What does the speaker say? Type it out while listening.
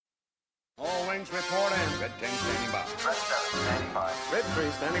All wings report in. Red 10 standing by. Red 7 standing by. Red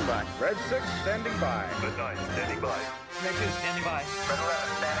 3 standing by. Red 6 standing by. Red 9 standing by. Red 2 standing by. Red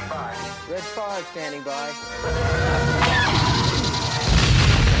 11 standing by. Red 5 standing by.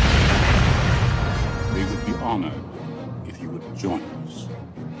 We would be honored if you would join us.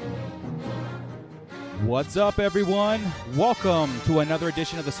 What's up, everyone? Welcome to another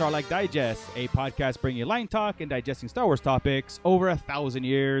edition of the Starlight Digest, a podcast bringing you line talk and digesting Star Wars topics over 1,000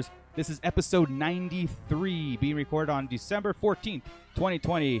 years. This is episode 93, being recorded on December 14th,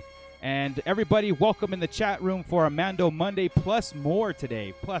 2020. And everybody, welcome in the chat room for a Mando Monday, plus more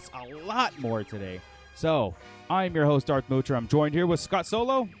today, plus a lot more today. So, I'm your host, Darth Moocher. I'm joined here with Scott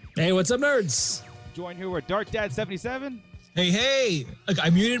Solo. Hey, what's up, nerds? Joined here with Dark Dad 77. Hey! Look, I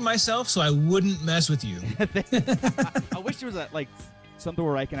muted myself so I wouldn't mess with you. I wish there was something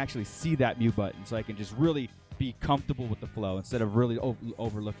where I can actually see that mute button, so I can just really be comfortable with the flow instead of really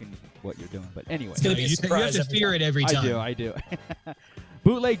overlooking what you're doing. But anyway, It's gonna be a surprise. You have to fear it every time. I do.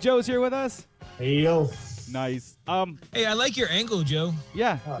 Bootleg Joe's here with us. Hey, yo. Nice. Hey, I like your angle, Joe.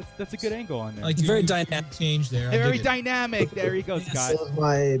 Yeah, that's a good angle on there. Like It's very you dynamic. change there. I Very dig it. dynamic. There you go, Scott. This is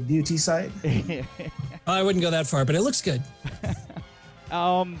my beauty site. I wouldn't go that far, but it looks good.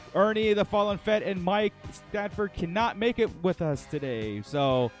 Ernie, the Fallen Fett, and Mike Stanford cannot make it with us today,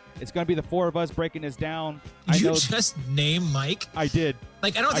 so it's going to be the four of us breaking this down. Did you just name Mike? I did.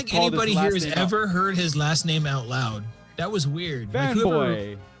 Like, I don't think called his anybody last here has name out. ever heard his last name out loud. That was weird. Like, whoever-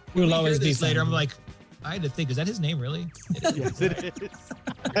 Fanboy. when We'll we always hear be this later. fanboy. I'm like, I had to think, is that his name really? Yes, it is.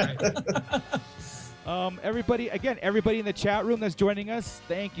 Everybody in the chat room that's joining us,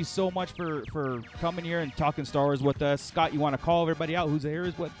 thank you so much for coming here and talking Star Wars with us. Scott, you want to call everybody out who's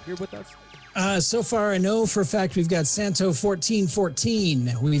here with us? So far, I know for a fact we've got Santo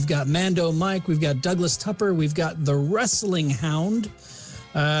 1414, we've got Mando Mike, we've got Douglas Tupper, we've got the Wrestling Hound,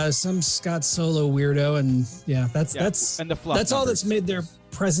 some Scott Solo weirdo, and that's and the fluff that's all numbers. that's made their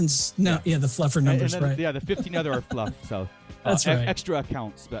presence. No, yeah, the fluffer numbers, And then, right? Yeah, the 15 other are fluff. So That's right. Extra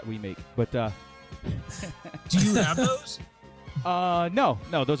accounts that we make, but Do you have those? no,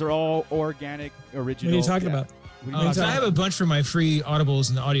 those are all organic, original. What are you talking about? What are you talking I have a bunch for my free audibles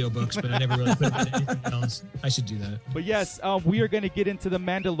and audiobooks, but I never really put them in anything else. I should do that. But yes, we are going to get into the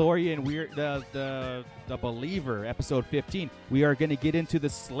Mandalorian. We're the Believer, episode 15. We are going to get into the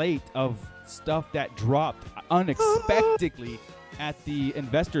slate of stuff that dropped unexpectedly at the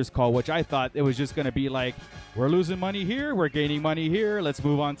investors call, which I thought it was just going to be like, we're losing money here, we're gaining money here, let's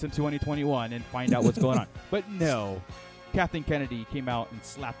move on to 2021 and find out what's going on. But no, Kathleen Kennedy came out and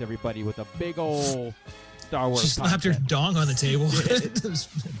slapped everybody with a big old Star Wars She slapped her content. dong on the table.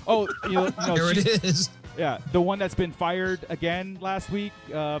 Oh, There it is. Yeah, the one that's been fired again last week.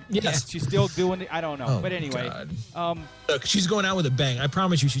 Yes. She's still doing it. I don't know. Oh, but anyway, God. Look, she's going out with a bang. I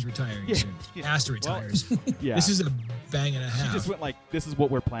promise you she's retiring Yeah, soon. yeah. Aster retires. yeah. This is a bang and a She half. just went like, this is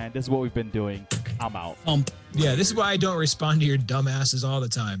what we're planning. This is what we've been doing. I'm out. Yeah, this is why I don't respond to your dumbasses all the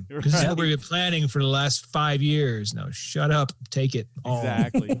time. Because this is what we've been planning for the last 5 years. No, shut up. Take it all.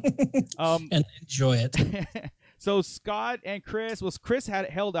 Exactly. And enjoy it. So Scott and Chris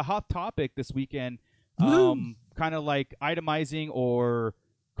held a hot topic this weekend, kind of like itemizing or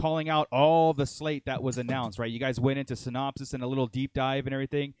calling out all the slate that was announced, right? You guys went into synopsis and a little deep dive and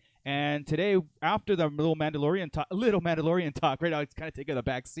everything. And today, after the little Mandalorian talk, right now it's kind of taking a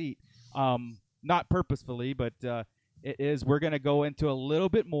back seat. Not purposefully, but it is. We're going to go into a little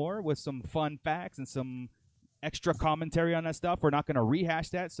bit more with some fun facts and some extra commentary on that stuff. We're not going to rehash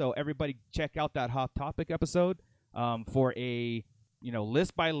that, so everybody check out that hot topic episode for a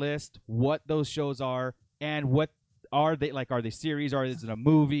list by list what those shows are and what are they like. Are they series? Or is it a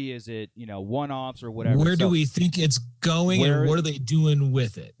movie? Is it one-offs or whatever? Where do we think it's going and what are they doing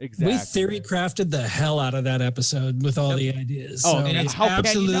with it? Exactly. We theory crafted the hell out of that episode with all the ideas. Oh, So- And it's how can you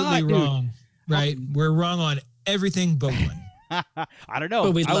absolutely not, dude? wrong. Right? We're wrong on everything but one. I don't know.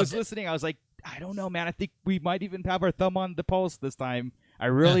 But we I was loved it. listening. I was like, I don't know, man. I think we might even have our thumb on the pulse this time. I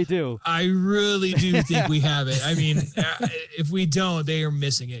really do. I really do think we have it. I mean, if we don't, they are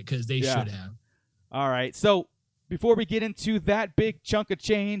missing it because they Yeah. should have. All right. So before we get into that big chunk of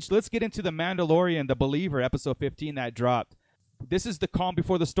change, let's get into the Mandalorian, the Believer, episode 15 that dropped. This is the Calm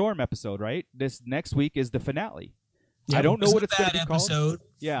Before the Storm episode, right? This next week is the finale. Yeah, I don't know Wasn't what it's going to that be called. episode.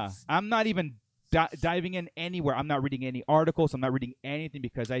 Yeah. I'm not even diving in anywhere. I'm not reading any articles. I'm not reading anything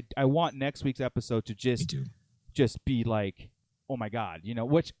because I want next week's episode to Me too. just be like, oh my God,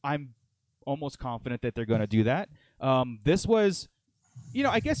 which I'm almost confident that they're going to do that. This was,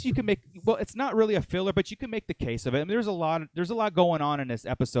 I guess you can make, well, it's not really a filler, but you can make the case of it. I mean, there's a lot going on in this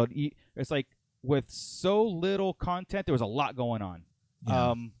episode. It's like with so little content, there was a lot going on.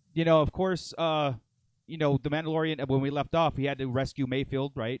 Yeah. of course, the Mandalorian, when we left off, he had to rescue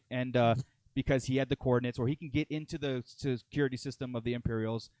Mayfield, right? And because he had the coordinates, or he can get into the security system of the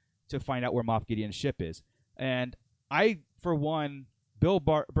Imperials to find out where Moff Gideon's ship is. And I, for one, Bill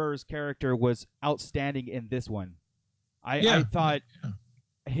Burr's character was outstanding in this one. I thought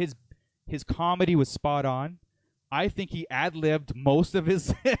his comedy was spot on. I think he ad-libbed most of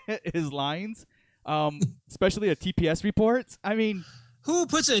his his lines, especially the TPS reports. I mean, who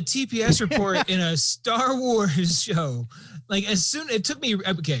puts a TPS report in a Star Wars show? Like, it took me,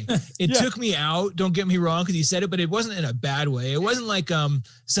 took me out, don't get me wrong, because he said it, but it wasn't in a bad way. It wasn't like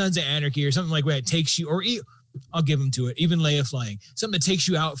Sons of Anarchy or something like where it takes you, I'll give him to it, even Leia flying. Something that takes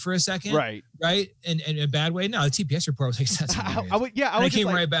you out for a second. Right? And in a bad way. No, the TPS report was like, that's I came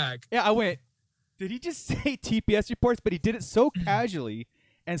right back. Yeah, I went, did he just say TPS reports? But he did it so casually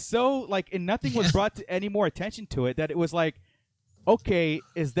and so, and nothing was brought to any more attention to it that it was like, okay,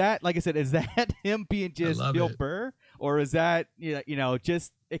 is that, like I said, is that him being just Bill Burr? Or is that,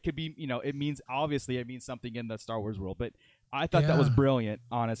 just, it could be, it means something in the Star Wars world. But I thought that was brilliant,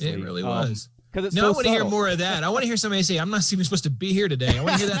 honestly. It really was. Because it's I want to hear more of that. I want to hear somebody say, I'm not even supposed to be here today. I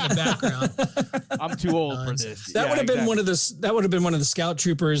want to hear that in the background. I'm too old for this. That would have been one of the scout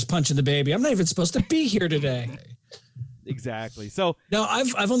troopers punching the baby. I'm not even supposed to be here today. Exactly. So no,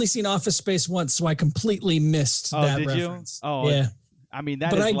 I've only seen Office Space once, so I completely missed that did reference. You? Oh, yeah. I mean,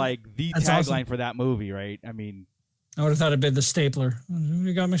 that is the tagline awesome. For that movie, right? I mean, I would have thought it'd been the stapler.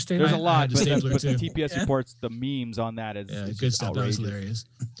 You got my stapler. There's a lot, but the too. TPS reports, the memes on that is good stuff. Outrageous. That was hilarious.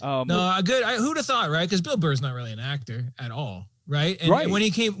 Good. Who'd have thought, right? Because Bill Burr's not really an actor at all, right? And when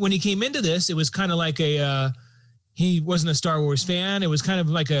he came into this, it was kind of like he wasn't a Star Wars fan. It was kind of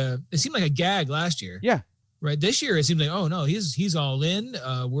like it seemed like a gag last year. Yeah. Right. This year it seems like, oh no, he's all in.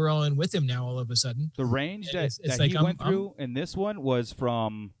 We're all in with him now. All of a sudden, the range that he went through in this one was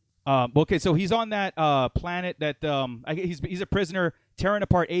from. So he's on that planet that he's a prisoner tearing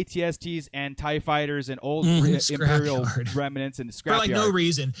apart AT-STs and TIE fighters and old Imperial remnants and scrapyard. For no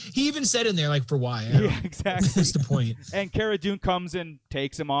reason. He even said in there for why. Yeah, exactly. That's the point. And Cara Dune comes and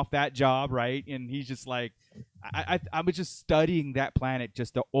takes him off that job, right? And he's just like, I was just studying that planet,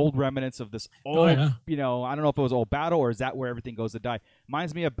 just the old remnants of this old, I don't know if it was old battle or is that where everything goes to die.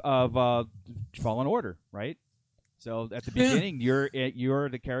 Reminds me of Fallen Order, right? So at the beginning, you're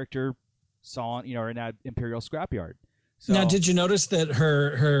the character in that Imperial scrapyard. So, now, did you notice that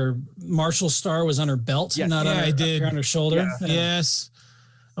her Marshall star was on her belt, not on her shoulder? Yeah. Yes.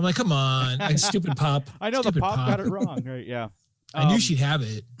 I'm like, come on, stupid Pop. I know the Pop got it wrong, right? Yeah. I knew she'd have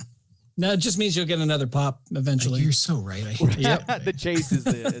it. No, it just means you'll get another Pop eventually. You're so right. The chase is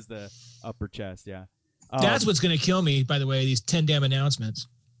the upper chest. Yeah. That's what's going to kill me. By the way, these 10 damn announcements.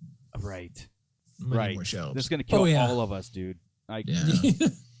 Right. Right. More shelves. This is gonna kill all of us, dude.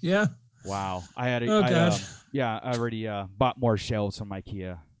 Yeah. Wow. I had I already bought more shelves from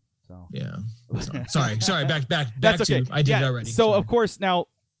IKEA. So yeah. Sorry. Back. That's okay. I did it already. So of course now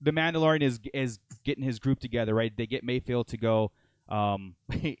the Mandalorian is getting his group together, right? They get Mayfield to go. When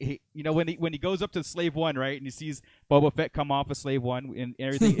he goes up to Slave One, right, and he sees Boba Fett come off of Slave One and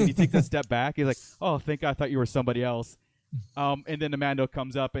everything, and he takes a step back. He's like, "Oh, thank God, I thought you were somebody else." And then the Mando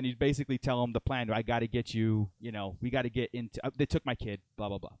comes up and he basically tell him the plan. I got to get you. We got to get into. They took my kid. Blah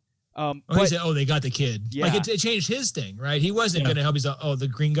blah blah. He said, "Oh, they got the kid." Yeah. Like it changed his thing, right? He wasn't going to help. He's like, "Oh, the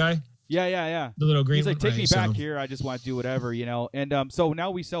green guy." Yeah. The little green. He's like, one. "Take me back here. I just want to do whatever, And so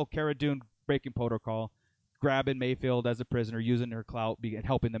now we sell Cara Dune breaking protocol, grabbing Mayfield as a prisoner, using her clout,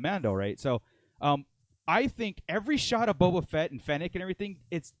 helping the Mando, right? So, I think every shot of Boba Fett and Fennec and everything,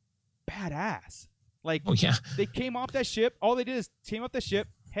 it's badass. Like, they came off that ship. All they did is came off the ship,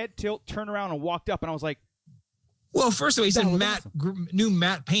 head tilt, turn around, and walked up. And I was like, well, first of all, he said new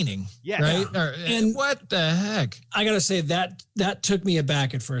matte painting. Yeah. Right? And what the heck? I got to say that took me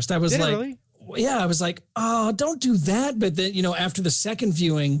aback at first. I was really? I was like, oh, don't do that. But then, after the second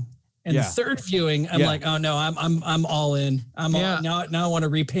viewing and the third viewing, I'm like, oh no, I'm all in. Now I want to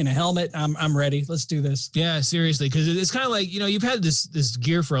repaint a helmet. I'm ready. Let's do this. Yeah, seriously, because it's kind of like you've had this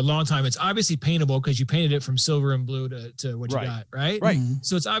gear for a long time. It's obviously paintable because you painted it from silver and blue to what you got, right? Right. Mm-hmm.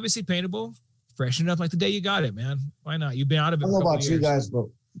 So it's obviously paintable. Freshen it up like the day you got it, man. Why not? You've been out of it. I don't know about you guys, but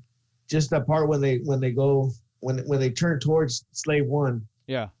just that part when they turn towards Slave One,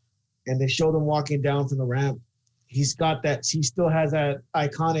 and they show them walking down from the ramp. He's got that. He still has that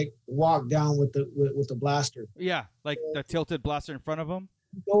iconic walk down with the blaster. Yeah, like the tilted blaster in front of him.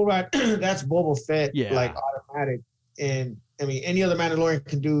 Oh, right. That's Boba Fett. Yeah. Like automatic. And I mean, any other Mandalorian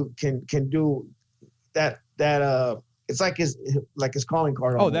can do that. It's like his calling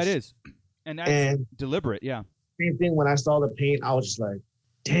card. Almost. Oh, that is, and that's deliberate. Yeah. Same thing. When I saw the paint, I was just like,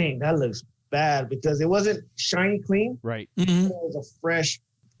 dang, that looks bad because it wasn't shiny clean. Right. Mhm. It was a fresh,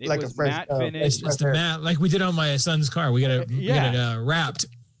 It like was a fresh matte fresh finish. It's the hair. mat like we did on my son's car. We got it, Yeah. get it wrapped,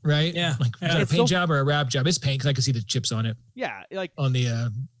 right? Yeah. Like Yeah. is that a It's paint so- job or a wrap job? It's paint because I can see the chips on it Yeah, like on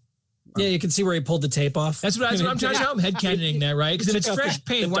the. Yeah, you can see where he pulled the tape off. That's what I'm trying to tell him. Headcanoning that, right? Because if it's Took out fresh the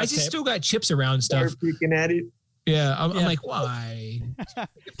paint, why duct has he tape. still got chips around and stuff? Start peeking at it. Yeah, I'm Yeah. like, why?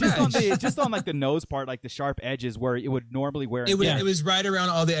 just on like the nose part, like the sharp edges where it would normally wear. It was Yeah. it was right around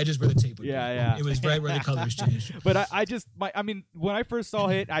all the edges where the tape would be. Yeah. It was right where the colors changed. But I mean, when I first saw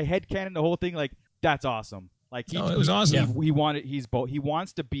it, I headcanoned the whole thing. Like, that's awesome. Like, It was awesome. He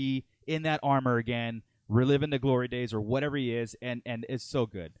wants to be in that armor again, reliving the glory days or whatever he is, and it's so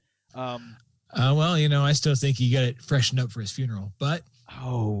good. Well, I still think he got it freshened up for his funeral, but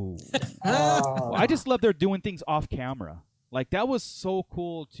Oh. I just love they're doing things off camera. Like, that was so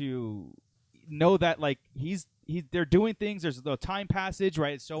cool to know that, like, they're doing things. There's the time passage,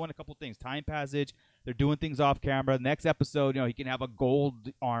 right? It's showing a couple things. Time passage. They're doing things off camera. Next episode, he can have a gold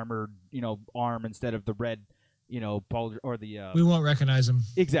armored, arm instead of the red, or the. we won't recognize him.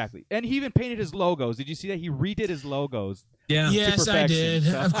 Exactly. And he even painted his logos. Did you see that? He redid his logos. Yeah. Yes, I perfection.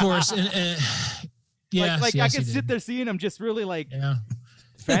 did. Of course. And, yes, like yes, I he could did. sit there seeing him just really like, Yeah.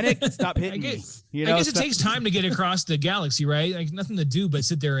 Fennec, stop hitting me. I guess it so- takes time to get across the galaxy, right? Like nothing to do but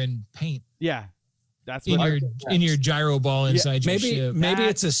sit there and paint Yeah. That's in what your gyro ball inside your ship. Maybe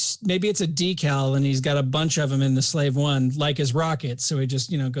it's a decal and he's got a bunch of them in the Slave One, like his rocket. So he just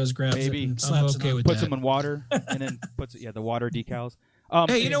grabs Maybe. it and I'm slaps okay it on. with puts that. them in water and then puts the water decals.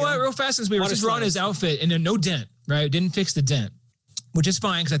 Hey, you know what? Real fast, since we were Water just on his slides. outfit and then no dent, right? Didn't fix the dent, which is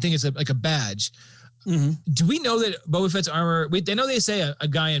fine because I think it's like a badge. Mhm. Do we know that Boba Fett's armor? They know they say a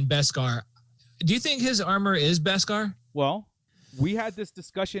guy in Beskar. Do you think his armor is Beskar? Well, we had this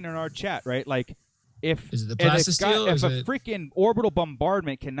discussion in our chat, right? Like, if Is it the if plastisteel, or if is a it- freaking orbital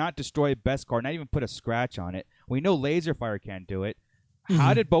bombardment cannot destroy Beskar, not even put a scratch on it, we know laser fire can't do it.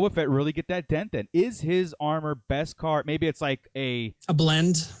 How did Boba Fett really get that dent then? Is his armor Beskar? Maybe it's like a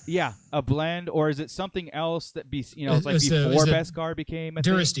blend. blend, or is it something else that it's like It's before the Beskar became a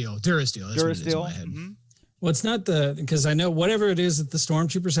thing? Durasteel. That's what it is in Durasteel. my head. Mhm. Well, it's not because I know whatever it is that the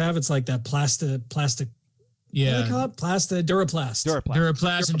stormtroopers have, it's like that plastic. What do Yeah. they call it? Duraplast.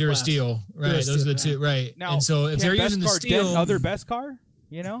 Duraplast and Durasteel. Right. Those are the two. Right. Now, and so if can they're using the Beskar steel, dent other Beskar,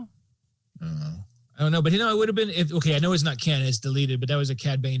 I don't know, but it would have been I know it's not canon, it's deleted, but that was a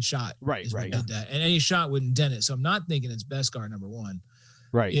Cad Bane shot. Right, is what right. did that. And any shot wouldn't dent it. So I'm not thinking it's Beskar number one.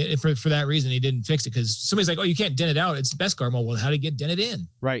 right, Yeah, for that reason, he didn't fix it because somebody's like, "Oh, you can't dent it out. It's Beskar." Well, how did it get dented in?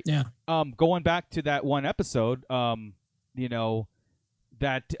 right. Yeah. Going back to that one episode,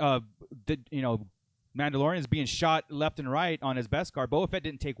 Mandalorian is being shot left and right on his Beskar. Boba Fett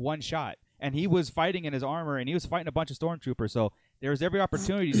didn't take one shot, and he was fighting in his armor, and he was fighting a bunch of stormtroopers. So there was every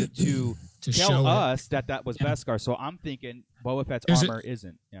opportunity to To tell show it. us that was Beskar. So I'm thinking Boba Fett's There's a- armor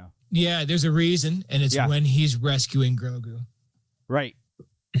isn't. Yeah, Yeah, there's a reason, and it's Yeah. when he's rescuing Grogu. right.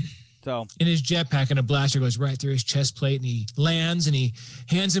 So In his jetpack, and a blaster goes right through his chest plate, and he lands, and he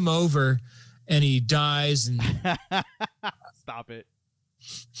hands him over, and he dies, and stop it.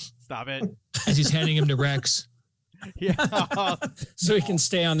 as he's handing him to Rex. Yeah. So he can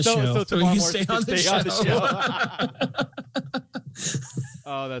stay on the So show. tomorrow you morning stay on the show.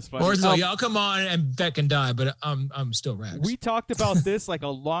 Oh, that's funny. Or it's like, I'll come on and Fett can die, but I'm still Rex. We talked about this like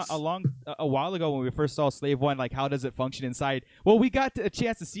a while ago when we first saw Slave One. Like, how does it function inside? Well, we got a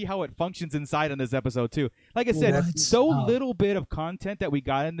chance to see how it functions inside on this episode too. Like I said, What? so little bit of content that we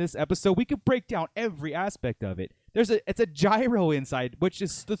got in this episode, we could break down every aspect of it. It's a gyro inside, which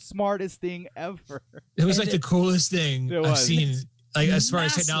is the smartest thing ever. It was like the coolest thing It I've was. seen, like as far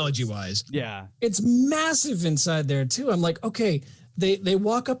as Massive. technology wise. Yeah, It's massive inside there too. I'm like, okay, they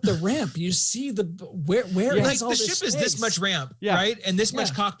walk up the ramp. You see where Yeah. Like is all the this ship is this space? much ramp, Yeah. right, and this much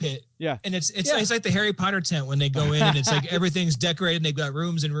Yeah. cockpit, yeah. and it's Yeah. it's like the Harry Potter tent when they go in, and it's like everything's decorated, and they've got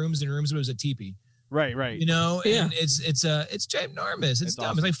rooms and rooms and rooms. But it was a teepee, Right. you know. Yeah. And it's ginormous. It's dumb.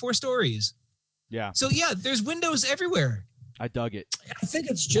 awesome. It's like 4 stories. Yeah, So yeah, there's windows everywhere. I dug it. I think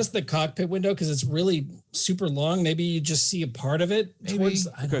it's just the cockpit window because it's really super long. Maybe you just see a part of it. Maybe.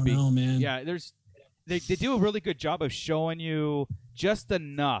 I Could don't be. know, man. Yeah, they do a really good job of showing you just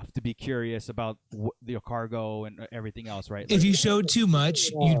enough to be curious about the cargo and everything else, right? If you showed too much,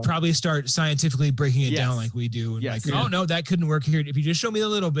 you'd probably start scientifically breaking it Yes. down like we do. And Yes. like, oh no, that couldn't work here. If you just show me a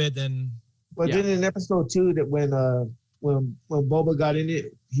little bit, then But Yeah. then in episode 2, that when Boba got in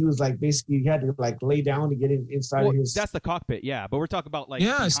it, he was like basically he had to like lay down to get inside Well, of his. that's the cockpit, yeah. But we're talking about like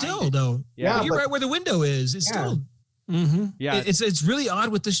yeah, behind still it. though. Yeah, But you're but- right where the window is. It's Yeah. still Mm-hmm. yeah. it's really odd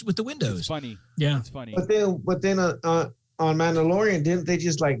with the It's windows. funny. Yeah. It's funny. But then on Mandalorian, didn't they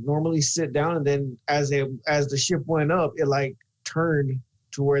just like normally sit down and then as the ship went up, it like turned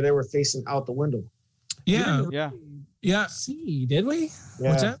to where they were facing out the window? Yeah. See, did we? Yeah.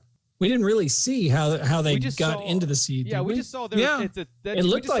 What's that? We didn't really see how they got saw, into the sea. Yeah, did we just saw there. Yeah. It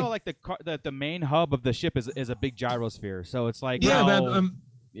looked just saw like the main hub of the ship is a big gyrosphere. So it's like that's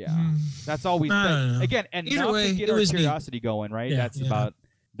all we. Again, and either now way, to get it our was curiosity going, right? Yeah. That's about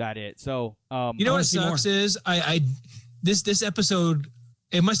that it. So you know I what see sucks more. is this episode,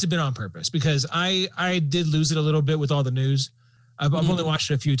 it must have been on purpose because I did lose it a little bit with all the news. I've only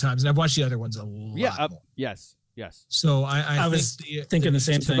watched it a few times and I've watched the other ones a lot. Yeah. more. Yes. So I was thinking the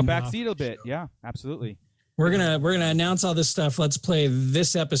same Took a thing. back seat a bit. Yeah, absolutely. We're gonna announce all this stuff. Let's play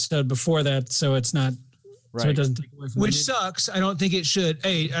this episode before that, so it's not so it doesn't take away from Which the- sucks. I don't think it should.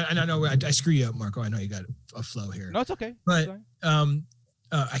 Hey, and I know I screw you up, Marco. I know you got a flow here. No, it's okay. But Sorry.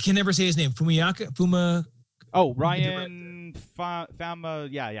 I can never say his name. Fuma. Oh, Ryan Fama.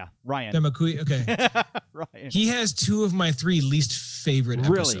 Yeah, Ryan. Famakui. Okay. Ryan. He has 2 of my 3 least favorite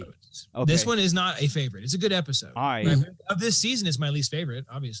Really? episodes. Okay. This one is not a favorite. It's a good episode. Of this season, it's my least favorite.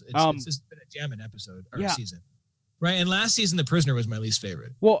 Obviously, it's just been a jamming episode or season, right? And last season, The Prisoner was my least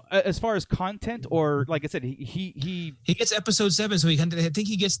favorite. Well, as far as content, or like I said, he gets episode 7, so I think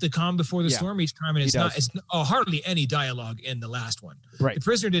he gets the calm before the storm each time, and it's hardly any dialogue in the last one. Right. The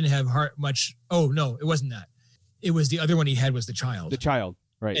Prisoner didn't have much. Oh no, it wasn't that. It was the other one he had was the child. The child.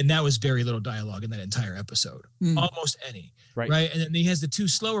 Right. And that was very little dialogue in that entire episode. Almost any. Right. And then he has the 2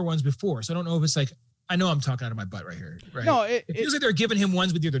 slower ones before. So I don't know if it's like, I know I'm talking out of my butt right here. Right. No, it feels like they're giving him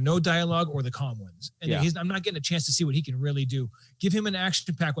ones with either no dialogue or the calm ones. And Yeah. I'm not getting a chance to see what he can really do. Give him an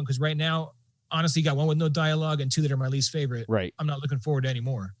action pack one because right now, honestly, got 1 with no dialogue and 2 that are my least favorite. Right. I'm not looking forward to any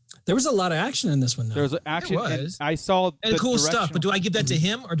more. There was a lot of action in this one, though. There was action. There was. And I saw And the cool stuff. directional- But do I give that to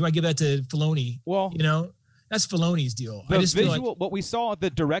him or do I give that to Filoni? Well, You know, that's Filoni's deal. the I just visual, feel like, what we saw, the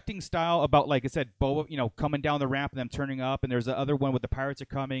directing style about, like I said, Boba, coming down the ramp and them turning up, and there's the other one with the pirates are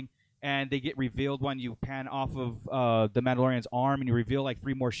coming, and they get revealed when you pan off of the Mandalorian's arm, and you reveal like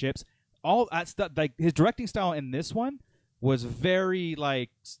 3 more ships. All that stuff, like his directing style in this one was very like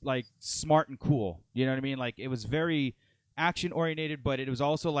smart and cool. You know what I mean? Like it was very action oriented, but it was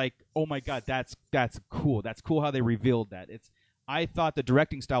also like, oh my god, that's cool. That's cool how they revealed that. I thought the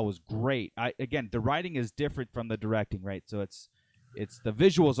directing style was great. Again, the writing is different from the directing, right? So it's the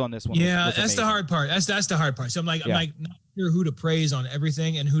visuals on this one. Yeah, was that's the amazing. hard part. That's the hard part. So I'm like not sure who to praise on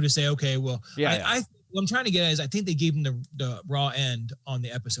everything and who to say, okay, well, what I'm trying to get at is I think they gave him the raw end on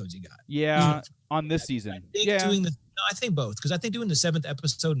the episodes he got. Yeah, on this season. I think both because I think doing the 7th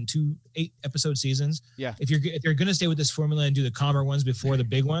episode in 2 8-episode seasons. Yeah. If you're gonna stay with this formula and do the calmer ones before the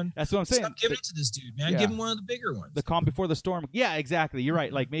big one, That's what I'm saying. stop giving it to this dude, man. Give him one of the bigger ones. The calm before the storm. Yeah, exactly. You're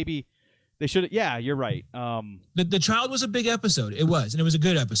right. Like maybe they should. Yeah, you're right. The child was a big episode. It was, and it was a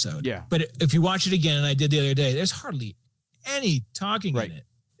good episode. Yeah. But if you watch it again, and I did the other day, there's hardly any talking in it.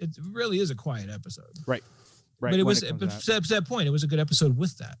 It really is a quiet episode. Right. But it was to that point, it was a good episode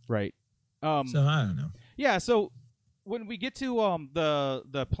with that. Right. So I don't know. Yeah. So when we get to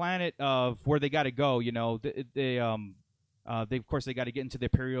the planet of where they got to go, they of course they got to get into the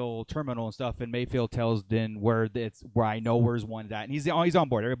Imperial terminal and stuff, and Mayfield tells Din where I know where's one's at, and he's on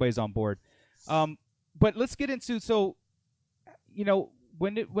board. Everybody's on board. But let's get into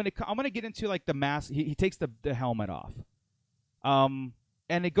when I'm gonna get into like the mask. He takes the helmet off.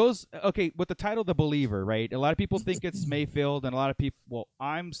 And it goes, okay, with the title The Believer, right? A lot of people think it's Mayfield, and a lot of people, well,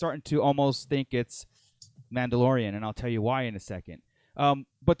 I'm starting to almost think it's Mandalorian, and I'll tell you why in a second.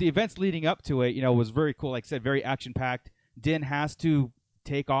 But the events leading up to it, was very cool. Like I said, very action-packed. Din has to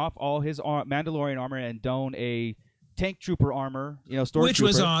take off all his Mandalorian armor and don a tank trooper armmer, stormtrooper. Which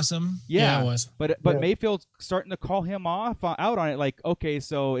was awesome. Yeah, it was. But Mayfield's starting to call him out on it, like, okay,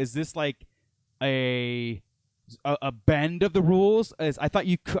 so is this like a bend of the rules? I thought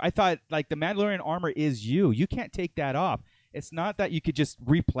like the Mandalorian armor is you. You can't take that off. It's not that you could just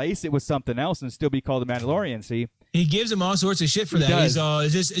replace it with something else and still be called the Mandalorian. See, he gives him all sorts of shit for that.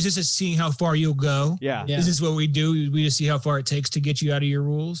 Does. He's is this seeing how far you'll go? Yeah. Is this what we do? We just see how far it takes to get you out of your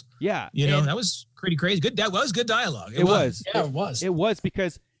rules. Yeah. That was pretty crazy. Good. That was good dialogue. It was. Yeah, it was. It was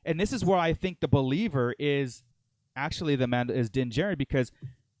because, and this is where I think the believer is actually is Din Djarin, because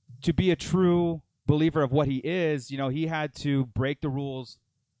to be a true believer of what he is, he had to break the rules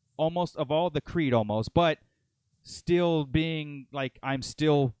almost of all the creed but still being like, I'm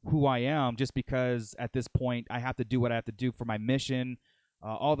still who I am, just because at this point I have to do what I have to do for my mission,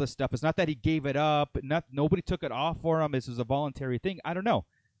 all this stuff. It's not that he gave it up. Nobody took it off for him. This was a voluntary thing. I don't know.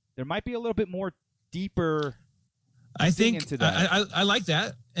 There might be a little bit more deeper I think into that. I like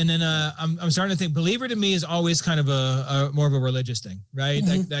that. And then I'm starting to think believer to me is always kind of a more of a religious thing, right?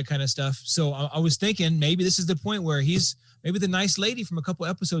 That kind of stuff. So I was thinking maybe this is the point where maybe the nice lady from a couple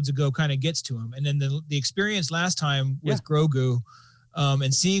episodes ago kind of gets to him. And then the experience last time with Grogu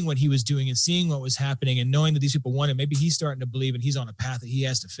and seeing what he was doing and seeing what was happening and knowing that these people want him, maybe he's starting to believe and he's on a path that he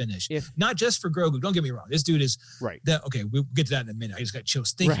has to finish. Not just for Grogu. Don't get me wrong. This dude is right. Okay, we'll get to that in a minute. I just got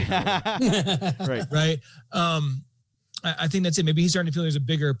chills thinking about it. Right. I think that's it. Maybe he's starting to feel there's a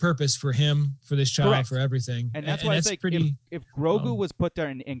bigger purpose for him, for this child, for everything. And that's why it's like pretty. If Grogu was put there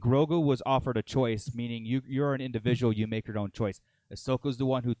and Grogu was offered a choice, meaning you're an individual, you make your own choice. Ahsoka's the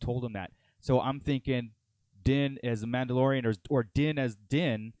one who told him that. So I'm thinking Din as a Mandalorian or Din as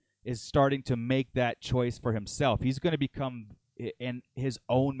Din is starting to make that choice for himself. He's going to become his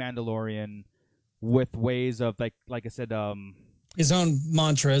own Mandalorian with ways of like I said, his own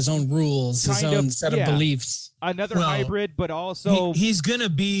mantra, his own rules, his own set of beliefs. Another hybrid, but also he's gonna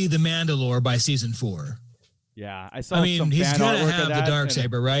be the Mandalore by season 4. Yeah, I saw. He's gonna have the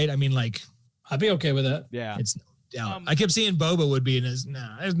Darksaber, right? I mean, like, I'd be okay with that. Yeah, it's no doubt. I kept seeing Boba would be, and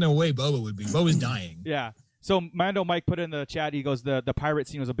there's no way Boba would be. Boba's dying. Yeah. So Mando Mike put in the chat. He goes, the pirate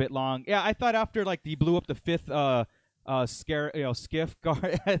scene was a bit long. Yeah, I thought after like he blew up the 5th skiff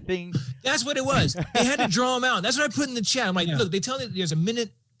guard thing. That's what it was. They had to draw him out. That's what I put in the chat. I'm like, look, they tell me there's a minute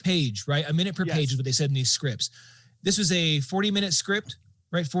page, right? A minute per page is what they said in these scripts. This was a 40-minute script,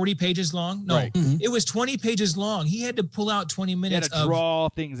 right? 40 pages long. No, it was 20 pages long. He had to pull out 20 minutes to draw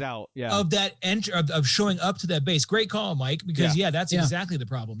things out. Yeah, of that of showing up to that base. Great call, Mike. Because that's exactly the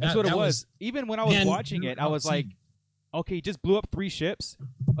problem. That's what it was. Even when I was watching it, I was like, okay, he just blew up 3 ships.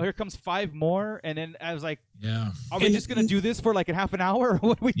 Oh, here comes 5 more. And then I was like, are we just going to do this for like a half an hour?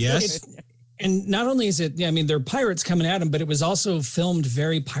 What are we doing? And not only is it, there are pirates coming at him, but it was also filmed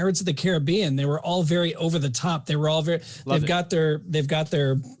very Pirates of the Caribbean. They were all very over the top. They were all very, they've got their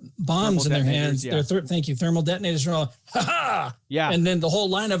bombs in their hands. Yeah. Thank you. Thermal detonators are all, ha-ha. Yeah. And then the whole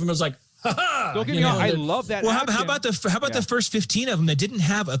line of them was like, ha-ha. Don't get me wrong. I love that. Well, how about the first 15 of them that didn't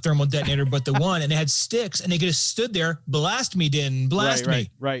have a thermal detonator, but the one, and they had sticks, and they just stood there, blast me, Din, blast me.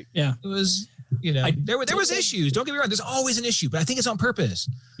 Right. Yeah. It was, there was issues. Don't get me wrong. There's always an issue, but I think it's on purpose.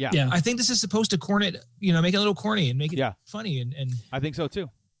 Yeah. I think this is supposed to corn it, make it a little corny and make it funny. And I think so too.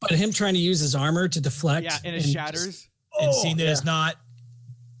 But him trying to use his armor to deflect. Yeah, and it shatters. And seeing that it's not.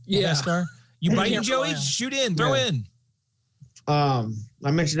 Yeah. Beskar. You biting, Joey? Shoot in. Throw in. I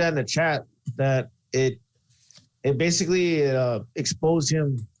mentioned that in the chat that it basically exposed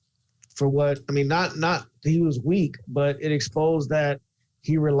him for what not that he was weak, but it exposed that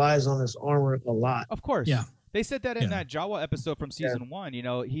he relies on his armor a lot. Of course. Yeah. They said that in that Jawa episode from season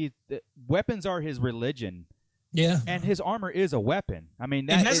 1. Weapons are his religion. Yeah. And his armor is a weapon. I mean,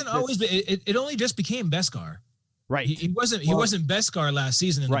 it hasn't always been. It only just became Beskar. Right. He wasn't Beskar last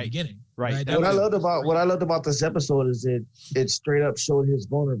season in the beginning. Right. What I loved about this episode is it straight up showed his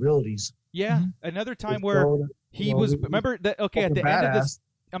vulnerabilities. Yeah. Mm-hmm. Another time where he was. Remember that? Okay. At the end of this,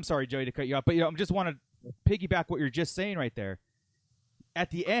 I'm sorry, Joey, to cut you off, but I just want to piggyback what you're just saying right there. At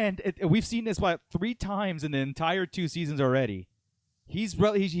the end, we've seen this 3 times in the entire 2 seasons already. He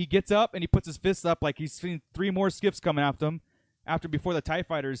gets up and he puts his fists up like he's seen 3 more skiffs coming after him. Before the TIE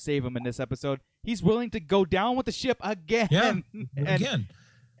fighters save him in this episode, he's willing to go down with the ship again. Yeah, again.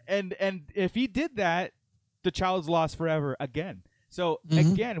 And if he did that, the child's lost forever again. So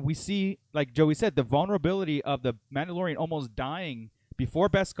again, we see, like Joey said, the vulnerability of the Mandalorian almost dying before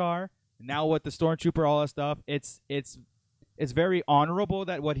Beskar. Now with the Stormtrooper, all that stuff, it's very honorable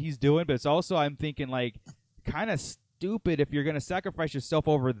that what he's doing, but it's also, I'm thinking, like, kind of stupid if you're going to sacrifice yourself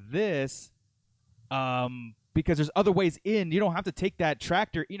over this, because there's other ways in. You don't have to take that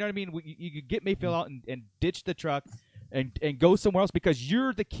tractor. You know what I mean? You could get Mayfield out and ditch the truck and go somewhere else because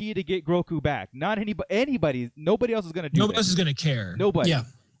you're the key to get Grogu back. Not anybody. Nobody else is going to do that. Nobody else is going to care. Nobody. Yeah.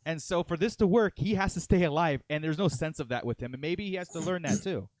 And so for this to work, he has to stay alive, and there's no sense of that with him. And maybe he has to learn that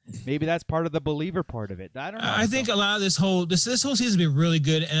too. Maybe that's part of the believer part of it. I don't know. I think a lot of this whole season has been really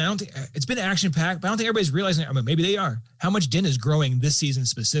good, and I don't think it's been action packed. But I don't think everybody's realizing. Maybe they are. How much Din is growing this season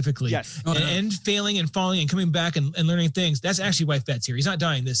specifically, yes, and failing and falling and coming back and learning things. That's actually why Fett's here. He's not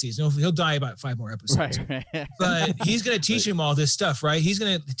dying this season. He'll die about 5 more episodes. Right. But he's going to teach him all this stuff, right? He's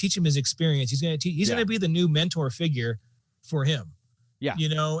going to teach him his experience. He's going to be the new mentor figure for him. Yeah,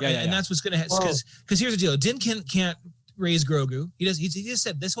 and that's what's going to happen. Because here's the deal: Din can't raise Grogu. He does. He just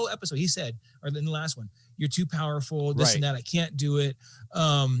said this whole episode. He said, or in the last one, you're too powerful, this and that. I can't do it.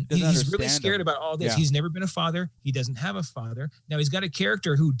 He's really scared about all this. Yeah. He's never been a father. He doesn't have a father. Now he's got a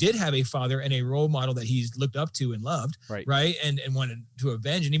character who did have a father and a role model that he's looked up to and loved, right? And wanted to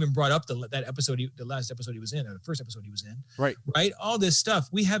avenge, and even brought up the last episode he was in, or the first episode he was in, right? All this stuff.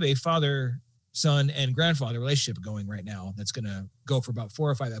 We have a father, son, and grandfather relationship going right now that's going to go for about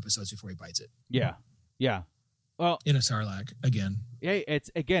 4 or 5 episodes before he bites it. Yeah. Well, in a Sarlacc again. Yeah, it's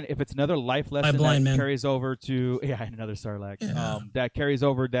again, if it's another life lesson that carries over to another Sarlacc, that carries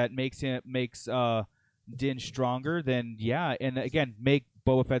over, that makes Din stronger, then and again, make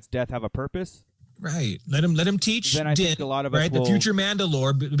Boba Fett's death have a purpose. Right. Let him teach then I Din, think a lot of us the future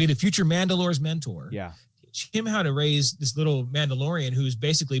Mandalore, be the future Mandalore's mentor. Yeah. Teach him how to raise this little Mandalorian who's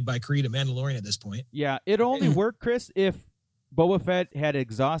basically by creed a Mandalorian at this point. Yeah, it only worked, Chris, if Boba Fett had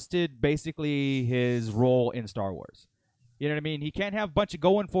exhausted basically his role in Star Wars. You know what I mean? He can't have a bunch of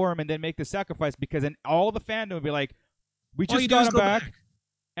going for him and then make the sacrifice, because then all the fandom would be like, we just got him back.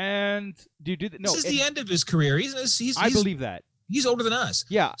 And do you do that? No, this is the end of his career. I believe that. He's older than us.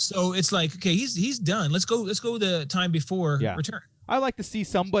 Yeah. So it's like, okay, he's done. Let's go the time before return. I like to see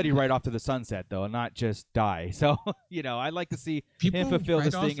somebody right off to the sunset, though, and not just die. So, I'd like to see him fulfill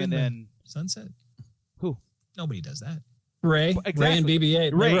this thing and then sunset. Who? Nobody does that. Ray and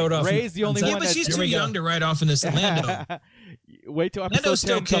BB-8. Ray's the only one. Yeah, but she's too young to ride off in this Lando. Wait till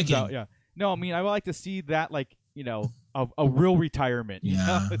episode 10 comes out. Yeah. No, I mean, I would like to see that, like, a real retirement.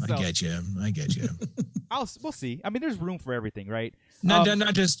 Yeah, I get you. We'll see. I mean, there's room for everything, right? Not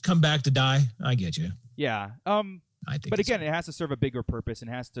just come back to die. I get you. Yeah. I think. But again, it has to serve a bigger purpose and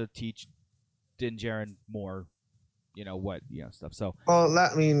has to teach Din Djarin more, stuff. So. Well,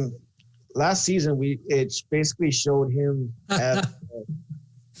 I mean, last season it basically showed him as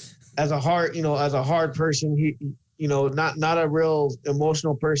a hard person. He not a real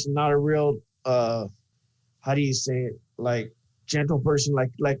emotional person, not a real how do you say it, like gentle person,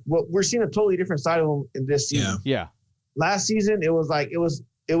 like what we're seeing a totally different side of him in this season. Yeah. Last season it was like it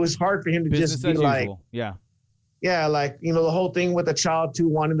was hard for him to business just be like usual. like the whole thing with the child too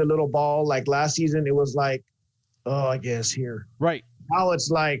wanting the little ball. Like last season it was like, oh, I guess here. Right. Now it's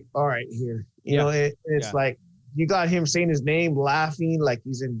like, all right, here. It's like you got him saying his name, laughing, like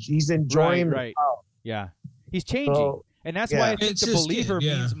he's enjoying. Right. Yeah. He's changing. So, and that's why I think the believer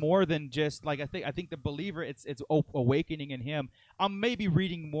means more than just like I think the believer it's awakening in him. I'm maybe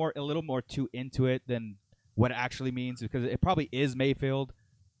reading a little more too into it than what it actually means, because it probably is Mayfield.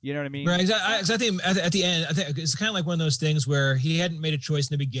 You know what I mean? Right. I think at the end, I think it's kind of like one of those things where he hadn't made a choice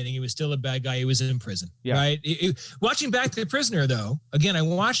in the beginning. He was still a bad guy. He was in prison. Yeah. Right. Watching back The Prisoner, though, again, I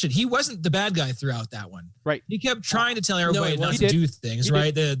watched it. He wasn't the bad guy throughout that one. Right. He kept trying to tell everybody not to do things.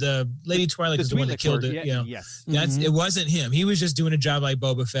 Right. The Lady Twilight is the one that killed it. Yes. It wasn't him. He was just doing a job like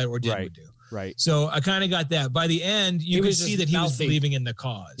Boba Fett or Din would do. Right. So I kind of got that. By the end, you could see that he was believing in the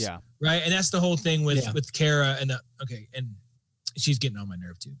cause. Yeah. Right. And that's the whole thing with Cara and she's getting on my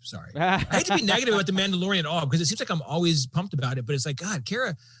nerve too. Sorry. I hate to be negative about The Mandalorian at all, because it seems like I'm always pumped about it, but it's like, God,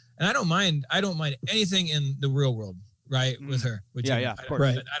 Cara, and I don't mind anything in the real world, right? With her. Which of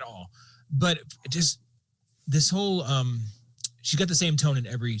course. At all. But just this whole she's got the same tone in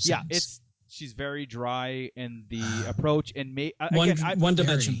every sentence. She's very dry in the approach, and one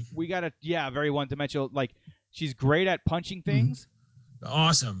dimensional. We gotta very one dimensional. Like, she's great at punching things.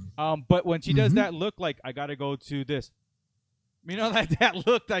 Awesome. But when she does that look, like, I gotta go to this. That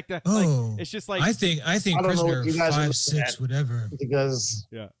looked like that. Oh, like, it's just like I think Prisoner 5, 6, whatever. Because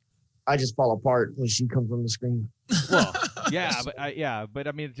I just fall apart when she comes on the screen. Well, but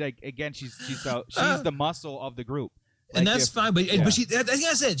I mean, like, again, she's the muscle of the group, and that's fine. But she, like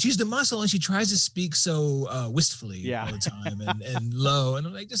I said, she's the muscle, and she tries to speak so wistfully all the time and low, and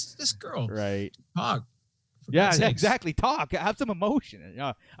I'm like, this girl, right? Talk. Exactly. Talk. Have some emotion.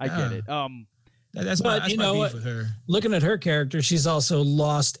 I get it. That's my beef with her. Looking at her character, she's also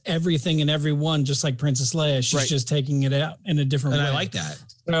lost everything and everyone, just like Princess Leia. She's just taking it out in a different way. I like that.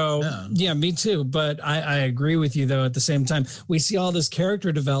 So, yeah, me too. But I agree with you, though, at the same time. We see all this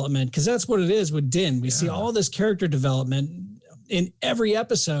character development, because that's what it is with Din. We see all this character development in every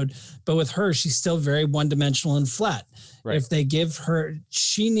episode, but with her, she's still very one-dimensional and flat. Right. If they give her,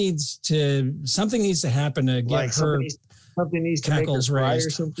 something needs to happen to get her. Something needs to make her cry or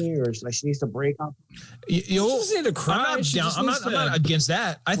something, or like she needs to break up. She doesn't need to cry. I'm not against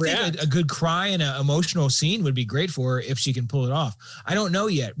that. I think a good cry and an emotional scene would be great for her if she can pull it off. I don't know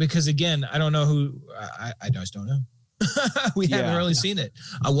yet, because again, I don't know who. I just don't know. We haven't really seen it.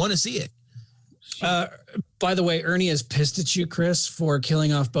 I want to see it. By the way, Ernie is pissed at you, Chris, for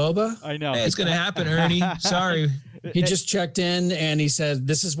killing off Boba. I know. Hey, it's going to happen, Ernie. Sorry. He just checked in and he said,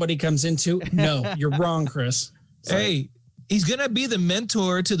 "This is what he comes into." No, you're wrong, Chris. Sorry. Hey, he's gonna be the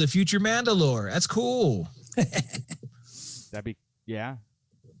mentor to the future Mandalore. That's cool. That'd be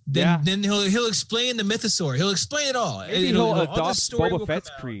Then he'll explain the mythosaur. He'll explain it all. Maybe he'll all the adopt story will Boba come Fett's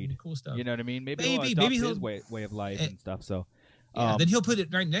out. creed. Cool stuff. You know what I mean? Maybe Maybe he'll adopt he'll- his way of life and stuff. So Then he'll put it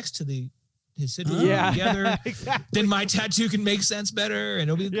right next to his city yeah, together. exactly. Then my tattoo can make sense better, and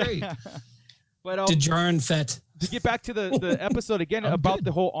it'll be great. Yeah. But Djarin Fett. to get back to the episode again about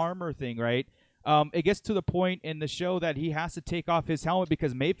the whole armor thing, right? It gets to the point in the show that he has to take off his helmet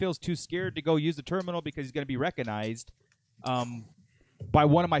because Mayfield's too scared to go use the terminal because he's going to be recognized by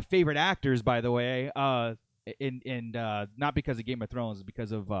one of my favorite actors, by the way. Not because of Game of Thrones,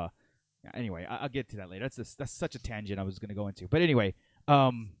 because of anyway. I'll get to that later. That's such a tangent I was going to go into. But anyway,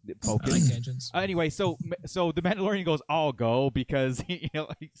 focus. I like tangents. Anyway, so the Mandalorian goes, "I'll go," because he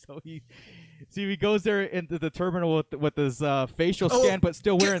goes there into the terminal with his facial scan, but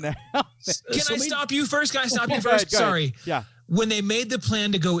still wearing the helmet. Can I stop you first? Can I stop you Go ahead, first? go ahead. Sorry. Yeah. When they made the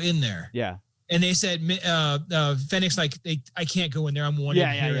plan to go in there, Yeah. and they said, Fennec's like, I can't go in there. I'm wanted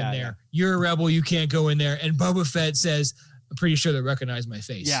here and there. Yeah. You're a rebel. You can't go in there. And Boba Fett says, I'm pretty sure they recognize my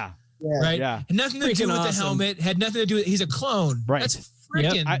face. Yeah. Right? Yeah. Had nothing to do Freaking with the awesome. helmet. Had nothing to do with, he's a clone. Right. That's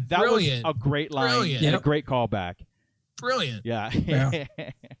freaking That brilliant. was a great line Brilliant. and a Yep. great callback. Brilliant. Yeah. Yeah.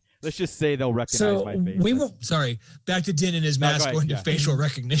 Let's just say they'll recognize So my face. we will. Sorry. Back to Din and his No, go mask ahead. going to Yeah. facial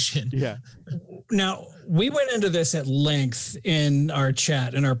recognition. Yeah. Now we went into this at length in our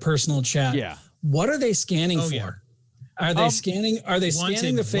chat, in our personal chat. Yeah. What are they scanning Oh, for? yeah. Are they scanning? Are they Wanted-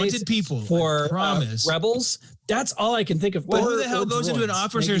 scanning the face wanted people, for I promise. rebels? That's all I can think of. Well, Or- who the hell or goes into an droids,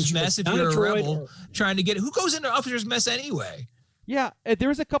 officer's making sure mess it's if not you're a droid rebel or- trying to get it? Who goes into an officer's mess anyway? Yeah. There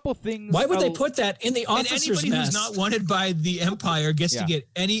was a couple things. Why would they put that in the And officer's anybody mess? who's not wanted by the Empire gets Yeah. to get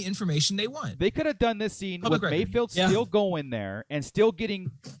any information they want. They could have done this scene Public with record. Mayfield Yeah. still going there and still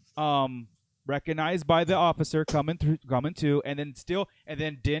getting recognized by the officer coming to, and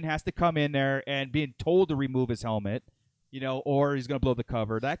then Din has to come in there and being told to remove his helmet, or he's gonna blow the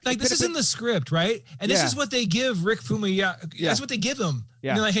cover. That Like, this is in the script, right? And this Yeah. is what they give Rick Fumaya. Yeah. That's what they give him.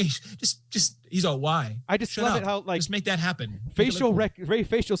 Yeah. And they're like, hey, just he's all, why? I just Shut love up. it how like Just make that happen. Make it facial look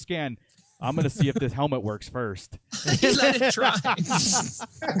facial scan. I'm gonna see if this helmet works first. cool. He let it try.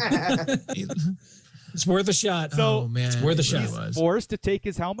 It's worth a shot. So, oh, man. it's worth a it shot. really was. Forced to take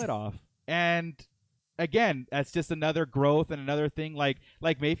his helmet off, and again, that's just another growth and another thing. Like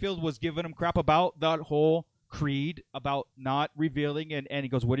Mayfield was giving him crap about that whole creed about not revealing, and he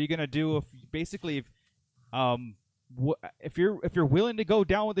goes, "What are you gonna do if if you're willing to go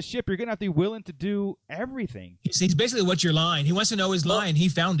down with the ship, you're gonna have to be willing to do everything." He's basically, what's your line? He wants to know his line. He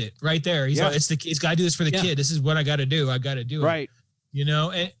found it right there. He's Yeah. like, it's got to do this for the Yeah. kid. This is what I got to do. I got to do it. Right.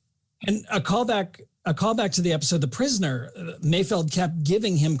 And a callback to the episode The Prisoner. Mayfield kept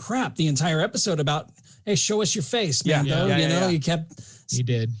giving him crap the entire episode about, hey, show us your face, Yeah. Mando. Yeah, yeah. He kept. He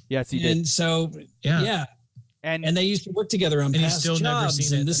did. Yes, he did. And so, Yeah. yeah. And And they used to work together on And he's past still never jobs.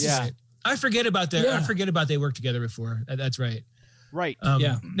 seen it. And this That's Yeah. right. I forget about that. Yeah. I forget about they worked together before. That's right. right.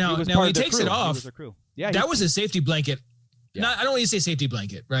 Yeah. Now, He was now part when he of their takes crew. it He off, was their crew. Yeah, that was a safety blanket. Yeah. Not, I don't want you to say safety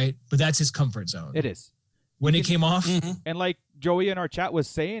blanket, right? But that's his comfort zone. it is. When it came off, And like Joey in our chat was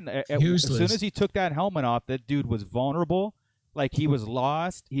saying, as Useless. soon as he took that helmet off, that dude was vulnerable. Like he was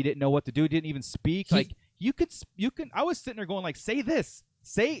lost. He didn't know what to do. He didn't even speak. Like you can. I was sitting there going like, say this.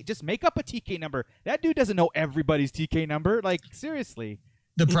 Just make up a TK number. That dude doesn't know everybody's TK number. Like seriously.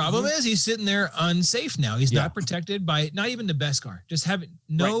 the problem is he's sitting there unsafe now. He's Yeah. not protected by not even the Beskar. Just having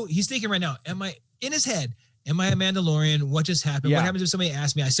he's thinking right now, am I in his head? Am I a Mandalorian? What just happened? Yeah. What happens if somebody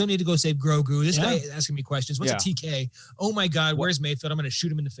asks me? I still need to go save Grogu. This guy is asking me questions. What's Yeah. a TK? Oh my God, where's Mayfield? I'm going to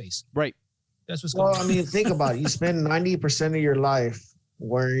shoot him in the face. Right. That's what's Well, going I on. mean, think about it. You spend 90% of your life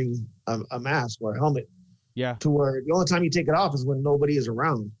wearing a mask or a helmet Yeah. to where the only time you take it off is when nobody is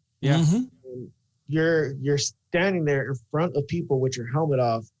around. Yeah. Mhm. And you're standing there in front of people with your helmet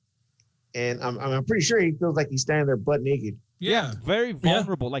off. And I'm pretty sure he feels like he's standing there butt naked. Yeah. Very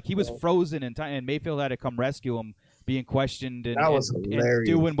vulnerable. Like he was frozen in time, and Mayfield had to come rescue him, being questioned and, That was and hilarious.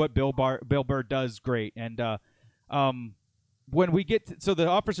 doing what Bill Burr does great. And when we get so the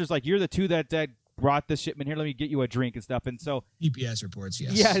officer's like, "You're the two that brought the shipment here. Let me get you a drink and stuff." And so EPS reports,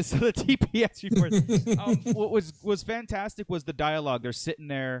 yes. yeah, so the TPS report. What was fantastic was the dialogue. They're sitting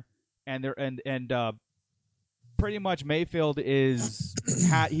there, and pretty much Mayfield is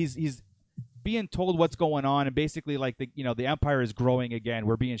he's being told what's going on, and basically like the Empire is growing again.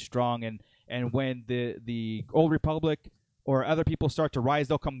 We're being strong, and when the Old Republic or other people start to rise,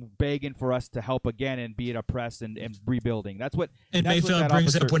 they'll come begging for us to help again and be oppressed and rebuilding. That's what. And that's what Mayfield that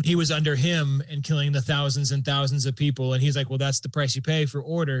brings officer, up when he was under him and killing the thousands and thousands of people, and he's like, "Well, that's the price you pay for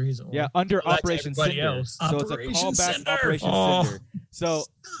order." He's like, yeah, under well, that's Operation everybody Cinder. else. So Operation it's a callback Cinder. Operation Oh. Cinder. So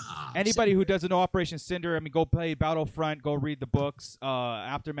anybody who doesn't know Operation Cinder, I mean, go play Battlefront, go read the books,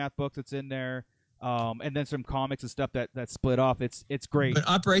 Aftermath books. It's in there. And then some comics and stuff that split off. It's great. But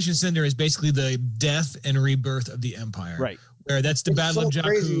Operation Cinder is basically the death and rebirth of the Empire. Right. Where that's the It's Battle of so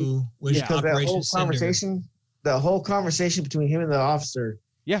crazy Jakku, which is because that Operation whole Cinder. conversation, between him and the officer,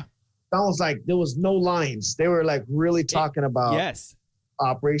 Yeah. it's almost like there was no lines. They were like really talking about Yes.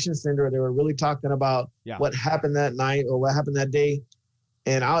 Operation Cinder. They were really talking about Yeah. what happened that night or what happened that day.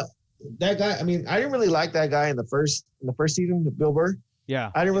 And that guy, I mean, I didn't really like that guy in the first season, Bill Burr.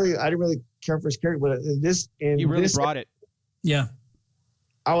 Yeah. I didn't really care for his character, but He really brought it. Yeah.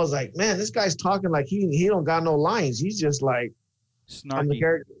 I was like, man, this guy's talking like he don't got no lines. He's just like I'm the Snarky.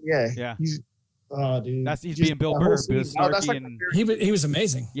 character. Yeah. Yeah. Dude. He's Just being Bill the Burr, whole Bill scene. That's snarky like and He was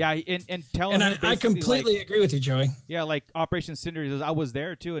amazing. yeah, and telling And him I basically, completely like, agree with you, Joey. yeah, like Operation Cinder. He says, I was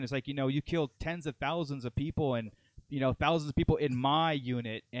there too, and it's like, you killed tens of thousands of people, and thousands of people in my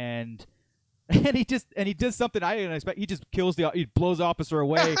unit, and he does something I didn't expect. He just he blows the officer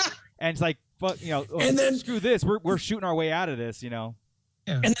away, and it's like, fuck, And then- screw this. We're shooting our way out of this, Yeah.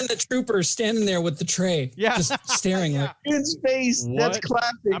 And then the trooper standing there with the tray, Yeah. just staring Yeah. like, in space. That's What?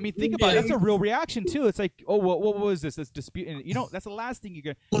 classic. I mean, think about it. That's a real reaction too. It's like, oh, what was this? This dispute, and that's the last thing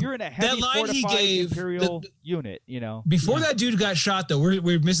you're in a heavy line he fortified gave, Imperial unit. Before that dude got shot, though,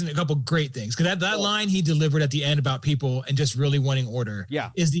 we're missing a couple great things. Because that line he delivered at the end about people and just really wanting order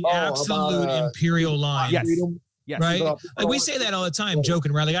is the absolute about, Imperial line. Yes. Freedom. Yes. Right? About- Like we say that all the time,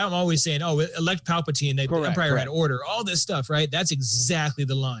 joking, right? Like I'm always saying, oh, elect Palpatine, the Correct, Empire correct. had order, all this stuff, right? That's exactly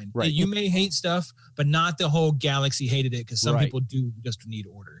the line. Right. You may hate stuff, but not the whole galaxy hated it because some Right. people do just need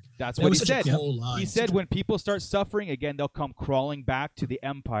order. That's That what was he such said. a cool line. He said when people start suffering again, they'll come crawling back to the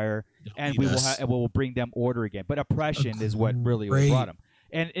Empire, and we will bring them order again. But oppression is what really Great. brought him.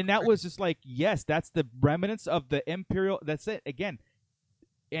 And that was just like, yes, that's the remnants of the Imperial. That's it again.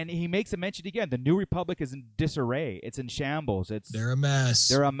 And he makes a mention again. The New Republic is in disarray. It's in shambles. They're a mess.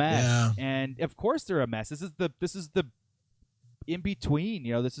 They're a mess. Yeah. And of course they're a mess. This is the in between.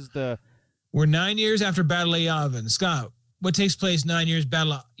 This is the We're 9 years after Battle of Yavin. Scott, what takes place 9 years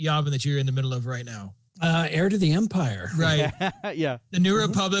Battle of Yavin that you're in the middle of right now? heir to the empire. Right. yeah. The New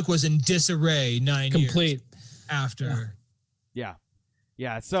Republic was in disarray 9 Complete. years after.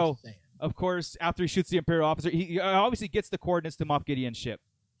 Yeah. So of course, after he shoots the Imperial officer, he obviously gets the coordinates to Moff Gideon's ship.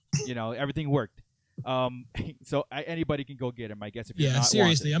 Everything worked. So anybody can go get him, I guess. If you're not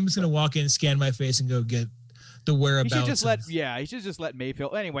Seriously, I'm just gonna walk in, scan my face, and go get the whereabouts. He should just let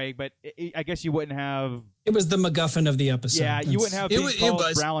Mayfield anyway. But I guess you wouldn't have. It was the MacGuffin of the episode. Yeah, you wouldn't have It big was-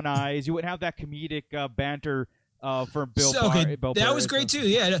 balls, brown eyes. You wouldn't have that comedic banter for Bill. Bill that Burr. was great too.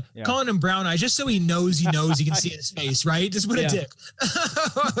 Yeah, Yeah. calling him brown eyes just so he knows he can see his face, right? Just what a Yeah. dick.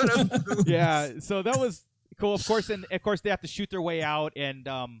 What a- Yeah, so that was cool. Of course, they have to shoot their way out, and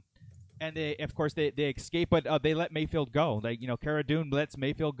they escape, but they let Mayfield go. Like Cara Dune lets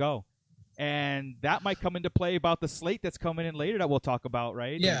Mayfield go, and that might come into play about the slate that's coming in later that we'll talk about,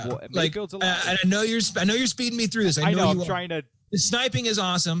 right? Yeah, Well, like Mayfield's alive. and I know you're speeding me through this. I know. you I'm are. trying to. The sniping is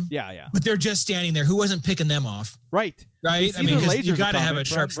awesome. Yeah. But they're just standing there. Who wasn't picking them off? Right. Right? see their 'cause lasers you got to have coming a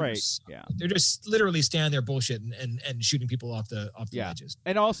from- sharpshooters. right, yeah. They're just literally standing there bullshitting and shooting people off the Yeah. edges.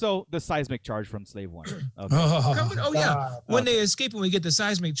 And also the seismic charge from Slave One. Okay. Oh yeah. When they escape and we get the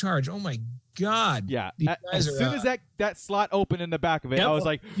seismic charge. Oh my God. Yeah. These As guys are, soon as that slot opened in the back of it, Yep. I was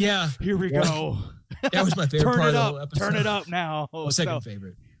like, yeah, here we go. that was my favorite Turn part it of the whole up. episode. Turn it up now. Second So-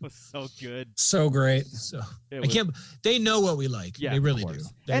 favorite. It was so good. So great. So It I was- can't. They know what we like. Yeah, they of really do.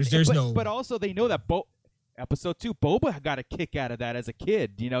 course. There's but, no. But also, they know that episode 2, Boba got a kick out of that as a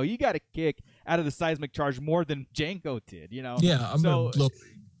kid. You got a kick out of the seismic charge more than Jango did. yeah, I'm so gonna blow.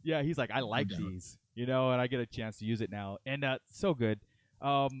 yeah, he's like, I like down. these. And I get a chance to use it now, and so good.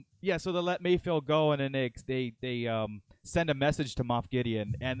 Yeah, so they let Mayfield go, and then they send a message to Moff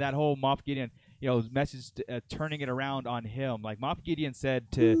Gideon, and that whole Moff Gideon, message turning it around on him. Like Moff Gideon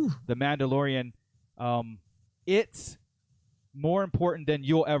said to the Mandalorian, it's more important than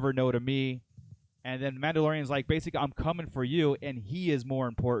you'll ever know to me. And then Mandalorian's like, basically, I'm coming for you, and he is more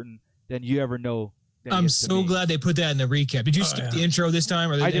important than you ever know. than he I'm is to so me. glad they put that in the recap. Did you skip yeah. the intro this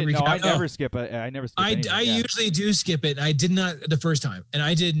time, or they I didn't know. recap? I Oh. never skip it. I never skip I anything, yeah. usually do skip it. I did not the first time, and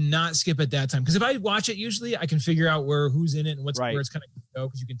I did not skip it that time because if I watch it, usually I can figure out who's in it and Right. where it's kind of go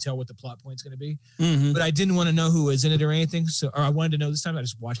because you can tell what the plot point's going to be. Mhm. But I didn't want to know who was in it or anything, or I wanted to know this time. I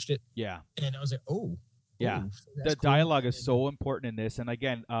just watched it, Yeah. and I was like, oh, Yeah, That's the cool. dialogue is so important in this, and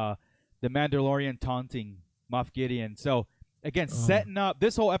again, the Mandalorian taunting Moff Gideon. So again, setting up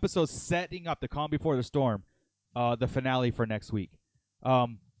this whole episode, setting up the calm before the storm, the finale for next week.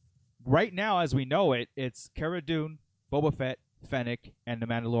 Right now, as we know it, it's Cara Dune, Boba Fett, Fennec, and the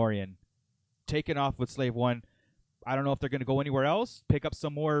Mandalorian taking off with Slave One. I don't know if they're going to go anywhere else, pick up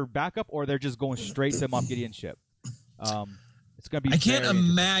some more backup, or they're just going straight to Moff Gideon's ship. It's going to be. I can't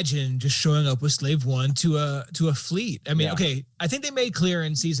imagine just showing up with Slave One to a fleet. I mean, Yeah. okay, I think they made clear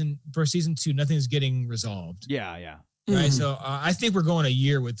in season 2, nothing's getting resolved. Yeah. Right. So I think we're going a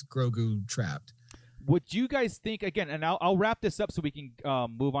year with Grogu trapped. Would you guys think again? And I'll wrap this up so we can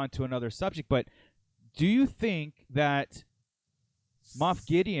move on to another subject. But do you think that Moff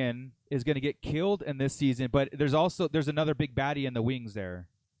Gideon is going to get killed in this season? But there's another big baddie in the wings there.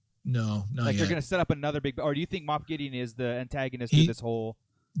 No, not Like yet. they're going to set up another big, or do you think Moff Gideon is the antagonist to this whole?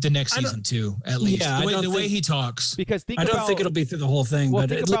 The next season too, at least. Yeah, the way he talks. Because I don't think it'll be through the whole thing. Well,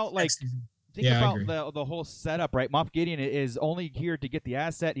 but think about like think Yeah, I about agree. the whole setup, right? Moff Gideon is only here to get the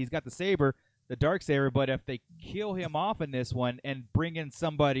asset. He's got the saber, the dark saber. But if they kill him off in this one and bring in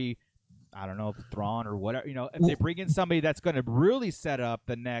somebody, I don't know, Thrawn or whatever, if they bring in somebody that's going to really set up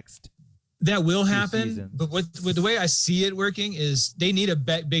the next. That will Two happen, seasons. but with the way I see it working is they need a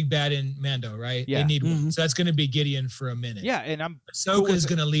big bad in Mando, right? Yeah. They need one. Mhm. So that's going to be Gideon for a minute. Yeah, and I'm Ahsoka with is it.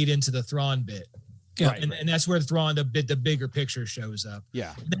 going to lead into the Thrawn bit. Yeah. And that's where Thrawn, the bigger picture shows up.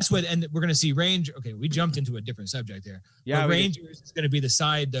 Yeah, That's what, and we're going to see Ranger. Okay, we jumped into a different subject there. yeah, But we did. Rangers is going to be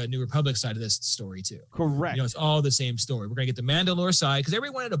the New Republic side of this story too. Correct. It's all the same story. We're going to get the Mandalore side because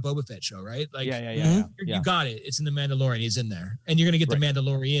everyone had a Boba Fett show, right? Like, yeah. you got it. It's in the Mandalorian. He's in there, and you're going to get the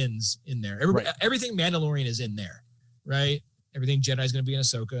Mandalorians in there. Everything Mandalorian is in there, right? Everything Jedi is going to be in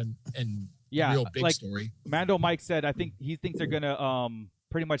Ahsoka, and Yeah, real big like story. Mando Mike said, I think he thinks they're going to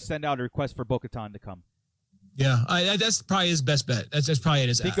pretty much send out a request for Bo-Katan to come. Yeah, that's probably his best bet. That's probably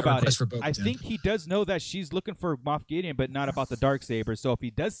his Think about request it. for Bo-Katan. I think he does know that she's looking for Moff Gideon, but not about the Darksaber. So if he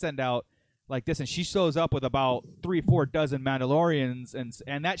does send out like this, and she shows up with about 3-4 dozen Mandalorians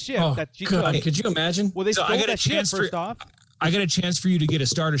and that ship that she God, took, could you imagine? well, they So I stole got a that ship chance first off. I got a chance for you to get a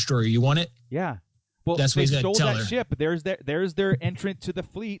Star Destroyer. You want it? Yeah. Well, That's what they he's gonna stole tell that her. ship. There's their entrant to the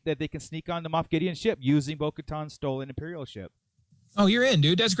fleet that they can sneak on the Moff Gideon ship using Bo-Katan's stolen Imperial ship. Oh, you're in,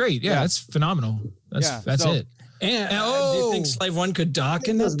 dude. That's great. Yeah, Yeah. that's phenomenal. That's so- it. And do you Oh. think Slave One could dock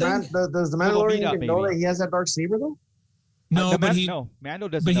in that Does, thing? does the Little Mandalorian meet up, even know maybe. that he has that dark saber though? No, but he Mando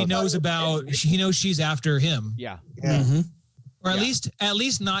doesn't. but he know that. knows about. He knows she's after him, Yeah. Yeah. Mhm. or at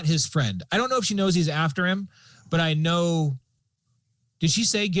least not his friend. I don't know if she knows he's after him, but I know. Did she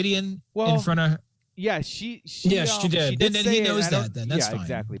say Gideon Well, in front of her? Yeah, she Yes, she did. Then he say it, knows and I don't- that, then. That's yeah, fine.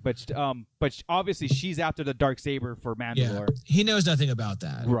 exactly. But obviously she's after the dark saber for Yeah, Mandalore. he knows nothing about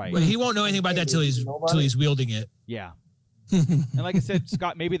that. Right. But he won't know anything about that till he's wielding it. Yeah. And like I said,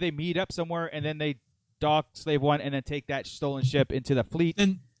 Scott, maybe they meet up somewhere and then they dock Slave One and then take that stolen ship into the fleet.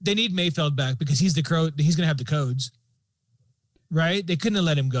 And they need Mayfeld back because he's the crow. He's gonna have the codes, right? They couldn't have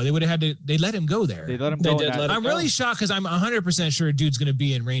let him go. They would have had to. They let him go there. They let him They go. did in that- let him I'm go. really shocked because I'm 100% sure dude's gonna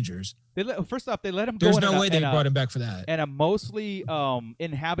be in Rangers. First off, they let him There's go. no way they in brought him back for that. And a mostly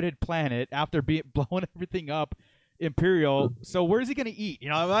inhabited planet after blowing everything up. Imperial. So where's he gonna eat?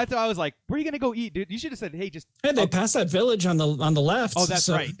 That's why I was like, where are you gonna go eat, dude? You should have said, hey, just. Hey, they passed that village on the left. Oh, that's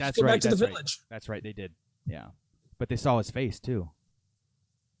so right. That's go right. back to that's the right. village. That's right. They did. Yeah, but they saw his face too.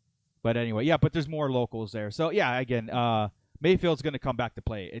 But anyway, yeah. But there's more locals there. So yeah, again, Mayfield's gonna come back to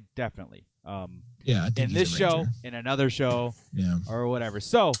play. It definitely. Yeah, I think In he's this a show, Ranger. in another show, Yeah. or whatever.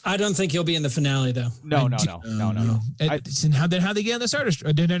 So I don't think he'll be in the finale though. no. And how they get on the starter?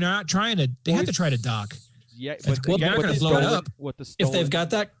 They're not trying to. They have to try to dock. Yeah, Well, but they're again, not with gonna the blow it stolen- up. with the If stolen, they've got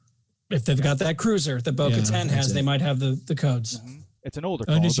that cruiser that Bo-Katan that's has, it. they might have the codes. it's an older.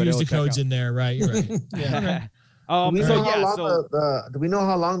 Oh, call, just but use the it'll check codes in there, right? You're right. Yeah. out. Do we So know how yeah, long so do we know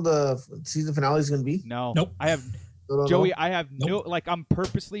how long the season finale is going to be? no, Nope. I have Still don't Joey. know? I have no like. I'm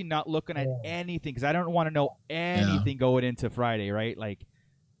purposely not looking at anything because I don't want to know anything going into Friday, right? Like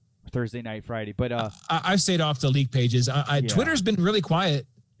Thursday night, Friday. But I've stayed off the leak pages. Yeah. Twitter's been really quiet.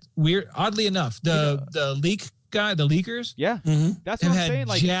 Weird, oddly enough, the leak guy, the leakers, yeah, Mhm. that's have what I'm had saying.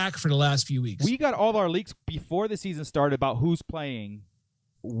 Like Jack for the last few weeks. we got all our leaks before the season started about who's playing,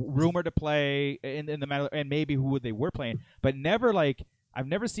 rumored to play in the matter, and maybe who they were playing, but never like I've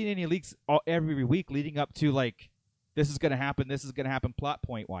never seen any leaks every week leading up to like this is gonna happen, plot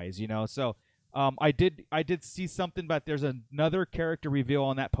point wise, So I did see something, but there's another character reveal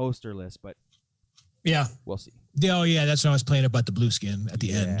on that poster list, but Yeah. we'll see. Oh yeah, that's when I was playing about the blue skin at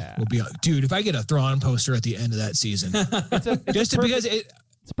the end. Yeah. We'll be, dude. If I get a Thrawn poster at the end of that season, It's a just perfect- because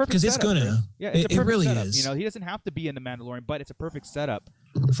It's a perfect because it's setup, gonna. Chris. Yeah, it's a It perfect really setup. is. You know, he doesn't have to be in the Mandalorian, but it's a perfect setup.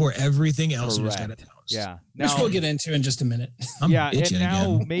 For everything else he's got Correct. announced. Yeah. Which Now, we'll get into in just a minute. I'm yeah, and itching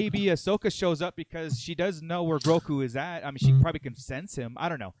now again. maybe Ahsoka shows up because she does know where Grogu is at. I mean, she probably can sense him. I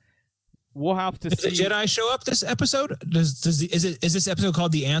don't know. We'll have to Does see. the Jedi show up this episode? Is this episode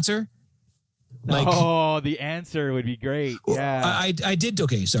called The Answer? The answer would be great. Yeah. I did.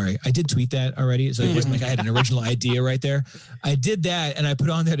 Okay, sorry. I did tweet that already. So it wasn't like I had an original idea right there. I did that, and I put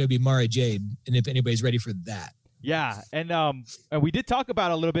on there to be Mara Jade. And if anybody's ready for that. Yeah, and we did talk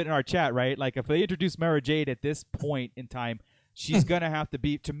about it a little bit in our chat, right? Like if they introduce Mara Jade at this point in time, she's gonna have to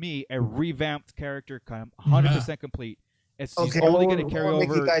be, to me, a revamped character, 100% complete. It's she's only gonna carry over. Make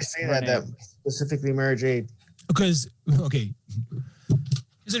you guys say her that name. specifically Mara Jade. Because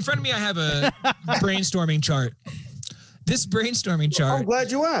in front of me I have a brainstorming chart. This brainstorming chart. I'm glad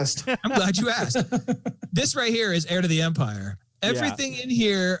you asked. I'm glad you asked. This right here is Heir to the Empire. Everything in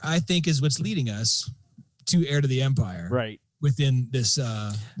here, I think, is what's leading us to Heir to the Empire. Right. Within this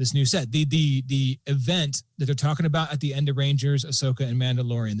this new set, the event that they're talking about at the end of Rangers, Ahsoka, and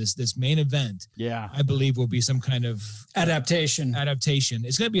Mandalorian, this main event, I believe will be some kind of adaptation.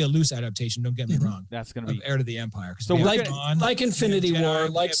 It's going to be a loose adaptation. Don't get me wrong. That's going to be Heir to the Empire. So like Infinity War,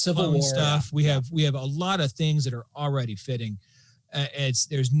 like Civil War stuff. We have a lot of things that are already fitting.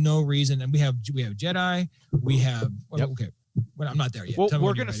 There's no reason, and we have Jedi. We have okay. Well, I'm not there yet. Well,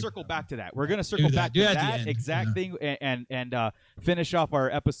 we're going to circle back to that. We're going to circle back to that exact thing and finish off our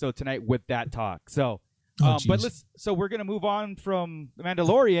episode tonight with that talk. So, so we're going to move on from The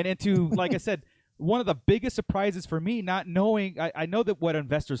Mandalorian into, like I said, one of the biggest surprises for me, not knowing. I know that what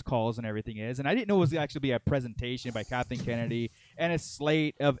investors calls and everything is, and I didn't know it was actually be a presentation by Kathleen Kennedy and a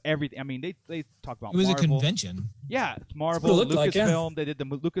slate of everything. I mean, they talk about Marvel. A convention. Yeah, Marvel, Lucasfilm. They did the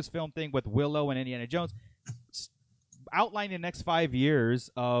Lucasfilm thing with Willow and Indiana Jones. Outline the next 5 years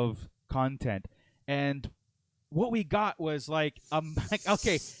of content, and what we got was like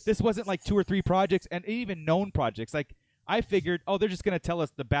okay, this wasn't like 2 or 3 projects and even known projects. Like I figured, they're just gonna tell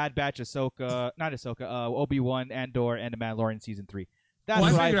us the Bad Batch, Obi-Wan, Andor, and the Mandalorian season 3. That's I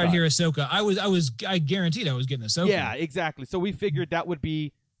what figured I I'd hear Ahsoka. I guaranteed I was getting Ahsoka. Yeah, exactly. So we figured that would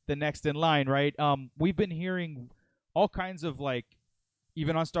be the next in line, right? We've been hearing all kinds of, like,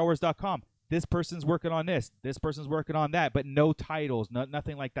 even on StarWars.com. This person's working on this person's working on that, but no titles,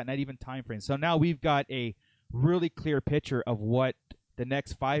 nothing like that, not even time frames. So now we've got a really clear picture of what the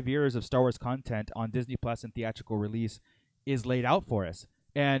next 5 years of Star Wars content on Disney Plus and theatrical release is laid out for us.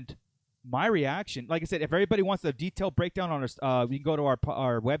 And my reaction, like I said, if everybody wants a detailed breakdown on our, you can go to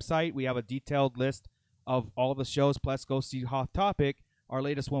our website. We have a detailed list of all the shows, plus go see Hot Topic, our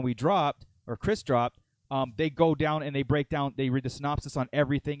latest one we dropped, or Chris dropped. They go down and they break down, they read the synopsis on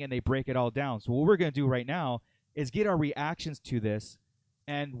everything and they break it all down. So what we're going to do right now is get our reactions to this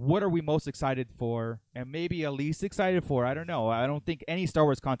and what are we most excited for and maybe least excited for. I don't know. I don't think any Star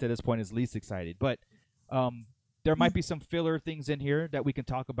Wars content at this point is least excited, but there might be some filler things in here that we can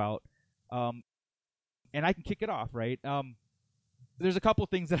talk about. And I can kick it off, right? There's a couple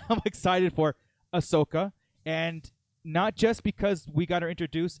things that I'm excited for. Ahsoka, and not just because we got her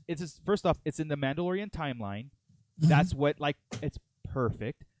introduced. It's just, first off, it's in the Mandalorian timeline. Mm-hmm. That's what, like, it's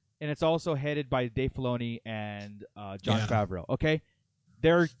perfect. And it's also headed by Dave Filoni and Jon Favreau. Okay?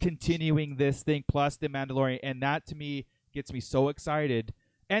 They're continuing this thing plus the Mandalorian, and that to me gets me so excited.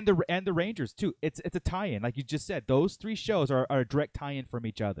 And the Rangers too. It's a tie-in, like you just said. Those 3 shows are a direct tie-in from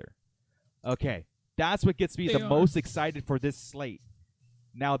each other. Okay, that's what gets me most excited for this slate.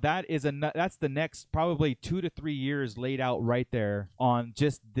 Now that's the next probably 2 to 3 years laid out right there on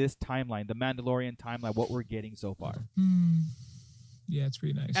just this timeline, the Mandalorian timeline, what we're getting so far. Yeah, it's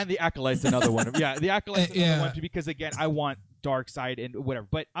pretty nice. And the Acolyte's another one. Yeah, the Acolyte's another one too, because again, I want dark side and whatever.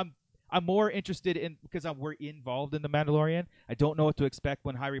 But I'm more interested in, because we're involved in the Mandalorian. I don't know what to expect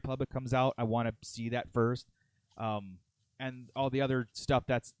when High Republic comes out. I want to see that first. And all the other stuff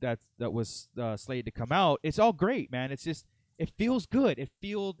that was slated to come out. It's all great, man. It's just, it feels good.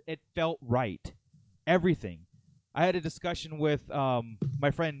 It felt right. Everything. I had a discussion with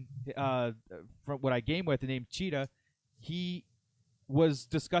my friend from what I game with, named Cheetah. He was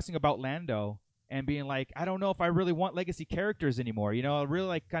discussing about Lando and being like, I don't know if I really want legacy characters anymore. You know, I really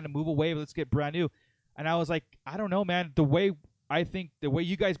like kind of move away. Let's get brand new. And I was like, I don't know, man. The way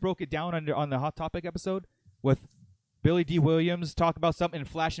you guys broke it down on the Hot Topic episode with Billy D. Williams talk about something and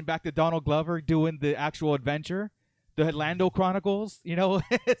flashing back to Donald Glover doing the actual adventure, the Lando Chronicles, you know.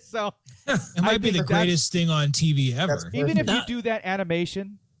 So it might be the greatest thing on TV ever. Even if you do that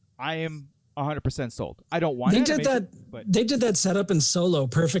animation, I am 100% sold. I don't want They animation, did that. but They did that setup in Solo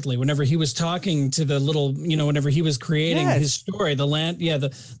perfectly. Whenever he was talking to the little, whenever he was creating Yes. his story, the land, the And I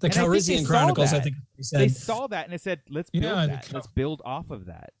think they Calrissian saw Chronicles. that. I think he they said. saw that and they said, let's build Yeah, that. Let's build off of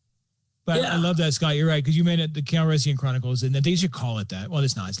that. But Yeah. I love that, Scott. You're right, because you made it the Calrissian Chronicles, and they should call it that. Well,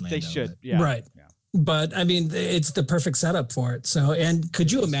 it's not. It's Lando. They should. but- Yeah. Right. Yeah. But I mean, it's the perfect setup for it. So, and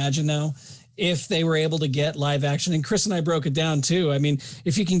could you imagine now if they were able to get live action? And Chris and I broke it down too. I mean,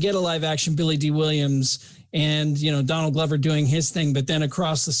 if you can get a live action Billy D. Williams and Donald Glover doing his thing, but then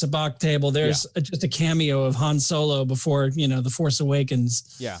across the sabacc table, there's just a cameo of Han Solo before The Force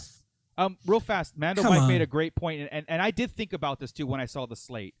Awakens. Yeah. Real fast, Mando Come Mike on. made a great point, and I did think about this too when I saw the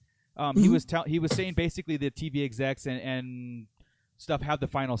slate. Mm-hmm. He was saying basically the TV execs and stuff have the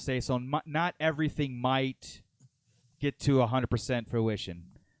final say, so not everything might get to 100% fruition.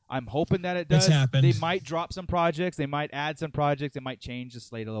 I'm hoping that it does. It's happened. They might drop some projects, they might add some projects, they might change the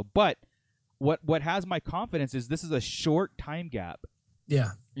slate a little. But what has my confidence is this is a short time gap.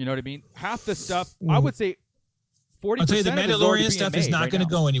 Yeah. You know what I mean? Half the stuff, I would say 40%. I'll tell you, the of it is already Mandalorian being stuff is made not right going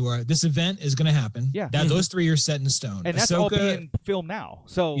to now. go anywhere. This event is going to happen. Yeah. Those 3 are set in stone. And that's all Ahsoka, being filmed now.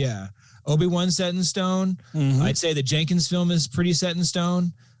 So yeah. Obi-Wan set in stone. Mhm. I'd say the Jenkins film is pretty set in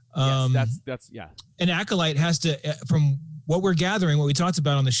stone. yes, that's And Acolyte has to, from what we're gathering, what we talked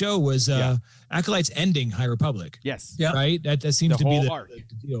about on the show was Acolyte's ending High Republic. Yes. Yeah. Right? That seems The to be whole the arc.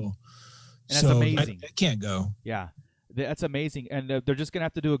 deal. And that's amazing. That can't go. Yeah. That's amazing. And they're just going to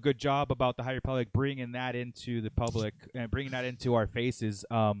have to do a good job about the High Republic, bringing that into the public and bringing that into our faces.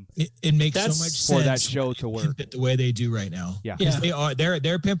 It makes so That's much for sense that show to work. pimp it the way they do right now. Yeah. 'Cause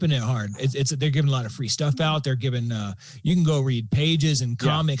they're pimping it hard. They're giving a lot of free stuff out. They're giving you can go read pages and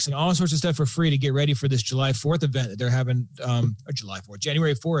comics and all sorts of stuff for free to get ready for this July 4th event that they're having or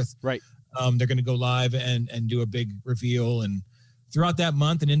January 4th. Right. They're going to go live and do a big reveal, and throughout that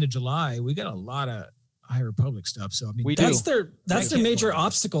month and into July, we got a lot of High Republic stuff. So I mean, We do. That's their major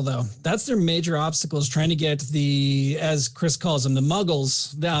obstacle, though. That's their major obstacle is trying to get the, as Chris calls them, the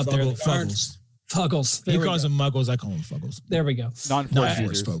Muggles out there. that aren't- Fuggles. He There we calls go. them Muggles. I call them Fuggles. There we go. Non-force Non-force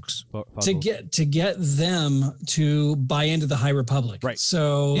users. folks. To get them to buy into the High Republic. Right.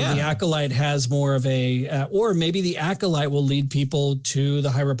 So Yeah. the Acolyte has more of a, or maybe the Acolyte will lead people to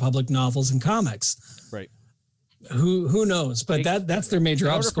the High Republic novels and comics. Right. Who knows? But that's their major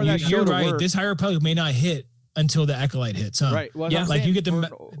in order obstacle. for that show You're to right. work- This High Republic may not hit until the Acolyte hits, huh? Right. Well, Yeah. I'm Like, saying you get the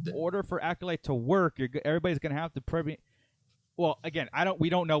for, in order for Acolyte to work, everybody's going to have to probably. Well, again, we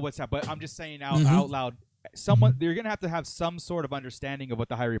don't know what's up, but I'm just saying out loud. You're going to have some sort of understanding of what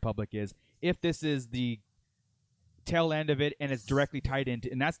the High Republic is. If this is the tail end of it and it's directly tied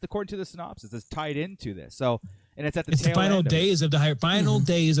into, and that's according to the synopsis, it's tied into this. So, and it's at the It's the tail final end of it. days of the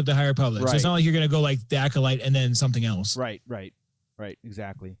days of the High Republic. So it's Right. not like you're gonna go like the Acolyte and then something else. Right.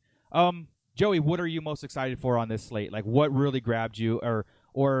 Exactly. Joey, what are you most excited for on this slate? Like, what really grabbed you,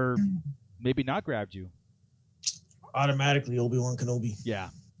 or maybe not grabbed you? Automatically, Obi-Wan Kenobi. Yeah.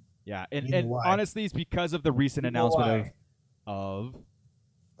 And You know why? honestly, it's because of the recent You know announcement why?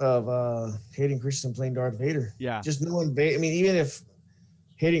 of Hayden Christensen playing Darth Vader. yeah. Just knowing Vader. I mean, even if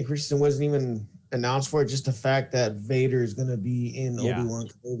Hayden Christensen wasn't even announced for it, just the fact that Vader is going to be in Yeah. Obi-Wan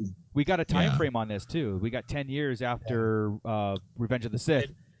Kenobi. We got a time Yeah. frame on this too. We got 10 years after Revenge of the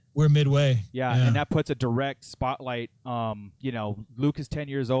Sith. We're midway. Yeah, and that puts a direct spotlight. Luke is 10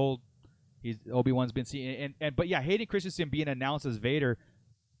 years old. Obi-Wan's been seen, but yeah, Hayden Christensen being announced as Vader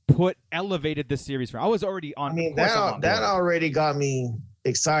elevated this series for. I was already on. I mean, of course I'm on that board. already got me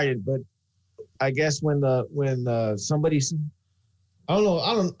excited, but I guess when somebody, I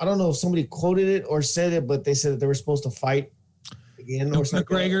don't know if somebody quoted it or said it, but they said that they were supposed to fight again or something.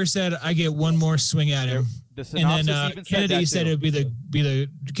 McGregor said, "I get one more swing at him." The And synopsis then even Kennedy said that it would too. be the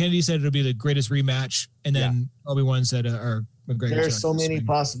Kennedy said it'll be the greatest rematch, and then Obi-Wan said, or McGregor. There's said, so many swing.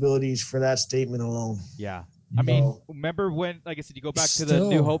 possibilities for that statement alone. Yeah. I mean, So- remember when, like I said, you go back to the Still.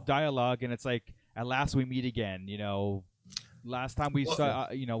 New Hope dialogue, and it's like, at last we meet again. Last time we saw,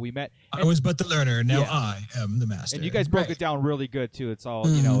 we met. I was but the learner. Now Yeah. I am the master. And you guys broke Right. it down really good too. It's all,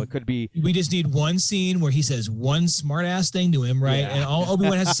 Mhm. it could be. We just need one scene where he says one smart ass thing to him, right? Yeah. And all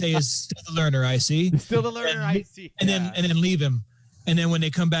Obi-Wan has to say is still the learner, I see. Still the learner, I see. And then leave him. And then when they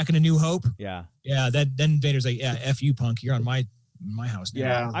come back in A New Hope, Yeah. then Vader's like, yeah, F you, punk. You're on my house now.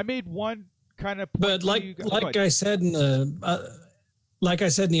 Yeah. I made one kind of. But like I said in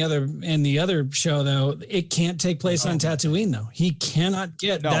the other show, though, it can't take place on Tatooine. Though he cannot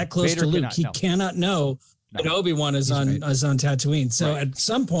get No, that close Vader to Luke. cannot, He no. cannot know that Obi-Wan is He's on right. is on Tatooine. So Right. at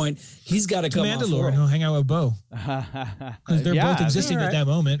some point, he's got to To come off Mandalore, world. he'll hang out with Bo. Because they're both existing all at right. that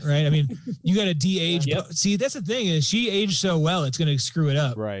moment, right? I mean, you got to de-age. Yep. See, that's the thing is she aged so well, it's going to screw it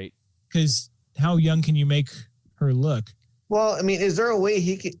up. Right. because how young can you make her look? Well, I mean, is there a way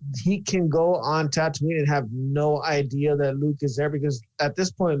he can go on Tatooine and have no idea that Luke is there? Because at this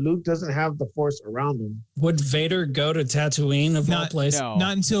point, Luke doesn't have the Force around him. Would Vader go to Tatooine of all places? No.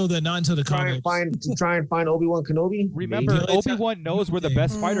 Not until the Try and find Obi-Wan Kenobi. Remember, Maybe. Obi-Wan knows where the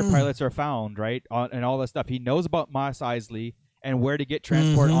best fighter pilots are found, right? And all that stuff. He knows about Mos Eisley and where to get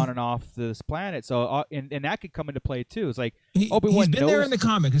transport on and off this planet. So, and that could come into play too. It's like Obi-Wan he's been knows there in the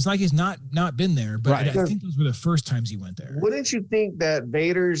comic. It's like he's not been there, but Right. I think those were the first times he went there. Wouldn't you think that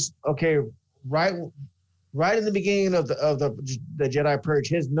Vader's right in the beginning of the Jedi Purge,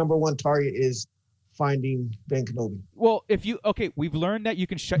 his number one target is finding Ben Kenobi? Well, we've learned that you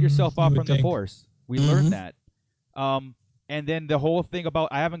can shut yourself off you from would the think. Force. We learned that. And then the whole thing about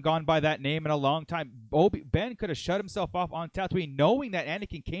I haven't gone by that name in a long time. Ben could have shut himself off on Tatooine, knowing that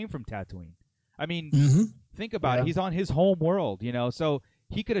Anakin came from Tatooine. I mean, think about it. He's on his home world, so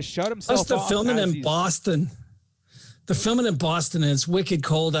he could have shut himself off. Plus the filming in Boston. The filming in Boston, and it's wicked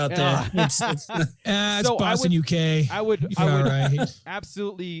cold out there. It's It's So Boston, UK. I would right.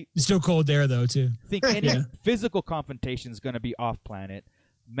 absolutely It's still cold there though too. think any physical confrontation is going to be off planet.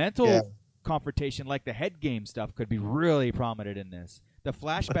 Mental confrontation, like the head game stuff, could be really prominent in this. The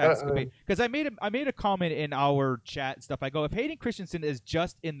flashbacks could be, because I made a comment in our chat and stuff. I go, if Hayden Christensen is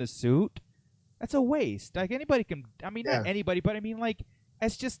just in the suit, that's a waste. Like anybody can, not anybody, but like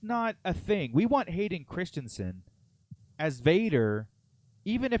it's just not a thing. We want Hayden Christensen as Vader,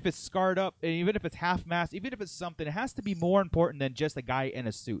 even if it's scarred up, even if it's half-mast, even if it's something. It has to be more important than just a guy in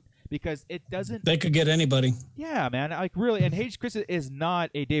a suit, because it doesn't. They could get anybody. Yeah, man. Like really, and Hayden Christensen is not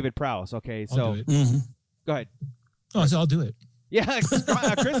a David Prowse. Okay, so I'll do it. Go ahead. Oh, so I'll do it. Yeah,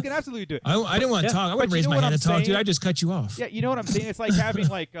 Chris can absolutely do it. I didn't want to talk. I wouldn't raise my hand to talk, dude. I just cut you off. Yeah, you know what I'm saying? It's like having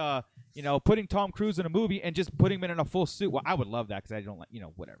putting Tom Cruise in a movie and just putting him in a full suit. Well, I would love that because I don't like,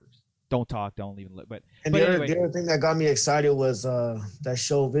 whatever. Don't talk, don't even look. But the other thing that got me excited was that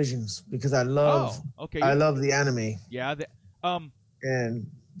show Visions, because I love the anime. Yeah, and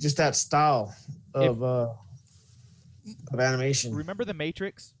just that style of animation. Remember The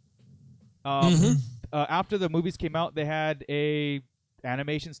Matrix? After the movies came out, they had a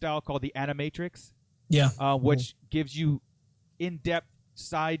animation style called the Animatrix. Yeah. Which gives you in-depth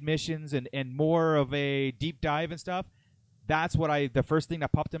side missions and more of a deep dive and stuff. That's what the first thing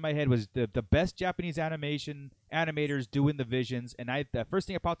that popped in my head was the best Japanese animators doing the Visions, and the first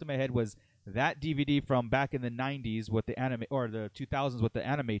thing that popped in my head was that DVD from back in the 90s with the the 2000s with the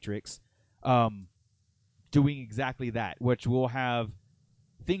Animatrix, doing exactly that, which will have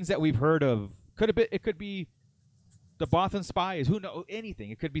things that we've heard of. It could be the Bothan Spies. Who knows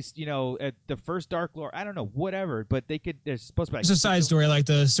anything? It could be at the first Dark Lord. I don't know, whatever. But they're supposed to be. Like, It's a side story, like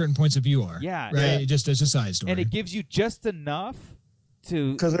the certain points of view are. Yeah, right. Yeah. Just as a side story, and it gives you just enough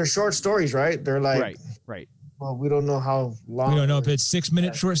to because they're short stories, right? They're like right. Well, we don't know how long. We don't know if it's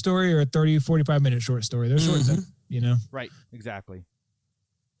 6-minute short story or a 30, 45-minute short story. They're short, Right, exactly.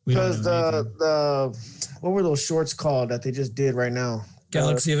 Because what were those shorts called that they just did right now?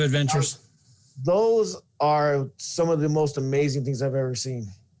 Galaxy of Adventures. Those are some of the most amazing things I've ever seen.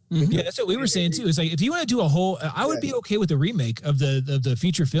 Yeah, that's what we were saying too. It's like if you want to do a whole, I would be okay with a remake of the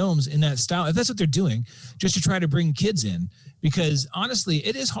feature films in that style if that's what they're doing, just to try to bring kids in. Because honestly,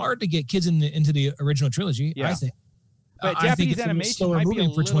 it is hard to get kids into the original trilogy. Yeah. I think. But I think Japanese it's animation might be a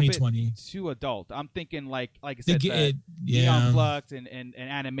for 2020. bit too adult. I'm thinking like I said, Neon Flux and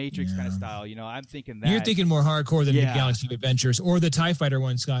Animatrix kind of style. I'm thinking that. You're thinking more hardcore than the Galaxy of Adventures or the TIE Fighter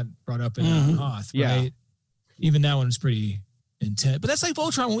one Scott brought up in Hoth, right? Even that one was pretty intense. But that's like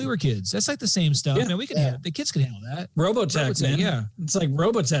Voltron when we were kids. That's like the same stuff. Yeah. We can the kids can handle that. Robotech, man. Yeah. It's like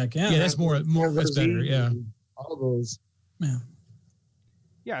Robotech, yeah. Yeah, that's more that's better, yeah. All those. Yeah.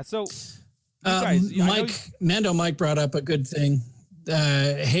 Yeah, so Mando Mike brought up a good thing.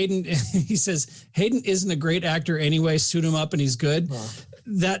 Hayden, he says, Hayden isn't a great actor anyway. Suit him up and he's good.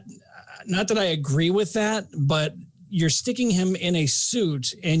 That, not that I agree with that, but you're sticking him in a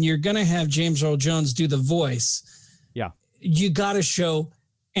suit and you're going to have James Earl Jones do the voice. Yeah. You got to show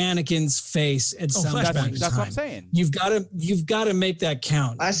Anakin's face at some point in time. That's what I'm saying. You've got to make that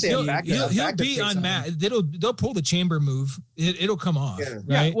count. I say he'll be unmasked. They'll pull the chamber move. It'll come off. Yeah. Right.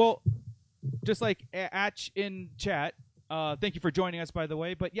 Yeah, well, just like Atch in chat, thank you for joining us, by the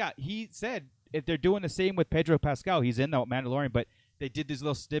way. But yeah, he said if they're doing the same with Pedro Pascal, he's in the Mandalorian, but they did these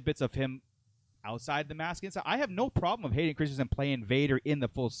little snippets of him outside the mask inside. I have no problem with Hayden Christensen playing Vader in the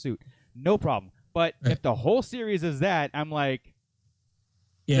full suit. No problem. But if the whole series is that, I'm like,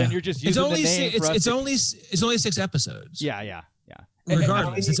 then you're just using the name for us. It's only 6 episodes. Yeah.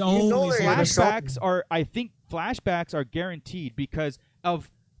 Regardless, it's only flashbacks are. I think flashbacks are guaranteed because of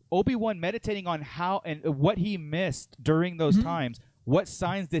Obi-Wan meditating on how and what he missed during those times. What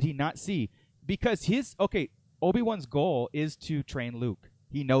signs did he not see? Because Obi-Wan's goal is to train Luke.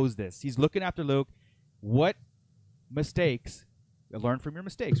 He knows this. He's looking after Luke. What mistakes? Learn from your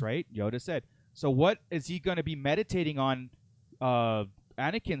mistakes, right? Yoda said. So what is he going to be meditating on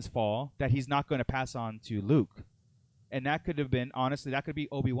Anakin's fall that he's not going to pass on to Luke? And that could have been, honestly, that could be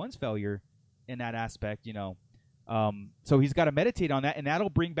Obi-Wan's failure in that aspect, So he's got to meditate on that, and that'll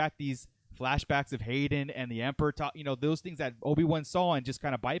bring back these flashbacks of Hayden and the Emperor, those things that Obi-Wan saw and just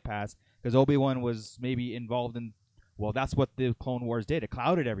kind of bypassed because Obi-Wan was maybe involved in, well, that's what the Clone Wars did. It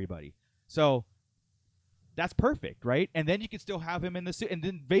clouded everybody. So that's perfect, right? And then you can still have him in the suit, and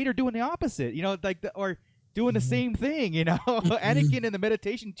then Vader doing the opposite, or doing the same thing, Anakin in the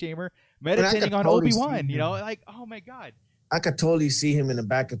meditation chamber meditating on totally Obi-Wan, oh my God. I could totally see him in the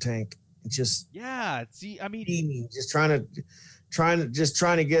back of tank, just beaming, just trying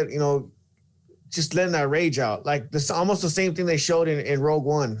to get, just letting that rage out. Like this, almost the same thing they showed in Rogue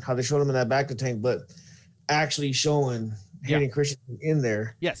One, how they showed him in that back of tank, but actually showing Hayden Christensen in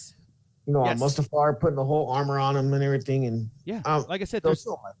there. Yes. Mustafar putting the whole armor on him and everything, and like I said,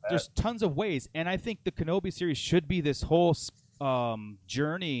 there's tons of ways, and I think the Kenobi series should be this whole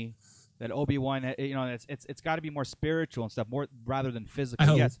journey that Obi-Wan, it's got to be more spiritual and stuff, more rather than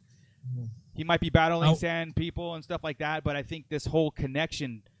physical. Yes, he might be battling sand people and stuff like that, but I think this whole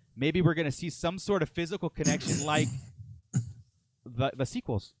connection, maybe we're going to see some sort of physical connection, like the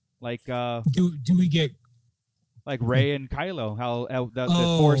sequels, like do we get like Rey and Kylo, how the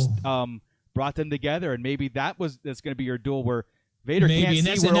Force brought them together, and maybe that's going to be your duel where Vader can't see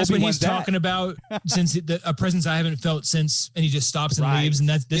where that's what Obi-Wan's he's talking about. Since a presence I haven't felt since, and he just stops and leaves, and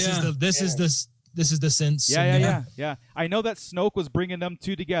this is the sense. Yeah. I know that Snoke was bringing them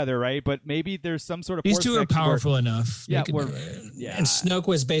two together, right? But maybe there's some sort of these two are powerful enough. Yeah, and Snoke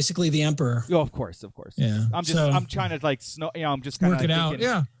was basically the Emperor. Oh, of course. Yeah, I'm trying to I'm just kind of work it out.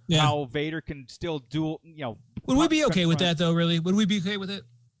 Yeah. How Vader can still duel. Would we be okay with that though? Really, would we be okay with it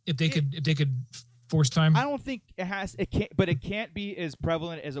if they could force time? I don't think it can't be as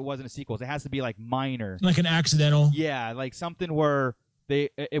prevalent as it was in the sequels. It has to be like minor, like an accidental. Yeah, like something where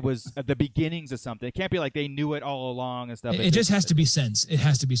it was at the beginnings of something. It can't be like they knew it all along and stuff. It just has to be sense. It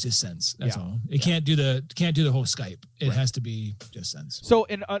has to be just sense. That's all. It can't do the whole Skype. It has to be just sense. So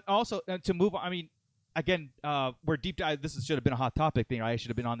and also to move on. I mean, again, we're deep dive. This should have been a hot topic thing. I should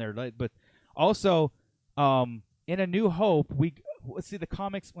have been on there, but also in A New Hope, let's see the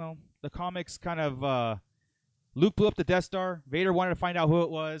comics. Well, the comics kind of Luke blew up the Death Star. Vader wanted to find out who it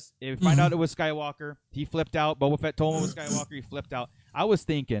was. If he found out it was Skywalker, he flipped out. Boba Fett told him it was Skywalker. He flipped out. I was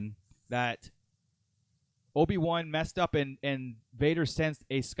thinking that Obi-Wan messed up and Vader sensed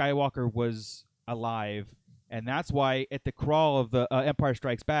a Skywalker was alive. And that's why at the crawl of the Empire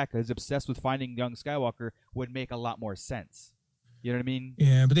Strikes Back, he's obsessed with finding young Skywalker would make a lot more sense. You know what I mean?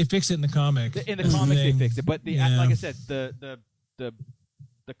 Yeah, but they fixed it in the comic. In the comics, they fixed it. But like I said,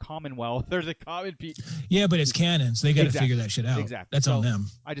 the Commonwealth, there's a common people. Yeah, but it's canon, so they got to figure that shit out. Exactly. That's on them.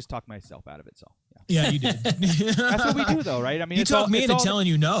 I just talked myself out of it, so. Yeah, you did. That's what we do, though, right? I mean, you talked me into telling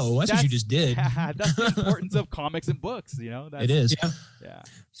you no. That's what you just did. That's the importance of comics and books, It is. Yeah.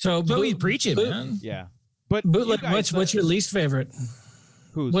 So we preach it, man. Yeah. But Bootleg, what's your least favorite?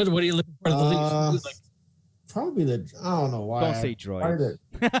 Who's? What are you looking for the least? Probably I don't know why. Don't say droid.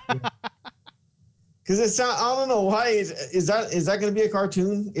 Because it's not, I don't know why. Is that going to be a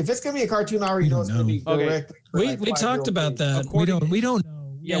cartoon? If it's going to be a cartoon, I already know it's going to be directly. We talked about that. We don't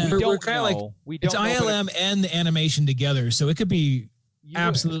know. Yeah, we're kind of like it's ILM and the animation together, so it could be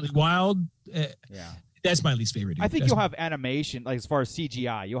absolutely wild. That's my least favorite. Dude. I think you'll have animation, like as far as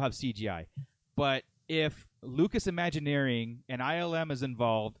CGI, you'll have CGI. But if Lucas Imagineering and ILM is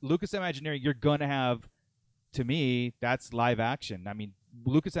involved, Lucas Imagineering, you're gonna have, to me, that's live action. I mean,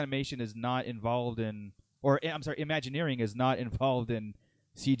 Lucas Animation is not involved in, or I'm sorry, Imagineering is not involved in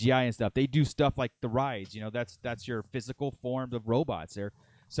CGI and stuff. They do stuff like the rides. That's your physical form of robots there.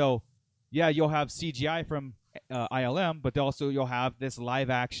 So, yeah, you'll have CGI from ILM, but also you'll have this live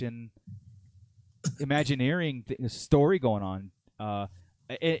action Imagineering story going on.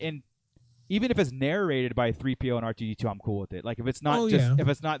 And even if it's narrated by 3PO and R2-D2, I'm cool with it. Like if it's not if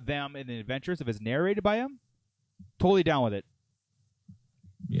it's not them in the adventures, if it's narrated by them, totally down with it.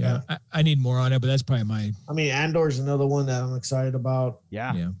 Yeah. I need more on it, but that's probably my. I mean, Andor's another one that I'm excited about.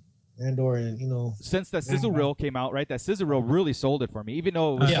 Yeah. Andor, and since that sizzle reel came out, right? That sizzle reel really sold it for me, even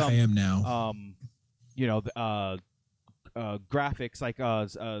though it was I am now. Graphics like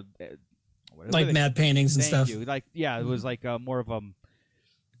mad paintings and stuff. You. Like it was like more of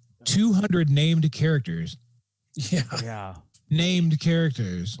 200 named characters. Yeah. named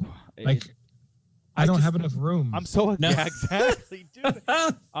characters. Like, I don't have enough room. I'm so yeah, exactly, dude.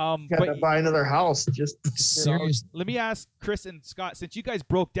 Gotta buy another house. Just serious. Let me ask Chris and Scott, since you guys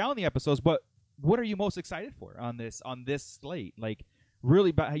broke down the episodes, what are you most excited for on this slate? Like,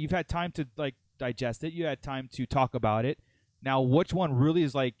 really, you've had time to like digest it. You had time to talk about it. Now, which one really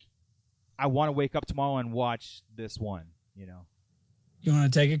is like, I want to wake up tomorrow and watch this one? You know. You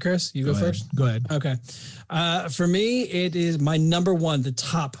want to take it, Chris? You go first. Go ahead. Okay. For me, it is my number one. The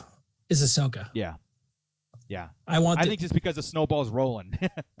top is Ahsoka. Yeah. Yeah. I think just because the snowball's rolling.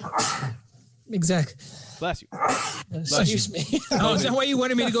 Exactly. Bless you. Excuse me. Oh, is that why you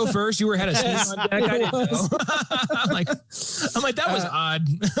wanted me to go first? You had a sneeze on deck. I didn't know. I'm like, that was odd.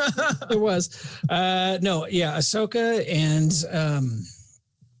 It was. No, yeah, Ahsoka and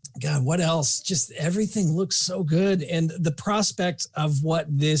God, what else? Just everything looks so good, and the prospect of what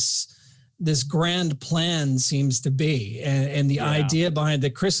this grand plan seems to be, and the idea behind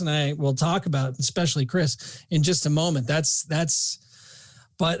that Chris and I will talk about, especially Chris, in just a moment.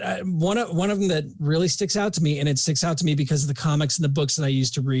 But one of them that really sticks out to me, and it sticks out to me because of the comics and the books that I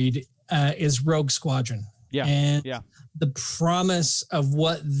used to read, is Rogue Squadron. Yeah, and the promise of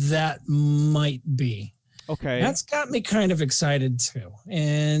what that might be. Okay, that's got me kind of excited too.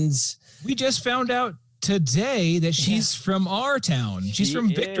 And we just found out today that she's from our town. She's from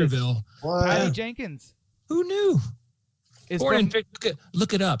Victorville. Patty Jenkins. Who knew? Born in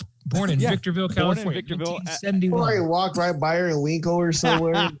look it up. Born in Victorville, California. Born in Victorville, 1971. Probably walk right by her in Winkover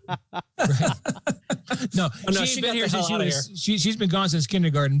somewhere. No, she ain't been here since she's been gone since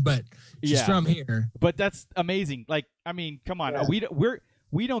kindergarten, but she's from here. But that's amazing. Like, I mean, come on,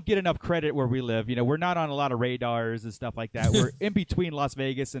 we don't get enough credit where we live. You know, we're not on a lot of radars and stuff like that. We're in between Las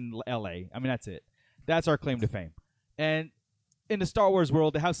Vegas and LA. I mean, that's it. That's our claim to fame. And in the Star Wars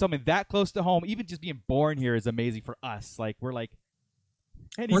world, to have something that close to home, even just being born here, is amazing for us. Like, we're like,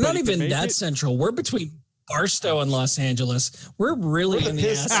 we're not even that central. We're between Barstow and Los Angeles. We're really in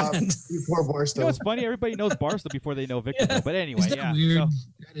the ass end. Before Barstow. You know what's funny? Everybody knows Barstow before they know Victorville. But anyway, Is that weird?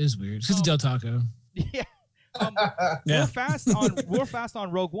 That is weird. It's because of Del Taco. Yeah. We're fast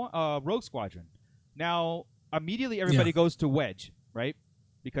on Rogue Squadron. Now, immediately everybody goes to Wedge, right?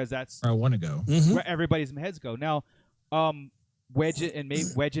 Because that's where I want to go. Where everybody's heads go. Now, Wedge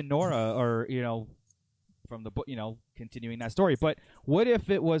and Nora are, from the book, continuing that story. But what if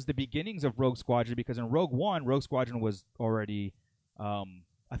it was the beginnings of Rogue Squadron? Because in Rogue One, Rogue Squadron was already a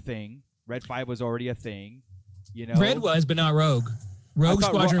thing. Red 5 was already a thing. Red was, but not Rogue. Rogue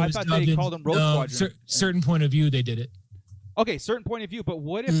Squadron was dubbed. They called them Rogue Squadron. Certain point of view, they did it. Okay, certain point of view. But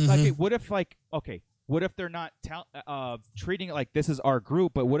what if, what if they're not treating it like this is our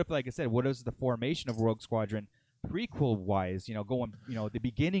group? But what if, like I said, what is the formation of Rogue Squadron prequel wise? Going, the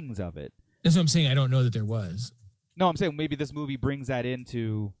beginnings of it. That's what I'm saying. I don't know that there was. No, I'm saying maybe this movie brings that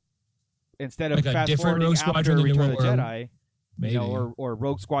into, instead of like fast forwarding Rogue after Squadron Return of the Jedi, maybe. or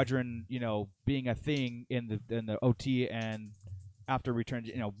Rogue Squadron, being a thing in the OT and after Return,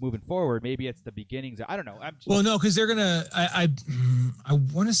 moving forward, maybe it's the beginnings. I don't know. Well, no, because they're gonna. I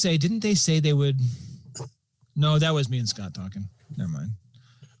want to say, didn't they say they would? No, that was me and Scott talking. Never mind.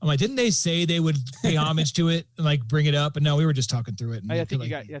 I'm like, didn't they say they would pay homage to it and like bring it up? But no, we were just talking through it. And I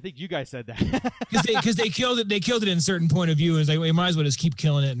think you guys said that because they killed it. They killed it in a certain point of view. It's like we might as well just keep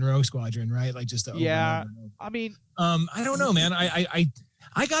killing it in Rogue Squadron, right? Like just I mean, I don't know, man.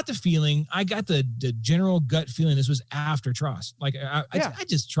 I got the feeling. I got the general gut feeling this was after Tross. Like I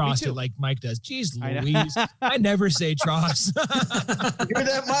just Trossed it like Mike does. Jeez Louise, I never say Tross. Hear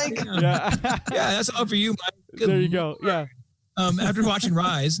that, Mike? Yeah, that's all for you, Mike. Good there you go. Yeah. After watching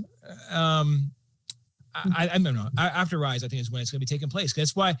Rise, I don't know. After Rise, I think is when it's going to be taking place.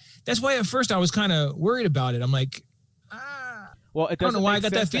 That's why at first I was kind of worried about it. I'm like, well, it doesn't I don't know why I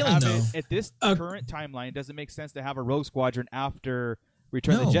got that feeling though. At this current timeline, it doesn't make sense to have a Rogue Squadron after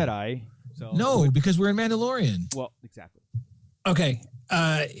Return of the Jedi. So no, because we're in Mandalorian. Well, exactly. Okay.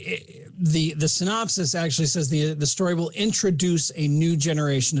 The synopsis actually says the story will introduce a new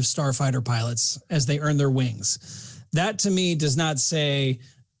generation of starfighter pilots as they earn their wings. That to me does not say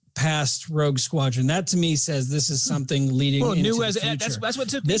past Rogue Squadron. That to me says this is something leading into new the as future. That's what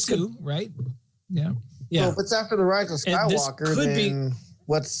took me to, right? Yeah. Yeah. So if it's after the Rise of Skywalker, then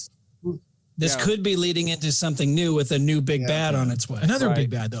what's this could be leading into something new with a new big bad on its way. Another big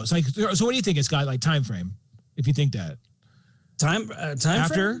bad though. So what do you think it's got like time frame? If you think that. Time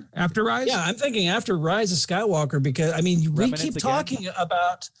after Rise? Yeah, I'm thinking after Rise of Skywalker because we keep talking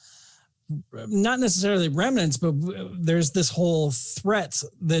about not necessarily remnants, but there's this whole threat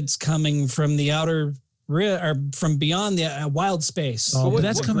that's coming from the outer or from beyond the wild space. Oh, but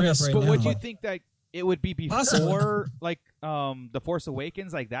that's coming up right now. But what do you think that it would be before Possibly. like the Force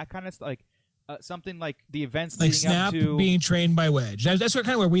Awakens, like that kind of stuff, like something like the events Like leading up Snap to being trained by Wedge. That's what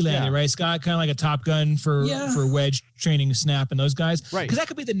kind of where we landed, Yeah. right? Scott, kind of like a Top Gun for Wedge training Snap and those guys, Right. Because that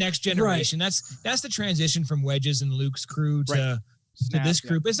could be the next generation. That's the transition from Wedge's and Luke's crew to Snap, this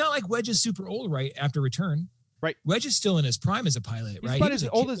crew. But it's not like Wedge is super old right after Return. Right. Wedge is still in his prime as a pilot, He's right? about He was as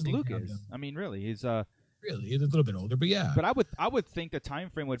a old kid as when they Luke found is. him. I mean, really, he's Really, he's a little bit older, but yeah. But I would think the time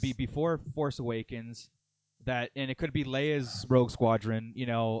frame would be before Force Awakens, and it could be Leia's Rogue Squadron, that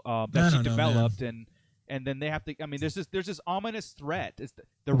I she don't know, developed, and then they have to. I mean, there's this ominous threat. It's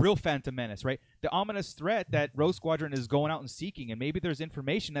the real Phantom Menace, right? The ominous threat that Rogue Squadron is going out and seeking, and maybe there's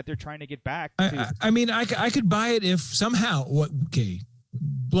information that they're trying to get back. I mean, I could buy it if somehow.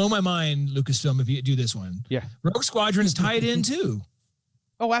 Blow my mind, Lucasfilm, if you do this one. Yeah. Rogue Squadron's tied in too.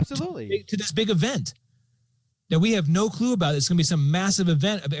 Oh, absolutely. To this big event that we have no clue about. It's going to be some massive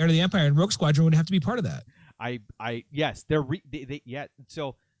event of Heir to the Empire, and Rogue Squadron would have to be part of that. Yes, they're yeah.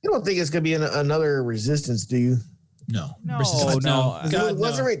 So You don't think it's gonna be another Resistance, do you? No. No, Resistance- no.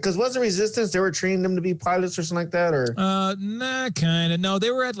 Because wasn't Resistance they were training them to be pilots or something like that, or Nah, kind of. No,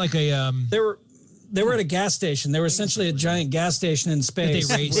 they were at like a They were at a gas station. They were essentially a giant gas station in space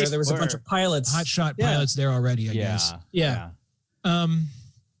They raced. where there was a bunch of pilots. hotshot Yeah. pilots there already, I guess. Yeah.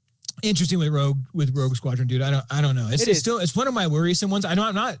 Interesting with Rogue Squadron, dude. I don't know. It's one of my worrisome ones. I'm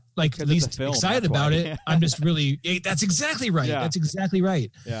not like 'Cause it's a least film, excited that's about why. it. I'm just really that's exactly right. Yeah. That's exactly right.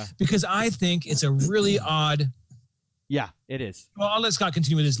 Yeah. Because I think it's a really odd. Yeah, it is. Well, I'll let Scott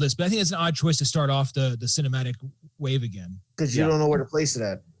continue with his list, but I think it's an odd choice to start off the cinematic wave again. because you don't know where to place it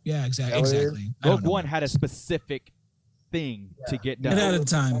at. Yeah, exactly. That what it is? Exactly. I don't Rogue know. One had a specific thing to get It done. had a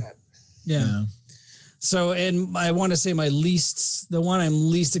time. Yeah. So, and I want to say the one I'm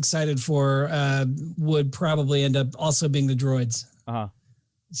least excited for would probably end up also being the droids. Uh-huh.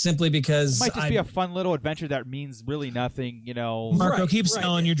 Simply because It might just be a fun little adventure that means really nothing, Marco, keep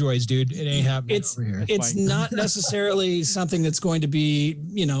selling your droids, dude. It ain't happening over here. It's fine. not necessarily something that's going to be,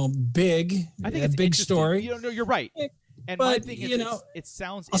 big. I think a it's big interesting. story. No, you're right. And my But, thing is, it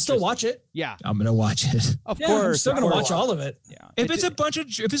sounds. I'll still interesting. watch it. Yeah, I'm gonna watch it. of Yeah, course. I'm still going to watch all of it. Yeah. If it's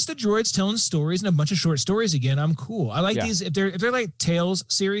the droids telling stories and a bunch of short stories again, I'm cool. I like Yeah. these. If they're like Tales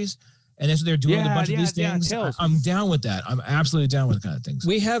series, and that's what they're doing with a bunch of these things, Tales. I'm down with that. I'm absolutely down with kind of things.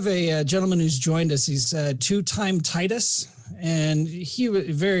 We have a gentleman who's joined us. He's two-time Titus, and he was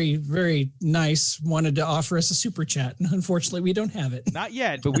very, very nice. Wanted to offer us a super chat, and unfortunately, we don't have it. Not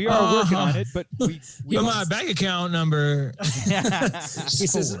yet, but we are working on it. But we My bank account number. He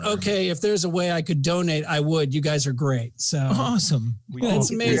says, "Okay, if there's a way I could donate, I would. You guys are great." So Awesome. that's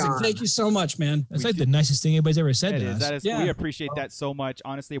amazing. Thank you so much, man. That's like the nicest thing anybody's ever said It to is. us. That is. Yeah. We appreciate that so much.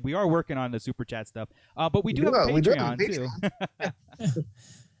 Honestly, we are working on the super chat stuff. But we do have a We do Patreon have a too.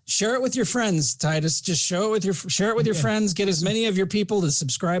 Share it with your friends, Titus. Just share it with your friends. Get as many of your people to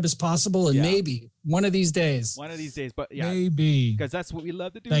subscribe as possible, and Yeah. maybe one of these days. One of these days, but yeah, Maybe. because that's what we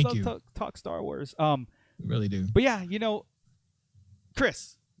love to do. Thank Love you. talk Star Wars. We really do. But yeah,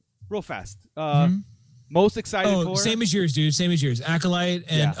 Chris, real fast. Most excited for? Same as yours, dude. Same as yours. Acolyte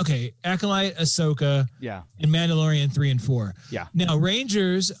and Acolyte, Ahsoka, Yeah. and Mandalorian 3 and 4. Yeah. Now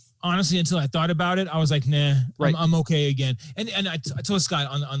Rangers, honestly, until I thought about it, I was like, nah, Right. I'm okay again. And I told Scott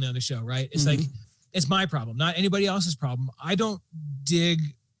on the other show, right? It's like it's my problem, not anybody else's problem. I don't dig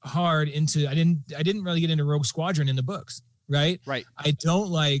hard into. I didn't really get into Rogue Squadron in the books, right? Right. I don't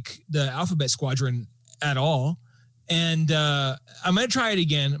like the Alphabet Squadron at all. And I'm gonna try it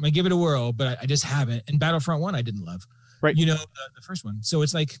again. I'm gonna give it a whirl, but I just haven't. And Battlefront 1, I didn't love. Right. The first one. So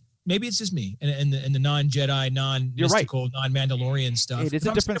it's like maybe it's just me and the non-Jedi, non-mystical, non-Mandalorian stuff. It is If a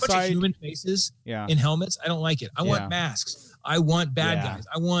I'm seeing different bunch of side. human faces Yeah. in helmets. I don't like it. I Yeah. want masks. I want bad Yeah. guys.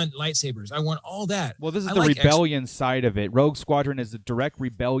 I want lightsabers. I want all that. Well, this is I the like rebellion side of it. Rogue Squadron is the direct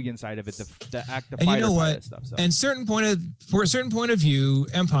rebellion side of it. The active And you fighter know pilot what? stuff. So. And for a certain point of view,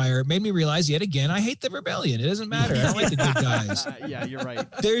 Empire made me realize yet again I hate the rebellion. It doesn't matter. I don't like the good guys. Yeah, you're right.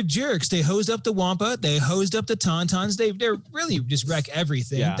 They're jerks. They hosed up the Wampa. They hosed up the Tauntauns. They're really just wreck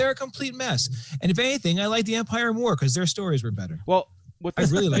everything. Yeah. They're a complete mess. And if anything, I like the Empire more because their stories were better. Well, what I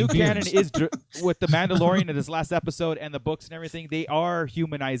this really new like canon beers. is with the Mandalorian in this last episode and the books and everything, they are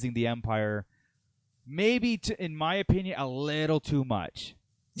humanizing the Empire. Maybe, in my opinion, a little too much.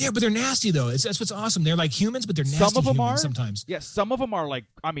 Yeah, but they're nasty though. That's what's awesome. They're like humans, but they're nasty Some of them humans are sometimes. Yeah, some of them are like.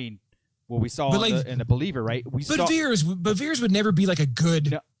 I mean, well, we saw But in the Believer, right? We But saw. Veers would never be like a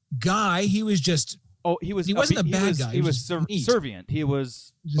good No. guy. He was just He wasn't a bad guy. He He was was just neat. servient. He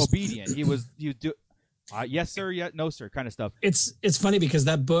was Just- obedient. He was Yes, sir. Yeah, no, sir. Kind of stuff. It's funny because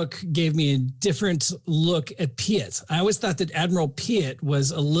that book gave me a different look at Piet. I always thought that Admiral Piet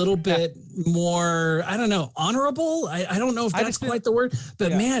was a little bit more, I don't know, honorable. I don't know if that's quite the word,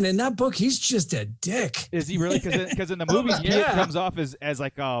 but man, in that book, he's just a dick. Is he really? Because in the movies, Piet comes off as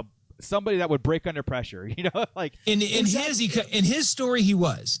like somebody that would break under pressure, like in his story he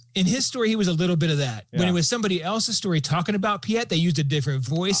was a little bit of that. When it was somebody else's story talking about Piet, they used a different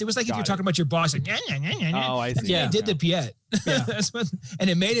voice. It was like if you're talking about your boss, like I see. They did the Piet. That's what, and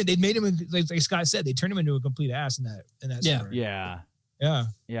they made him like Scott said, they turned him into a complete ass in that story. Yeah.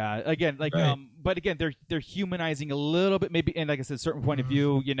 Again, like but again, they're humanizing a little bit, maybe, and like I said, certain point of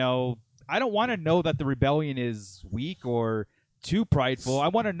view. I don't want to know that the rebellion is weak or too prideful. I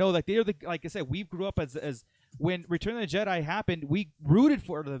want to know that they're like I said, we grew up as when Return of the Jedi happened, we rooted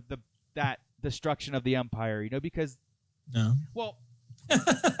for that destruction of the Empire, because in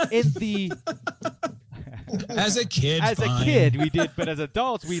the as a kid we did, but as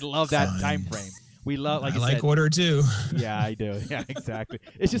adults we love that time frame. We love, like I like said, Order 2. Yeah, I do. Yeah, exactly.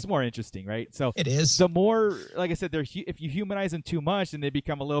 It's just more interesting, right? So it is. The more, like I said, if you humanize them too much, then they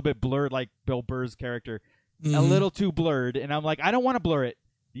become a little bit blurred, like Bill Burr's character. A little too blurred, and I'm like, I don't want to blur it.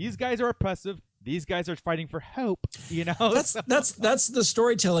 These guys are oppressive. These guys are fighting for hope. That's the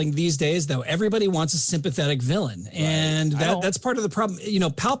storytelling these days, though. Everybody wants a sympathetic villain, and that's part of the problem.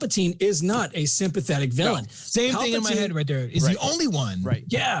 Palpatine is not a sympathetic villain. No. Same thing in my head right there. Is the only one. Right.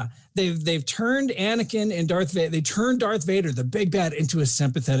 Yeah. They've turned Anakin and Darth Vader. They turned Darth Vader, the big bad, into a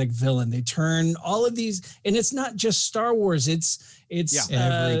sympathetic villain. They turn all of these, and it's not just Star Wars. It's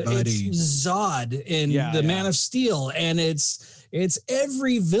Zod in the Man of Steel, and it's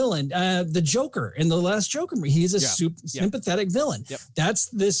every villain. The Joker in the last Joker movie, he's a sympathetic villain. Yep. That's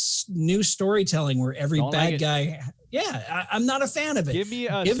this new storytelling where every bad guy. Yeah, I'm not a fan of it. Give me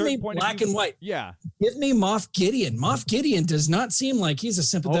black and white. Yeah. Give me Moff Gideon. Moff Gideon does not seem like he's a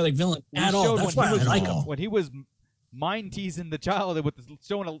sympathetic villain at all. That's why I like him. When he was mind teasing the child with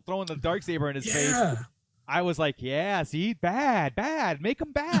throwing the Darksaber in his face, I was like, see, bad. Make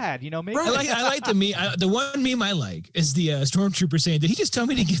him bad. Make him I like the one meme I like is the stormtrooper saying, "Did he just tell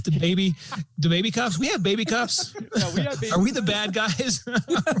me to get the baby cuffs? We have baby cuffs. Are we the bad guys?"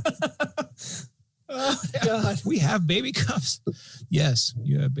 Oh, God. We have baby cups. Yes,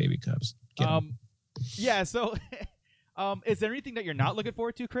 you have baby cups. Yeah. So, is there anything that you're not looking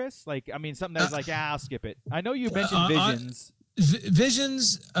forward to, Chris? Like, I mean, something that's like, I'll skip it. I know you mentioned Visions.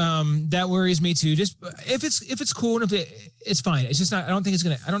 Visions, that worries me too. Just if it's cool and it's fine. It's just not. I don't know if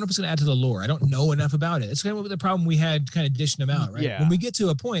it's gonna add to the lore. I don't know enough about it. It's kind of the problem we had, kind of dishing them out, right? Yeah. When we get to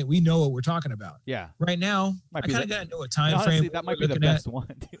a point, we know what we're talking about. Yeah. Right now, I kind of gotta know a time frame. That might be the best one.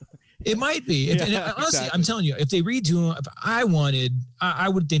 It might be. And honestly, exactly. I'm telling you, if they redo them, if I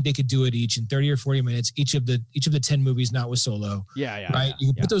would think they could do it each in 30 or 40 minutes, each of the 10 movies, not with Solo. Yeah. Right?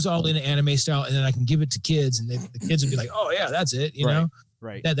 You can put those all in anime style, and then I can give it to kids, and the kids would be like, oh, yeah, that's it, you know?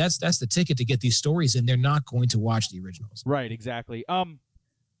 Right. That's the ticket to get these stories in. They're not going to watch the originals. Right, exactly.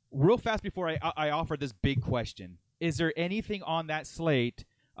 Real fast before I offer this big question, is there anything on that slate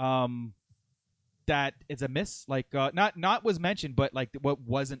that is a miss, like not was mentioned, but like what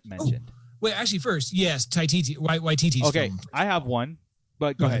wasn't mentioned? Oh. Wait, actually, first, yes, Waititi's okay, film. I have one,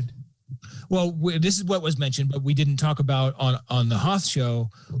 but go ahead. Well, this is what was mentioned, but we didn't talk about on the Hoth show.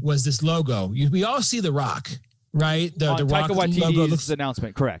 Was this logo? We all see the Rock, right? The Rock Taika logo looks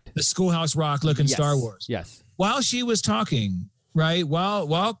announcement, correct? The Schoolhouse Rock looking Star Wars. Yes. While she was talking, right?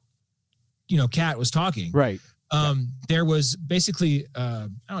 While Kat was talking, right? There was basically I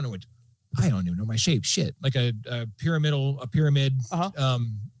don't even know my shape. Shit, like a pyramid.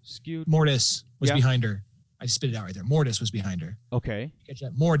 Skewed. Mortis was behind her. I just spit it out right there. Mortis was behind her. Okay. Catch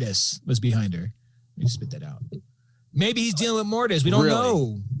that? Mortis was behind her. Let me spit that out. Maybe he's dealing with Mortis. We don't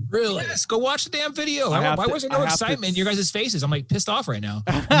know. Really? Yes. Go watch the damn video. Why was there no excitement in your guys' faces? I'm like pissed off right now.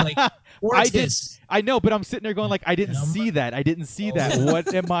 I'm like, Mortis. I know, but I'm sitting there going like, I didn't see that.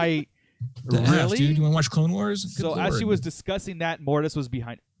 What am I? Really? Dude, you want to watch Clone Wars? Good Lord. As she was discussing that, Mortis was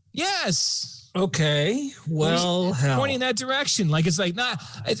behind. Yes. Okay. Well, pointing in that direction. Like it's like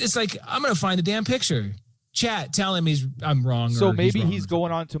it's like I'm gonna find the damn picture. Chat, tell him I'm wrong. So maybe he's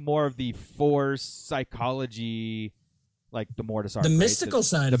going on to more of the Force psychology, like the Mortis arc. The mystical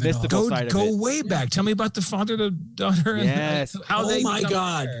side of it. Go way back. Tell me about the father, the daughter. Yes. And how oh my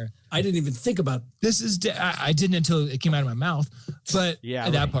God. I didn't even think about this. I didn't until it came out of my mouth. But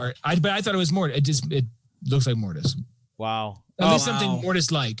that part. I thought it was Mortis. It looks like Mortis. Wow. At least something Mortis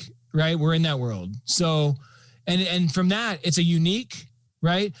like. Right, we're in that world. So, and from that, it's a unique,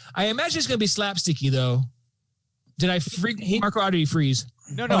 right? I imagine it's gonna be slapsticky though. Did I freak Marco out? Or did he freeze?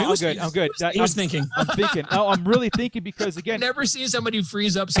 No, Oh, he I'm was- good. I'm good. He was thinking. I'm thinking. No, I'm really thinking because I've again, never seen somebody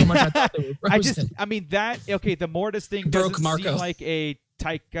freeze up so much. I thought they were frozen. I mean that. Okay, the Mortis thing Broke doesn't Marco. seem like a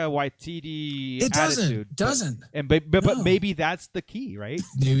Taika Waititi It doesn't. attitude. Doesn't. But No. maybe that's the key, right?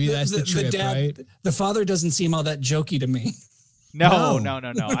 Maybe that's the trip, right? The father doesn't seem all that jokey to me. No. No.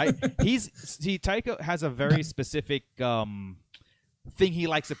 Taika has a very specific thing he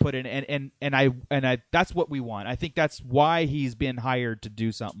likes to put in, and I that's what we want. I think that's why he's been hired to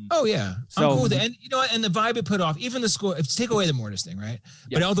do something. Oh yeah, So- I'm cool with it. And you know what? And the vibe it put off, even the score. If take away the Mortis thing, right?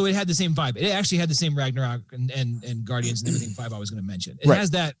 Yeah. But although it had the same vibe, it actually had the same Ragnarok and Guardians and everything vibe I was going to mention. It Right.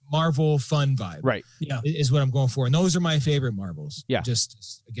 has that Marvel fun vibe, Right. Yeah. Is what I'm going for, and those are my favorite Marvels. Yeah.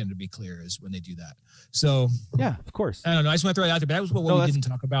 Just again to be clear, is when they do that. So Yeah, of course. I don't know. I just want to throw it out there, but that was what No, we that's- didn't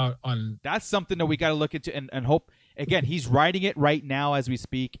talk about on. That's something that we got to look into and hope. Again, he's writing it right now as we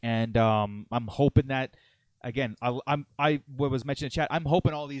speak, and I'm hoping that. Again, what was mentioned in chat. I'm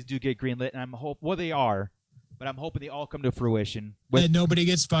hoping all these do get greenlit, and they are, but I'm hoping they all come to fruition. And nobody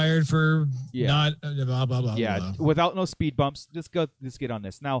gets fired for Yeah. not blah blah blah. Yeah, blah. without no speed bumps. Let's get on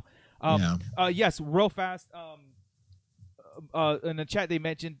this now. Yes, real fast. In the chat they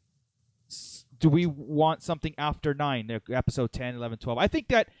mentioned, do we want something after 9, episode 10, 11, 12?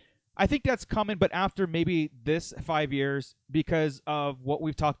 I think that's coming, but after maybe this 5 years, because of what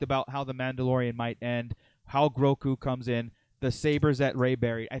we've talked about, how the Mandalorian might end, how Grogu comes in, the sabers that Rey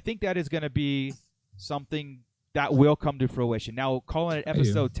buried. I think that is going to be something that will come to fruition. Now, calling it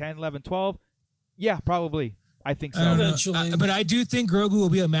episode 10, 11, 12, yeah, probably. I think so. I don't know. Eventually. But I do think Grogu will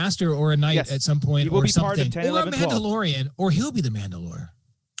be a master or a knight Yes. at some point, He will or be something, part of 10, or 11, a 12. Mandalorian, or he'll be the Mandalore.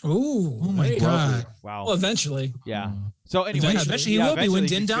 Ooh. Oh my there you God. go. Wow. Well, eventually. Yeah. So anyway, Eventually he will be when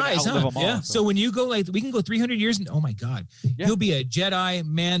Din dies, huh? Yeah. So when you go we can go 300 years and oh my God, Yeah. he'll be a Jedi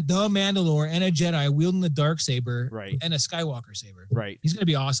man, the Mandalore, and a Jedi wielding the dark saber, Right. and a Skywalker saber. Right. He's gonna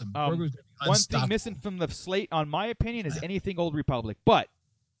be awesome. Um, Grogu's gonna be One thing unstoppable. missing from the slate, on my opinion, is anything Old Republic. But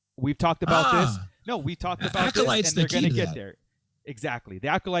we've talked about this. No, we talked about Acolyte's this, and the they're going key to to get that. there. Exactly. The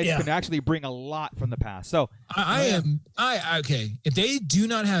Acolytes Yeah. can actually bring a lot from the past. So Okay. If they do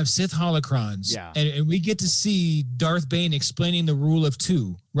not have Sith holocrons, Yeah. and we get to see Darth Bane explaining the rule of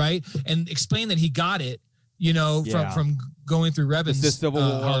 2, right, and explain that he got it, Yeah. from going through Revan's Sith Civil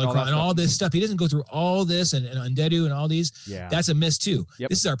War and all holocron that and all this stuff. He doesn't go through all this and Undeadu and all these. yeah, That's a miss too. Yep.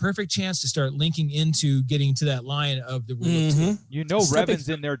 This is our perfect chance to start linking into getting to that line of the rule of 2. Mhm. Stepping- Revan's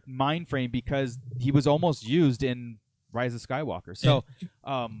in their mind frame because he was almost used in Rise of Skywalker. So,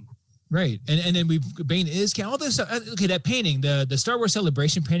 Right, and then Bane is all this. Okay, that painting, the Star Wars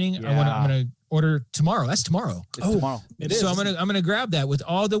Celebration painting. I'm gonna order tomorrow. That's tomorrow. it's tomorrow. It is. So I'm gonna grab that with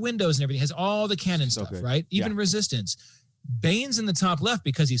all the windows and everything. It has all the canon So stuff, good. right? Even Resistance. Bane's in the top left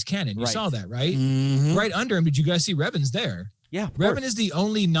because he's canon. You Right. saw that, right? Mhm. Right under him. Did you guys see Revan's there? Yeah, of Revan course. is the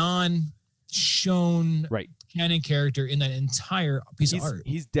only non-shown Right. canon character in that entire piece of art.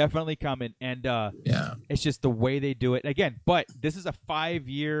 He's definitely coming, and Yeah. it's just the way they do it. Again, but this is a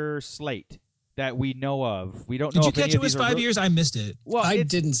 5-year slate that we know of. We don't know Did you if any catch it of was these are 5 real- years? I missed it. Well, I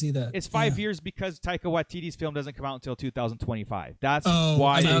it's, didn't see that. It's 5 Yeah. years because Taika Waititi's film doesn't come out until 2025. That's Oh,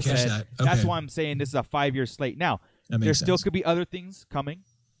 why I they didn't catch said. that. That's Okay. why I'm saying this is a 5-year slate. Now, That makes there still sense. could be other things coming.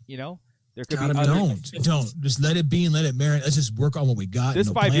 There could Gotta be be other. Don't just let it be and let it marinate. Let's just work on what we got. This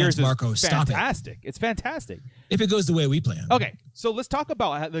No 5 years plans, Marco. is Stop it. fantastic. It's fantastic. If it goes the way we plan. Okay, so let's talk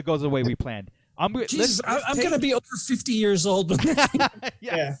about how that goes the way we planned. Jesus, I'm going to be over 50 years old.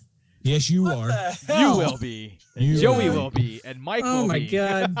 Yes, Yes, you What are. the you hell? will be. You Joey will. will be, and Mike Oh will my be.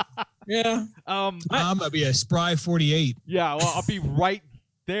 God. Yeah. I'm gonna be a spry 48. Yeah, well, I'll be right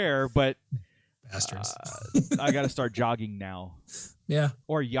there, but Bastards. I got to start jogging now. Yeah.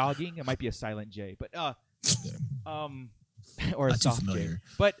 Or yogging. It might be a silent J, but or a Not too soft J. familiar.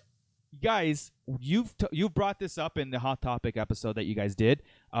 But guys, you've brought this up in the Hot Topic episode that you guys did.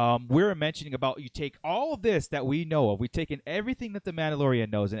 We were mentioning about you take all of this that we know of. We've taken everything that the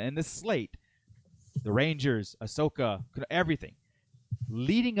Mandalorian knows, and the slate, the Rangers, Ahsoka, everything,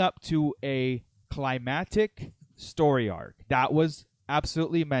 leading up to a climactic story arc that was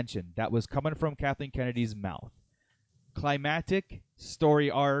absolutely mentioned. That was coming from Kathleen Kennedy's mouth. Climactic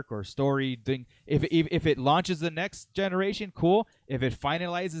story arc or story thing. If it launches the next generation, cool. If it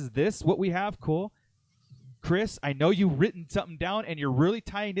finalizes this, what we have, cool. Chris, I know you've written something down and you're really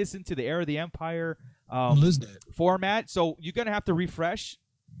tying this into the Era of the Empire I'm losing it. format. So you're gonna have to refresh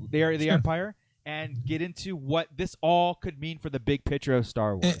the Era of the Empire and get into what this all could mean for the big picture of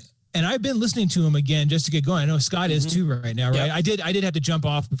Star Wars. And I've been listening to him again just to get going. I know Scott is too right now, right? Yep. I did have to jump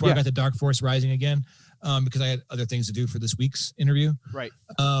off before Yeah. I got to Dark Force Rising again, because I had other things to do for this week's interview. Right.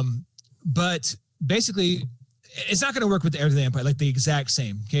 But basically, it's not going to work with Heir to the Empire, like the exact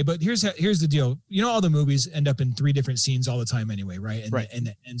same. Okay. But here's the deal. You know, all the movies end up in 3 different scenes all the time anyway, right? And, right. And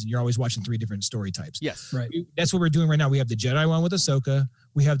the ends, and you're always watching 3 different story types. Yes. Right. That's what we're doing right now. We have the Jedi one with Ahsoka.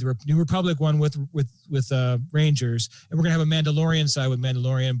 We have the New Republic one with Rangers. And we're going to have a Mandalorian side with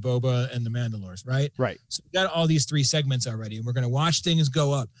Mandalorian, Boba, and the Mandalores, right? Right. So we got all these 3 segments already, and we're going to watch things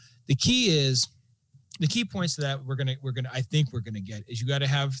go up. The key points to that I think we're gonna get is you got to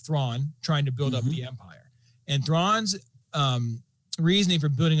have Thrawn trying to build up the Empire, and Thrawn's reasoning for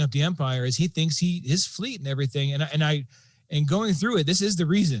building up the Empire is he thinks his fleet and everything, and going through it, this is the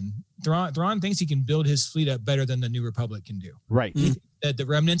reason Thrawn thinks he can build his fleet up better than the New Republic can do. Right. That the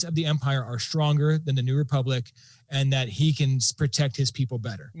remnants of the Empire are stronger than the New Republic, and that he can protect his people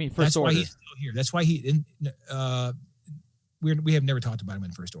better. I mean, that's why he's still here. That's why we have never talked about him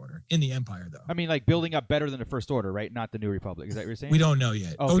in First Order. In the Empire, though. I mean, like building up better than the First Order, right? Not the New Republic. Is that what you're saying? We don't know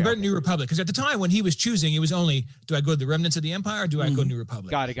yet. Okay, better New Republic. Because at the time when he was choosing, it was only, do I go to the remnants of the Empire or do I go New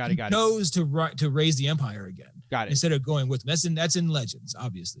Republic? Got it. He knows to raise the Empire again. Got it. Instead of going with them. That's in Legends,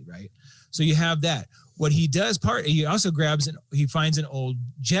 obviously, right? So you have that. What he does, he also he finds an old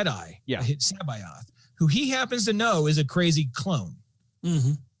Jedi, Sabayoth, who he happens to know is a crazy clone.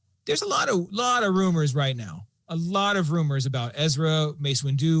 Mm-hmm. There's a lot of rumors right now. A lot of rumors about Ezra, Mace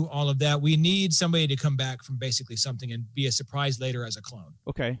Windu, all of that. We need somebody to come back from basically something and be a surprise later as a clone.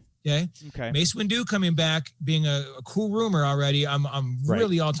 Okay. Okay. Mace Windu coming back, being a cool rumor already. I'm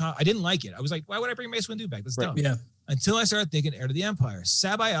really all time. I didn't like it. I was like, why would I bring Mace Windu back? That's dumb. Yeah. Until I started thinking Heir to the Empire.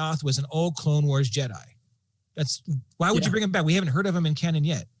 Sabayoth was an old Clone Wars Jedi. Why would you bring him back? We haven't heard of him in canon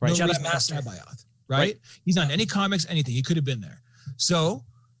yet. Right. No Jedi Master. Sabayoth, right? He's not in any comics, anything. He could have been there. So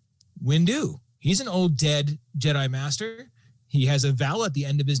Windu. He's an old dead Jedi Master. He has a vowel at the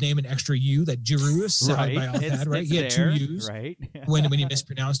end of his name, an extra U that Jeru Sabayoth had, right? He had 2 U's when he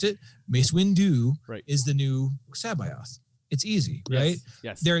mispronounced it. Mace Windu is the new Sabayoth. It's easy, right?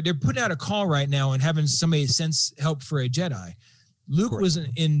 Yes. They're putting out a call right now and having somebody sense help for a Jedi. Luke was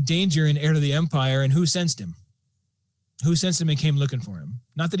in danger in Heir to the Empire, and who sensed him? Who sensed him and came looking for him?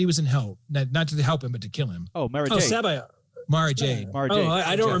 Not that he was in help, not to help him, but to kill him. Oh, Mara Jade. Sabayoth. Mara Jade.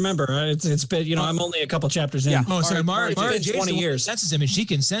 I don't remember. It's been, I'm only a couple chapters in. Yeah. Oh, sorry. Mara Jade 20 years. Senses him, and she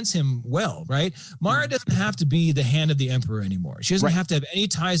can sense him well, right? Mara doesn't have to be the hand of the Emperor anymore. She doesn't have to have any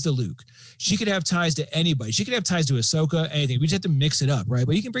ties to Luke. She could have ties to anybody. She could have ties to Ahsoka, anything. We just have to mix it up, right?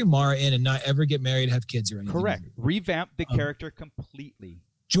 But you can bring Mara in and not ever get married, have kids or anything. Correct. Revamp the character completely.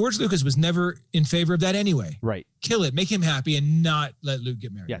 George Lucas was never in favor of that anyway. Right. Kill it, make him happy, and not let Luke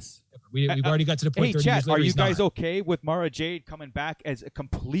get married. Yes. We've already got to the point. Hey, 30 chat, years later, are you he's guys not. okay with Mara Jade coming back as a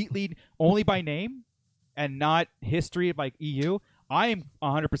completely only by name and not history like EU? I am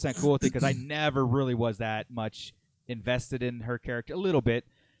 100% cool with it because I never really was that much invested in her character. A little bit,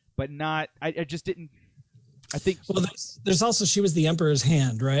 but not. I just didn't. I think. Well, there's also she was the Emperor's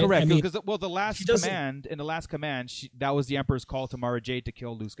hand, right? Correct. I mean, Because the last command that was the Emperor's call to Mara Jade to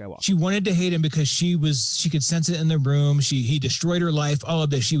kill Luke Skywalker. She wanted to hate him because she could sense it in the room. He destroyed her life. All of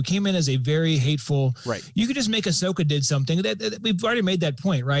this. She came in as a very hateful. Right. You could just make Ahsoka did something. That we've already made that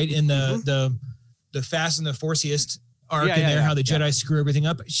point, right? In the Fast and the Forciest arc how the Jedi screw everything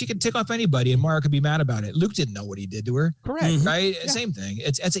up. She could tick off anybody, and Mara could be mad about it. Luke didn't know what he did to her. Correct. Right. Yeah. Same thing.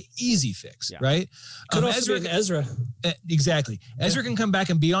 It's an easy fix. Right. Could also be Ezra. Exactly. Ezra can come back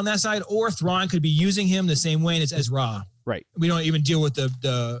and be on that side, or Thrawn could be using him the same way, and it's Ezra. Right. We don't even deal with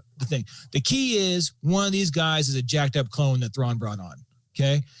the thing. The key is one of these guys is a jacked up clone that Thrawn brought on.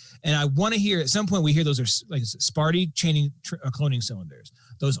 Okay. And I want to hear at some point we hear those are like Sparty cloning cylinders.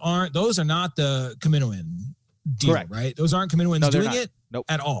 Those are not the Kaminoan deal, correct. Right? Those aren't Kaminoans doing it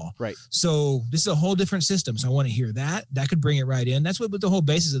at all. Right. So this is a whole different system. So I want to hear that. That could bring it right in. That's what the whole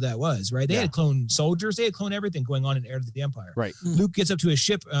basis of that was, right? They had clone soldiers. They had clone everything going on in Heir to the Empire. Right. Luke gets up to his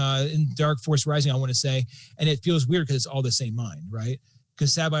ship in Dark Force Rising, I want to say, and it feels weird because it's all the same mind, right?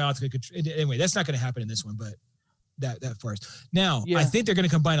 Because Sabayoth could anyway, that's not going to happen in this one, but that first. Now, I think they're going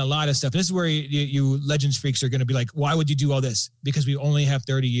to combine a lot of stuff. This is where you Legends freaks are going to be like, why would you do all this? Because we only have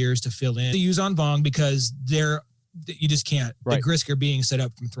 30 years to fill in. They use on Vong because you just can't. Right. The Grisk are being set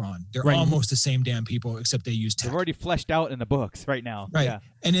up from Thrawn. They're almost the same damn people, except they use tech. They're already fleshed out in the books right now. Right. Yeah.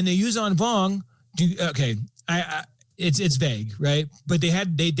 And then they use on Vong. It's vague, right? But they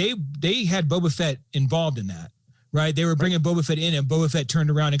had Boba Fett involved in that. Right, they were bringing Boba Fett in, and Boba Fett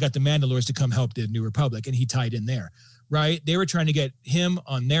turned around and got the Mandalores to come help the New Republic, and he tied in there. Right, they were trying to get him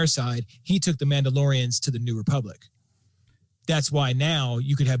on their side. He took the Mandalorians to the New Republic. That's why now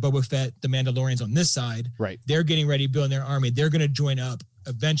you could have Boba Fett, the Mandalorians on this side. Right, they're getting ready, building their army. They're going to join up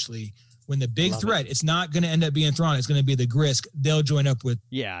eventually when the big threat. It's not going to end up being Thrawn. It's going to be the Grisk. They'll join up with.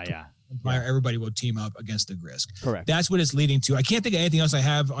 Yeah. Empire, everybody will team up against the Grisk. Correct. That's what it's leading to. I can't think of anything else I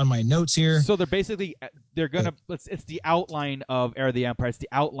have on my notes here. So they're gonna. It's the outline of Heir of the Empire. It's the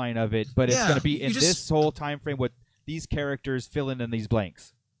outline of it, but it's gonna be in this whole time frame with these characters filling in these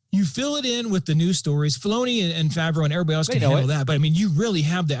blanks. You fill it in with the new stories. Filoni and Favreau and everybody else can handle that. But I mean, you really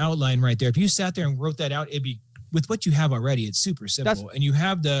have the outline right there. If you sat there and wrote that out, it'd be with what you have already. It's super simple, and you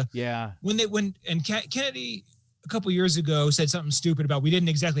have the Kennedy a couple years ago said something stupid about we didn't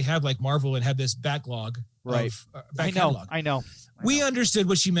exactly have like Marvel and have this backlog. Right. I know. We understood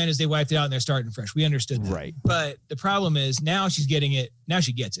what she meant is they wiped it out and they're starting fresh. We understood that. Right. But the problem is now she's getting it. Now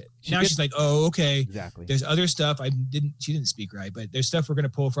she gets it. She's like, oh, okay. Exactly. There's other stuff. She didn't speak right, but there's stuff we're going to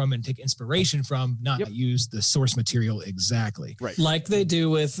pull from and take inspiration from, not use the source material exactly. Right. Like they do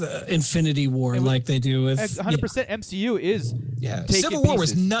with Infinity War, like they do with 100% MCU is Civil War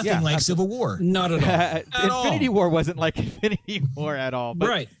was nothing like Civil War. Not at all. Infinity War wasn't like Infinity War at all. But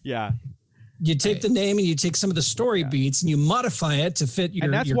right. Yeah. You take the name and you take some of the story beats and you modify it to fit your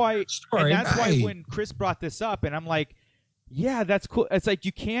story. And that's why when Chris brought this up, and I'm like, yeah, that's cool. It's like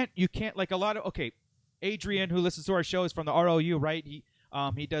you can't like a lot of Adrian, who listens to our show, is from the ROU, right?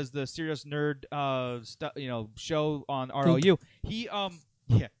 He does the Serious Nerd show on ROU. He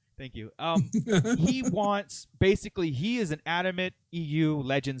thank you. He wants he is an adamant EU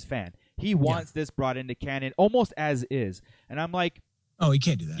Legends fan. He wants this brought into canon almost as is, and I'm like, oh, you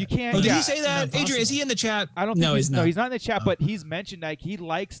can't do that. You can't. Oh, did he say that? Adrian, is he in the chat? I don't think he's not. No, he's not in the chat, but he's mentioned like he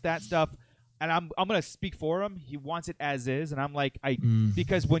likes that stuff, and I'm gonna speak for him. He wants it as is, and I'm like,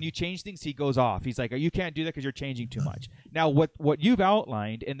 because when you change things, he goes off. He's like, you can't do that because you're changing too much. Now, what you've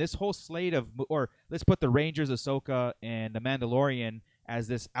outlined in this whole slate of, or let's put the Rangers, Ahsoka, and the Mandalorian as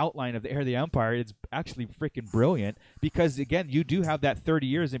this outline of the Heir of the Empire, it's actually freaking brilliant because again, you do have that 30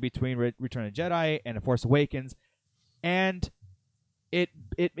 years in between Return of the Jedi and The Force Awakens, and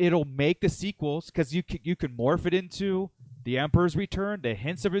it'll make the sequels because you can morph it into the Emperor's return, the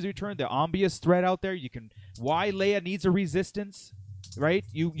hints of his return, the obvious threat out there. You can why Leia needs a resistance, right?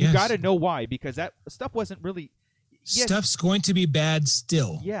 You got to know why because that stuff wasn't really stuff's going to be bad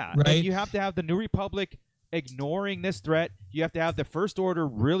still. Yeah, right. And you have to have the New Republic ignoring this threat. You have to have the First Order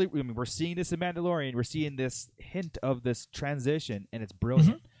really. I mean, we're seeing this in Mandalorian. We're seeing this hint of this transition, and it's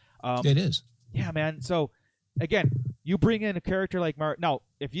brilliant. It is. Yeah, man. So. Again, you bring in a character like Mark. Now,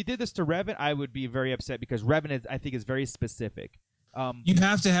 if you did this to Revan, I would be very upset because Revan I think is very specific. You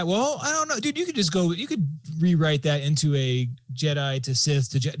have to have. Well, I don't know, dude. You could just go. You could rewrite that into a Jedi to Sith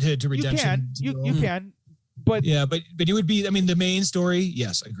to redemption. You can, but but it would be. I mean, the main story.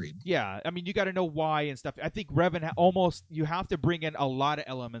 Yes, agreed. Yeah, I mean, you got to know why and stuff. I think Revan almost you have to bring in a lot of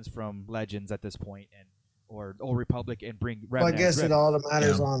elements from Legends at this point or Old Republic and bring Revan. Well, I guess it all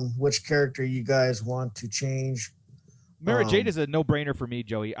matters on which character you guys want to change. Mara Jade is a no-brainer for me,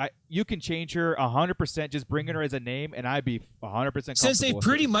 Joey. You can change her 100%, just bringing her as a name, and I'd be 100% comfortable. Since they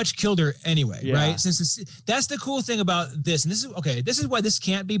pretty much killed her anyway, right? That's the cool thing about this, and this is okay. This is why this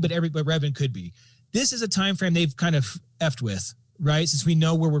can't be, but Revan could be. This is a time frame they've kind of effed with, right? Since we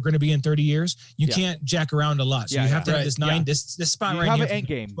know where we're going to be in 30 years, you can't jack around a lot. So you have to have this spot right here. You have an end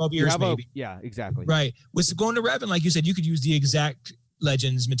game. 12 years maybe. Yeah, exactly. Right. With going to Revan, like you said, you could use the exact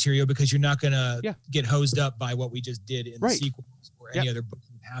Legends material because you're not going to get hosed up by what we just did in the sequels or any other books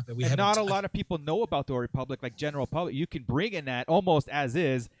that happen. Not a lot of people know about the Old Republic, like general public. You can bring in that almost as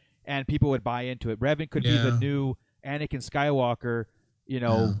is, and people would buy into it. Revan could be the new Anakin Skywalker,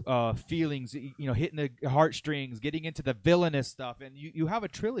 feelings, hitting the heartstrings, getting into the villainous stuff, and you have a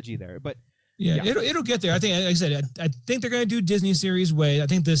trilogy there. But it'll get there. I think, like I said, I think they're going to do Disney series way. I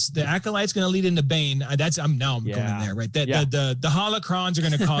think the Acolyte's going to lead into Bane. I'm going there, right? The holocrons are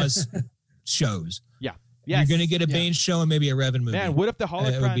going to cause shows. Yeah. Yes. You're going to get a Bane show and maybe a Revan movie. Man, what if the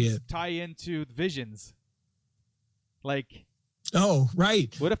holocrons tie into Visions? Like. Oh,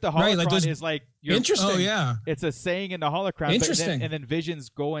 right. What if the holocron is like interesting? Oh, yeah. It's a saying in the holocron. Interesting. And then Visions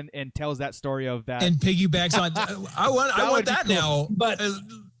go and tells that story of that. And piggybacks on. I want that cool. now.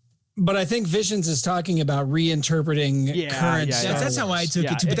 But I think Visions is talking about reinterpreting current. That's how I took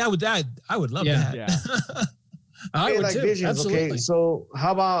it too. But I would love that. Yeah. I would like too. Visions. Absolutely. Okay, so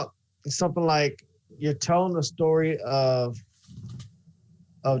how about something like you're telling the story of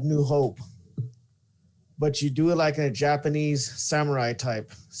New Hope, but you do it like in a Japanese samurai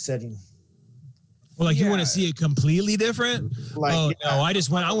type setting. Well, you want to see it completely different? I want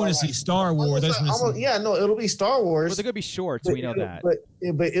to see Star Wars. It'll be Star Wars. Well, they're gonna be shorts. We know that. But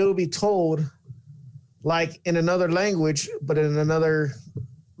it'll be told like in another language, but in another,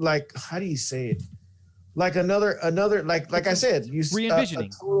 like, how do you say it? Like another, like I said, you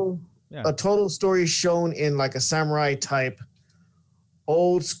re-envisioning. A total story shown in like a samurai type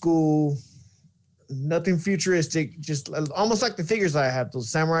old school, nothing futuristic, just almost like the figures I have, those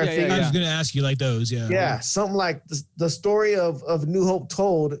samurai figures. I was going to ask you like those, yeah. Yeah, something like the story of New Hope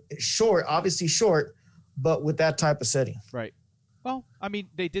told, short, obviously short, but with that type of setting. Right. Well, I mean,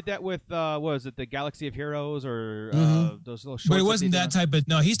 they did that with what was it, the Galaxy of Heroes, or those little shorts. But it wasn't that type of.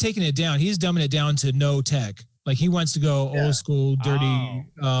 No, he's taking it down. He's dumbing it down to no tech. Like he wants to go old school, dirty.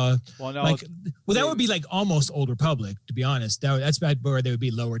 Well, no. Like, that would be like almost Old Republic, to be honest. That's bad, where they would be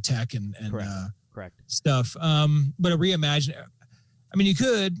lower tech and correct stuff. But a reimagine. I mean, you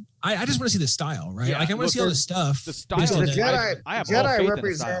could. I just want to see the style, right? Yeah, like I want to see all the stuff. The style. So the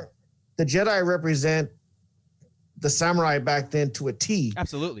Jedi represent the samurai back then to a T.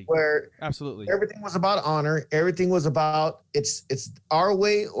 Absolutely. Where absolutely everything was about honor. Everything was about it's our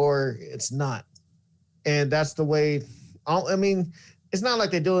way or it's not. And that's the way. I mean, it's not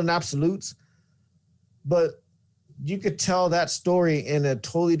like they do it in absolutes, but you could tell that story in a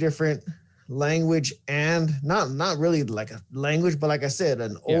totally different language, and not really like a language, but like I said,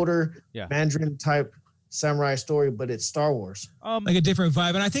 an older Mandarin type samurai story, but it's Star Wars. Like a different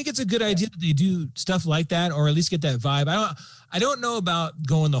vibe. And I think it's a good idea that they do stuff like that, or at least get that vibe. I don't know about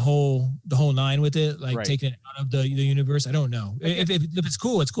going the whole 9 with it, like taking it out of the universe. I don't know. If it's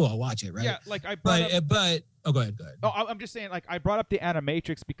cool, it's cool. I'll watch it, right? Yeah, like I brought but go ahead. Oh, I'm just saying, like I brought up the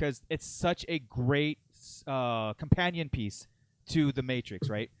Animatrix because it's such a great companion piece to the Matrix,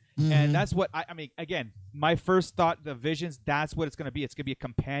 right? Mm-hmm. And that's what I mean. Again, my first thought, the visions, that's what it's going to be. It's going to be a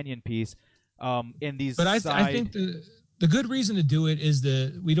companion piece. In these, but I think the good reason to do it is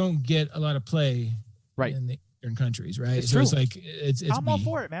we don't get a lot of play in the Eastern countries, right? It's true. It's like it's I'm all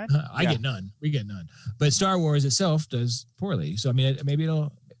for it, man. I get none. We get none. But Star Wars itself does poorly. So I mean, maybe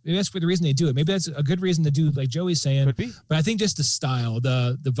that's for the reason they do it. Maybe that's a good reason to do, like Joey's saying. Could be. But I think just the style,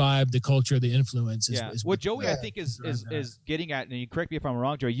 the vibe, the culture, the influence is what Joey I think is getting at, and you correct me if I'm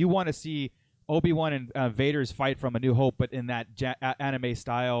wrong, Joey. You want to see Obi-Wan and Vader's fight from A New Hope, but in that anime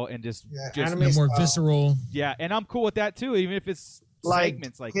style, and just more style. Visceral. Yeah, and I'm cool with that too, even if it's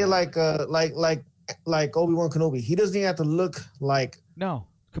segments like Obi-Wan Kenobi. He doesn't even have to look like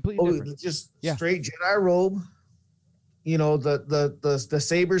completely different. Just straight Jedi robe. You know, the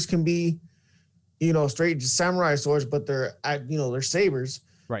sabers can be, you know, straight samurai swords, but they're sabers.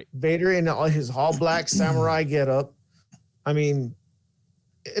 Right. Vader in all his all black samurai getup. I mean,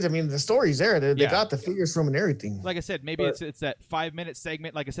 the story's there. They got the figures from and everything. Like I said, maybe it's that 5-minute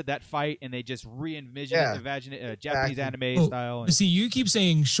segment. Like I said, that fight, and they just re-envision it, Japanese anime style. See, you keep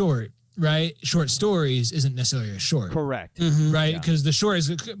saying short, right? Short stories isn't necessarily a short. Correct. Mm-hmm. Right? Because the short is,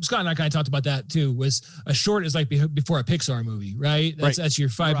 Scott and I kind of talked about that too, was a short is like before a Pixar movie, right? That's your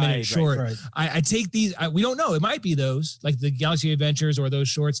 5-minute short. Right. I take these, we don't know. It might be those, like the Galaxy Adventures or those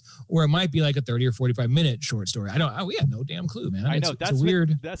shorts, or it might be like a 30 or 45-minute short story. We have no damn clue, man. I know. That's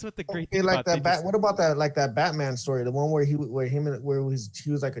weird. That's what the great thing like about that. What about that? Like that Batman story, the one where he was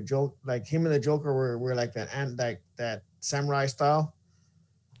like a joke, like him and the Joker were like that, and like that samurai style.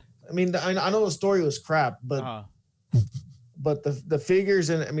 I mean, I know the story was crap, but the figures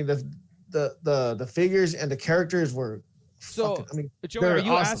and the figures and the characters were Joey, are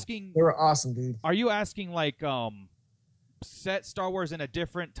you asking? They were awesome, dude. Are you asking like set Star Wars in a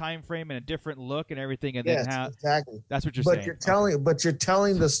different time frame and a different look and everything, and then exactly. That's what you're saying. You're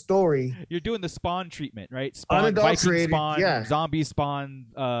telling the story. You're doing the Spawn treatment, right? Spawn, unadulterated, Viking Spawn, zombie Spawn,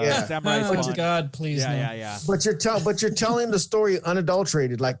 samurai Spawn. Oh God, please, yeah. But you're telling the story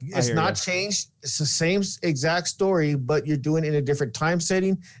unadulterated. Like it's not changed. It's the same exact story, but you're doing it in a different time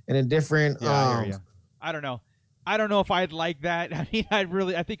setting and a different. I don't know. I don't know if I'd like that. I mean,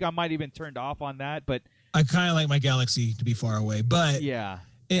 I think I might even turned off on that, but. I kind of like my galaxy to be far away, but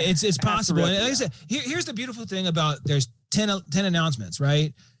it's possible. And like I said, here's the beautiful thing about there's 10 announcements,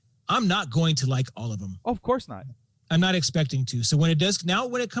 right? I'm not going to like all of them. Oh, of course not. I'm not expecting to. So when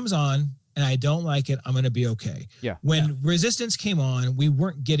it comes on and I don't like it, I'm going to be okay. Yeah. When Resistance came on, we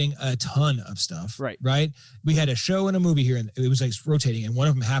weren't getting a ton of stuff. Right. Right. We had a show and a movie here, and it was like rotating, and one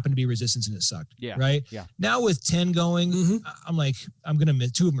of them happened to be Resistance, and it sucked. Yeah. Right. Yeah. Now with 10 going, I'm like, I'm going to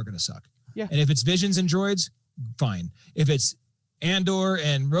miss 2 of them are going to suck. Yeah. And if it's Visions and Droids, fine. If it's Andor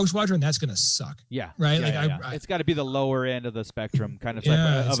and Rogue Squadron, that's gonna suck. Yeah. Right. Yeah, it's got to be the lower end of the spectrum, kind of.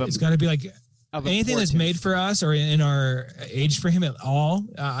 It's got to be like anything that's made for us or in our age frame at all.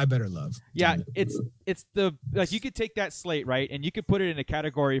 I better love. Yeah, it's the like you could take that slate, right, and you could put it in a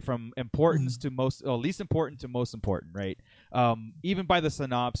category from importance to least important to most important, right? Even by the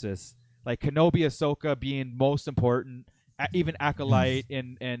synopsis, like Kenobi, Ahsoka being most important. Even Acolyte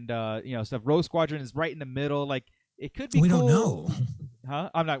and stuff. Rogue Squadron is right in the middle. Like it could be. We cool. don't know.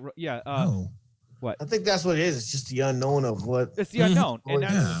 Huh? I'm not. Yeah. No. What? I think that's what it is. It's just the unknown of what. It's the unknown, and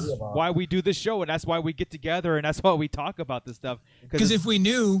that's Yeah. why we do this show, and that's why we get together, and that's why we talk about this stuff. Because if we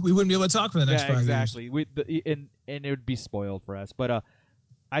knew, we wouldn't be able to talk for the next 5 years. exactly. And it would be spoiled for us. But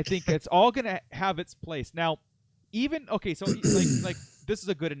I think it's all gonna have its place now. Even okay, so like this is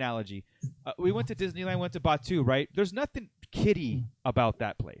a good analogy. We went to Disneyland, went to Batu, right? There's nothing kiddie about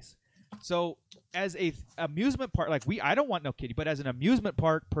that place. So as a amusement park, like I don't want no kiddie, but as an amusement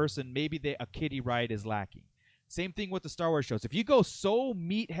park person, maybe a kiddie ride is lacking. Same thing with the Star Wars shows. If you go so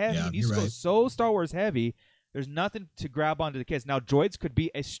meat heavy, go so Star Wars heavy, there's nothing to grab onto the kids. Now Droids could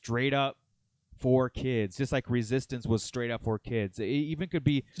be a straight up for kids, just like Resistance was straight up for kids. It even could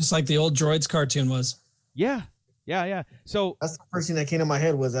be just like the old Droids cartoon was. Yeah. So that's the first thing that came to my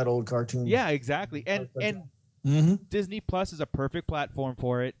head was that old cartoon. Yeah, exactly. And Disney Plus is a perfect platform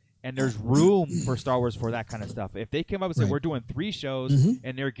for it. And there's room for Star Wars for that kind of stuff. If they came up and said, we're doing 3 shows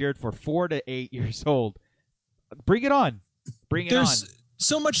and they're geared for 4 to 8 years old, bring it on. There's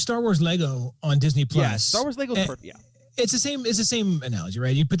so much Star Wars Lego on Disney Plus. Yeah, Star Wars Lego is perfect. Yeah. It's the same analogy,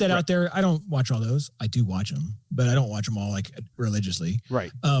 right? You put that out there. I don't watch all those. I do watch them, but I don't watch them all like religiously.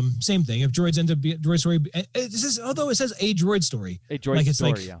 Right. Same thing. If droids end up being Droid Story, although it says a droid story. A droid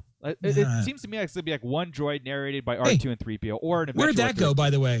story, yeah. It seems to me like it's going to be like one droid narrated by R2 and 3PO or an Where did that go, by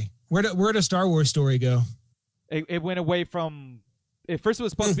the way? Where did a Star Wars story go? It went away from. At first, it was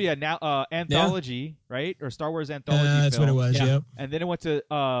supposed to be an anthology, right, or Star Wars anthology. That's film. what it was. Yeah. Yep. And then it went to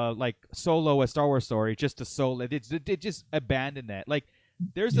like Solo, a Star Wars story, just to Solo. It just abandoned that. Like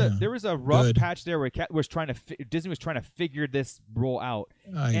there was a rough patch there where Disney was trying to figure this role out.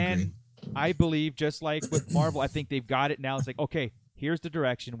 I agree. I believe just like with Marvel, I think they've got it now. It's like, okay, here's the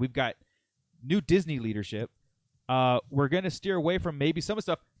direction. We've got new Disney leadership. We're going to steer away from maybe some of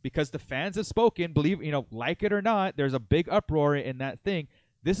the stuff because the fans have spoken. Believe, like it or not, there's a big uproar in that thing.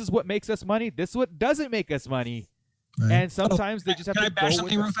 This is what makes us money. This is what doesn't make us money. Right. And sometimes they just have to go with Can I bash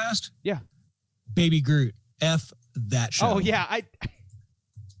something real fast? Yeah. Baby Groot. F that show. Oh, yeah.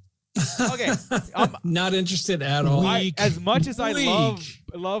 Okay. I'm not interested at all. As much as I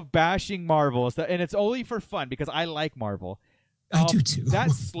love bashing Marvel, and it's only for fun because I like Marvel. I do too.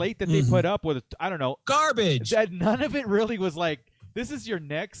 That slate that they put up with, I don't know, garbage. That none of it really was like, this is your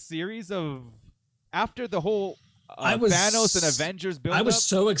next series of after the whole Thanos and Avengers build. I was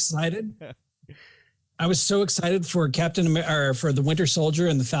so excited. I was so excited for for the Winter Soldier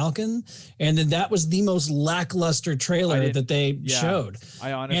and the Falcon, and then that was the most lackluster trailer that they showed.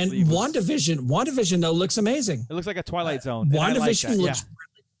 I honestly. And WandaVision though looks amazing. It looks like a Twilight Zone. WandaVision looks.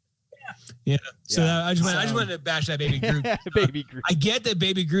 Yeah. So I just wanted to bash that Baby Groot. Baby Groot. I get that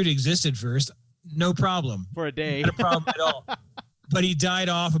Baby Groot existed first. No problem. For a day. Not a problem at all. But he died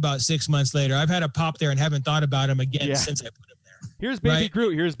off about 6 months later. I've had a pop there and haven't thought about him again since I put him there. Here's Baby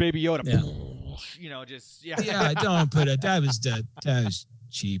Groot. Here's Baby Yoda. Yeah. Yeah, don't put it. That was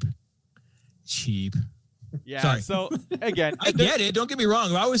cheap. Cheap. Yeah. Sorry. So again, I get it. Don't get me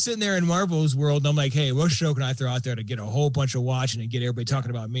wrong. If I was sitting there in Marvel's world and I'm like, hey, what show can I throw out there to get a whole bunch of watching and get everybody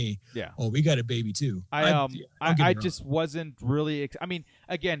talking about me? Yeah. Oh, we got a baby too. I just wasn't really. I mean,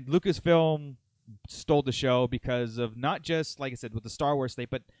 again, Lucasfilm stole the show because of not just like I said with the Star Wars slate,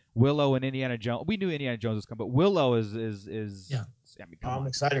 but Willow and Indiana Jones. We knew Indiana Jones was coming, but Willow is yeah. I mean, I'm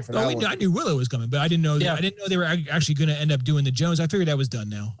excited for that. I knew Willow was coming, but I didn't know. I didn't know they were actually going to end up doing the Jones. I figured that was done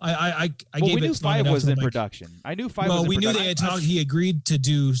now. We knew 5 was in production. I knew 5 was in production. Well, we knew they had talked. He agreed to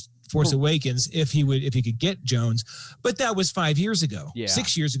do Force Awakens if he could get Jones, but that was 5 years ago. Yeah.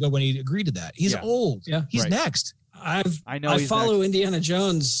 6 years ago when he agreed to that. He's old. Yeah. He's next. I follow Indiana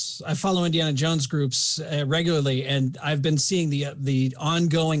Jones. I follow Indiana Jones groups regularly, and I've been seeing the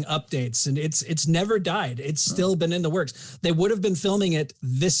ongoing updates, and it's never died. It's still been in the works. They would have been filming it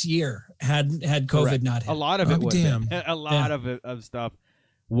this year had COVID not hit. A lot of it would have been. A lot of it of stuff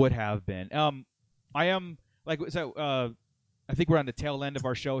would have been. I am like so. I think we're on the tail end of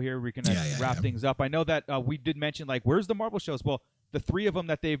our show here. We're gonna wrap things up. I know that we did mention like where's the Marvel shows? Well, the 3 of them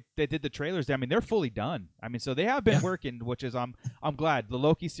that they did the trailers. I mean, they're fully done. I mean, so they have been working, which is I'm glad. The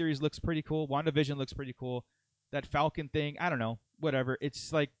Loki series looks pretty cool. WandaVision looks pretty cool. That Falcon thing, I don't know, whatever.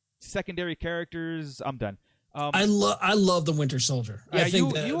 It's like secondary characters. I'm done. I love the Winter Soldier. Yeah, I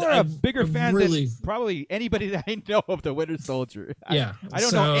think you are a bigger fan than probably anybody that I know of the Winter Soldier. Yeah, I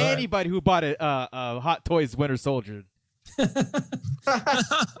don't know anybody who bought a Hot Toys Winter Soldier.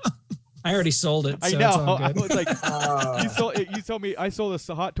 I already sold it. So I know. It's all good. I was like, you told me I sold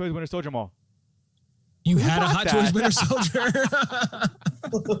a Hot Toys Winter Soldier Mall. You had a Hot Toys Winter Soldier.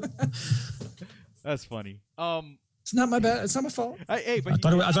 That's funny. It's not my bad. It's not my fault. Hey, but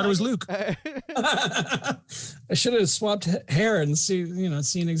I thought it was Luke. I should have swapped hair and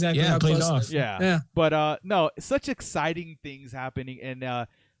seen exactly how played close. off. Yeah. But no, such exciting things happening, and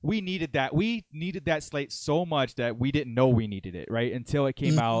we needed that. We needed that slate so much that we didn't know we needed it, right? Until it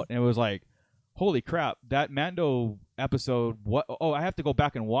came out, and it was like, holy crap, that Mando episode. What? Oh, I have to go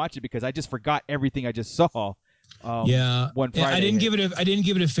back and watch it because I just forgot everything I just saw. One Friday. I didn't give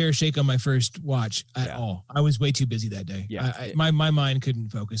it a fair shake on my first watch at all. I was way too busy that day. Yeah, my mind couldn't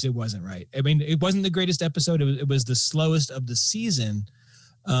focus. It wasn't right. I mean, it wasn't the greatest episode. It was the slowest of the season.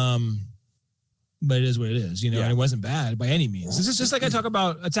 But it is what it is, and it wasn't bad by any means. This is just like I talk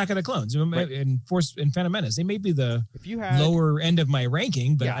about Attack of the Clones and Phantom Menace. They may be the lower end of my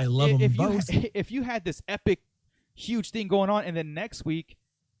ranking, but I love them both. If you had this epic, huge thing going on, and then next week,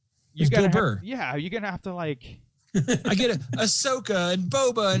 you're Bill Burr. You're gonna have to like. I get Ahsoka and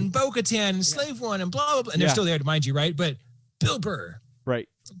Boba and Bo-Katan and Slave One and blah blah blah, and they're still there, mind you, right? But Bill Burr, right?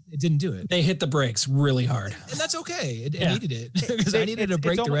 It didn't do it. They hit the brakes really hard, and that's okay. It needed it because I needed a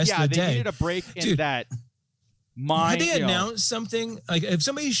break the rest of the day. They needed a break in that. Had they announced something like if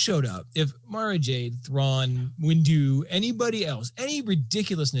somebody showed up, if Mara Jade, Thrawn, Windu, anybody else, any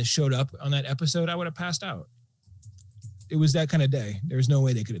ridiculousness showed up on that episode, I would have passed out. It was that kind of day. There's no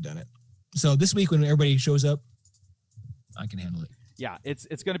way they could have done it. So this week when everybody shows up, I can handle it. Yeah,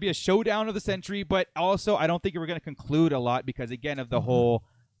 it's going to be a showdown of the century, but also I don't think we're going to conclude a lot because again of the whole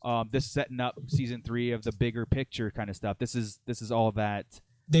this setting up season 3 of the bigger picture kind of stuff. This is all that.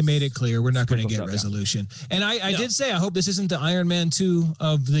 They made it clear we're not going to get resolution. And I did say I hope this isn't the Iron Man 2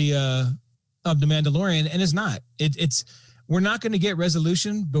 of the Mandalorian, and it's not. It's we're not going to get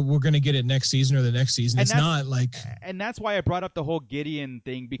resolution, but we're going to get it next season or the next season. And it's not like. And that's why I brought up the whole Gideon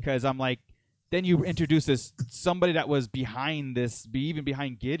thing because I'm like, then you introduce somebody that was behind this, even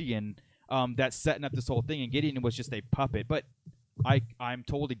behind Gideon, that's setting up this whole thing, and Gideon was just a puppet. But I'm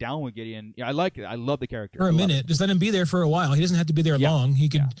totally down with Gideon. Yeah, I like it. I love the character. For a minute, just let him be there for a while. He doesn't have to be there long. He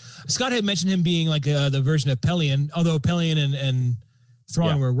could. Scott had mentioned him being like the version of Pelion, although Pelion and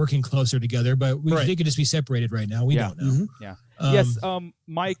Thrawn were working closer together, but they could just be separated right now. We don't know. Mm-hmm. Yeah. Yes.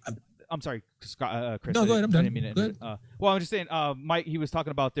 Mike. I'm sorry, Scott, Chris. No, go ahead. I'm done. Go ahead. Well, I'm just saying, Mike. He was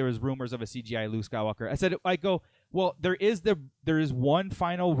talking about there was rumors of a CGI Luke Skywalker. I said, well, there is one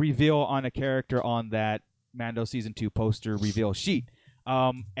final reveal on a character on that Mando season 2 poster reveal sheet,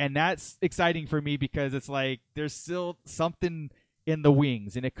 and that's exciting for me because it's like there's still something in the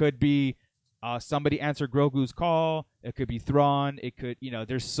wings, and it could be somebody answered Grogu's call. It could be Thrawn. It could,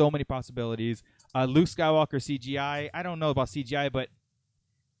 there's so many possibilities. Luke Skywalker CGI. I don't know about CGI, but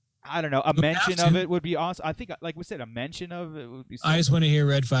I don't know. A mention of it would be awesome. I think, like we said, a mention of it would be. I just want to hear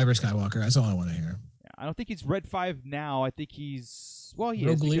Red 5 or Skywalker. That's all I want to hear. Yeah, I don't think he's Red 5 now. I think he's he Rogue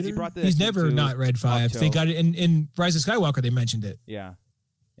is leader? because he brought the. He's never not Red 5. They got it in Rise of Skywalker. They mentioned it. Yeah.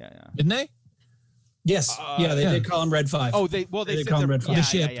 Didn't they? They did call him Red 5. Oh, they said call him Red 5. The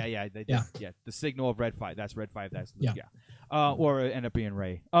ship. Yeah, they did. Yeah, the signal of Red 5. That's Red 5. That's Luke. Yeah. Or it ended up being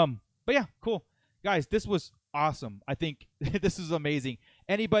Rey. But yeah, cool, guys. This was awesome. I think this is amazing.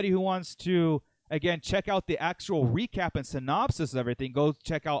 Anybody who wants to, again, check out the actual recap and synopsis of everything, go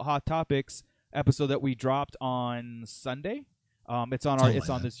check out Hot Topics episode that we dropped on Sunday. It's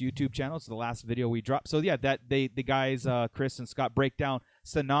on this YouTube channel. It's the last video we dropped. So yeah, that the guys Chris and Scott break down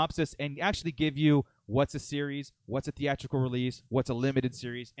synopsis and actually give you what's a series, what's a theatrical release, what's a limited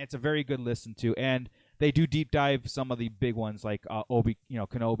series. And it's a very good listen to. And they do deep dive some of the big ones like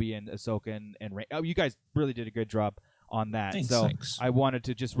Kenobi and Ahsoka and Rey. You guys really did a good job on that. Thanks. I wanted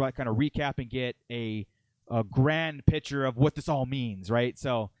to just kind of recap and get a grand picture of what this all means, right?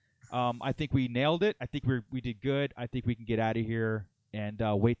 So I think we nailed it. I think we did good. I think we can get out of here and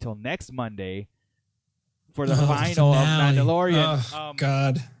wait till next Monday for the final of Mandalorian. Oh,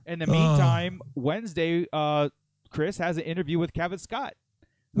 God. In the meantime, Wednesday, Chris has an interview with Kevin Scott.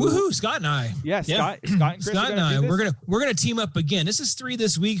 Woohoo! Scott and I. Yeah, Scott and Chris. Scott and I. We're gonna team up again. This is 3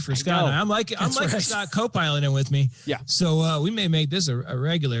 this week for Scott and I. I'm like Scott co-piloting with me. Yeah. So we may make this a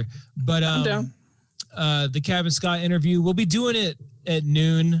regular. But I'm down. The Kevin Scott interview, we'll be doing it at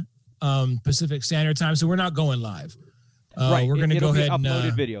noon Pacific Standard Time. So we're not going live. Right. We're gonna go ahead and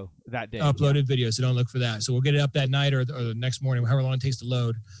uploaded video that day. Uploaded video, so don't look for that. So we'll get it up that night or the next morning, however long it takes to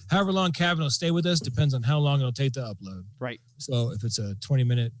load. However long Kevin will stay with us depends on how long it'll take to upload. Right. So if it's a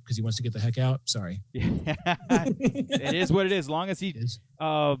 20-minute because he wants to get the heck out, sorry. It is what it is. As long as he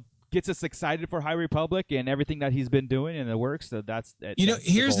gets us excited for High Republic and everything that he's been doing in the works, so that's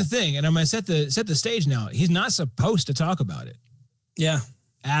here's the thing, and I'm gonna set the stage now. He's not supposed to talk about it. Yeah.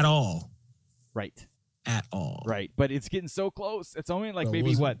 At all. Right. at all. Right, but it's getting so close. It's only like Well,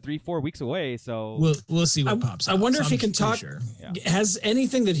 maybe we'll- 3-4 weeks away. So We'll see what pops up. I wonder So if he I'm can pretty talk. sure. Has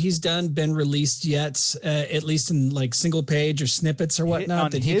anything that he's done been released yet? At least in like single page or snippets or whatnot.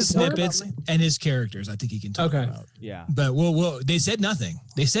 on that he his can talk Snippets about? and his characters, I think he can talk Okay. about. yeah, But we'll they said nothing.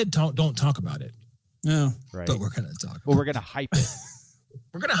 They said don't talk about it. No. right. But we're gonna talk. Well, we're gonna hype it.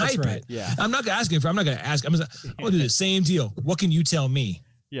 We're gonna That's hype right. it. Yeah, I'm not gonna ask him. I'm not gonna ask. I'm gonna do the same deal. What can you tell me?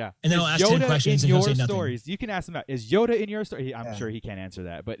 yeah. And then Is I'll ask 10 Yoda questions in and he'll your say nothing. stories. You can ask him that. Is Yoda in your story? I'm Yeah. sure he can't answer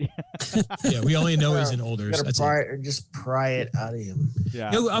that, but Yeah, we only know he's in Olders. Gotta That's pry it. it or just pry it out of him. yeah.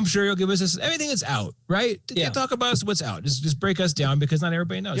 I'm sure he'll give us everything that's out, right? Yeah. Talk about us what's out. Just break us down because not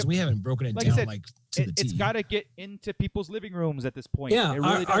everybody knows. Yep. We haven't broken it Like I down said, like to the T. It's got to get into people's living rooms at this point. Yeah, It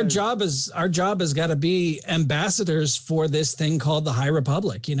really our does. job has got to be ambassadors for this thing called the High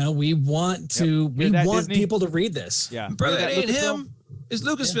Republic. You know, we want to Hear that, Disney? people to read this. Yeah, Brother, Hear it that, ain't Lucasfilm? him. It's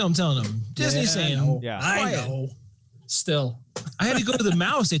Lucasfilm telling him. Disney's Yeah, saying, Yeah. I quiet. know. Still, I had to go to the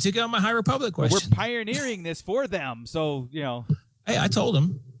mouse. They took out my High Republic We're question. pioneering this for them, so Hey, I told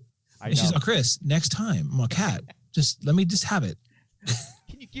him. I And she's know. like, Chris, next time, I'm a cat. Let me have it.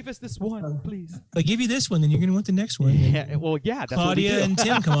 Can you give us this one, please? If I give you this one, then you're gonna want the next one. Yeah, well, yeah. That's what we Claudia do. and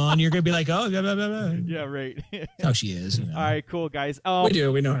Tim, come on. You're gonna be like, oh, blah, blah, blah, blah. Yeah, right. That's how she is. You know. All right, cool, guys.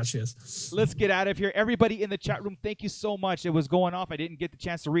 we know how she is. Let's get out of here. Everybody in the chat room, thank you so much. It was going off. I didn't get the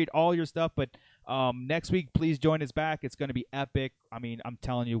chance to read all your stuff, but next week, please join us back. It's going to be epic. I mean, I'm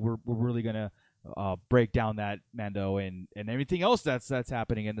telling you, we're really going to break down that Mando and everything else that's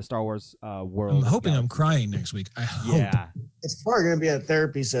happening in the Star Wars world. I'm hoping I'm crying next week. I hope. Yeah, It's probably gonna be a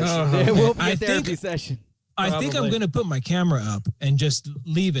therapy session. Uh-huh. it will be a I therapy think- session. I think I'm Probably. gonna put my camera up and just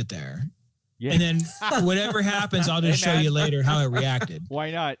leave it there. Yeah, And then whatever happens, I'll just Hey, show man. you later how it reacted. why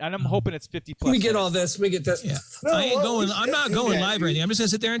not? And I'm hoping it's 50 plus. We get all minutes. this. We get this. Yeah. No, I ain't well, we going. I'm should not do going that, live or dude. anything. I'm just gonna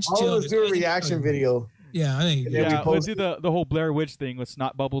sit there and I'll chill. just do a reaction video. Yeah, I think. And then we Yeah, we'll post do the whole Blair Witch thing with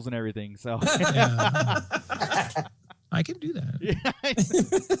snot bubbles and everything. So. Yeah. I can do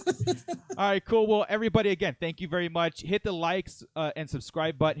that. All right, cool. Well, everybody, again, thank you very much. Hit the likes and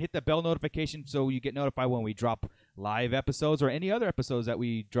subscribe button. Hit the bell notification so you get notified when we drop live episodes or any other episodes that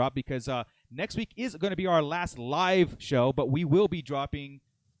we drop, because next week is going to be our last live show, but we will be dropping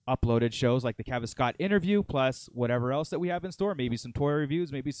uploaded shows like the Kevin Scott interview, plus whatever else that we have in store. Maybe some toy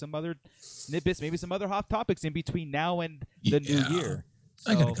reviews, maybe some other snippets, maybe some other hot topics in between now and the Yeah. new year.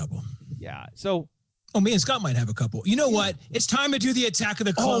 I got a So, couple. Yeah. So Oh, me and Scott might have a couple. You know what? It's time to do the Attack of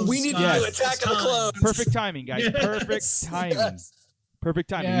the Clones. we need to Scott. do It's Attack of the time. Clones. perfect timing, guys. Yes, Perfect timing. yes. Perfect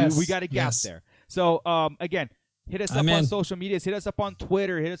timing. Yes, We got a gap yes. there. So again, hit us up I'm on in. social medias. Hit us up on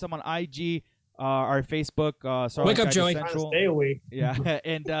Twitter. Hit us up on IG, our Facebook. Starlight Wake up, Digest Joey. Trying to Central. stay awake. Yeah,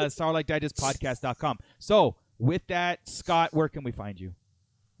 and StarlightDigestPodcast.com. So with that, Scott, where can we find you?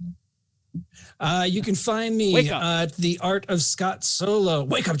 You can find me Wake up. at The Art of Scott Solo.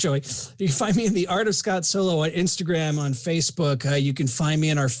 Wake up, Joey. You can find me in The Art of Scott Solo on Instagram, on Facebook. You can find me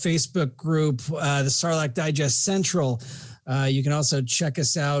in our Facebook group, the Sarlacc Digest Central. You can also check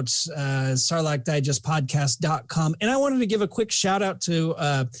us out, sarlaccdigestpodcast.com. And I wanted to give a quick shout out to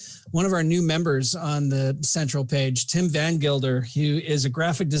one of our new members on the Central page, Tim Van Gilder, who is a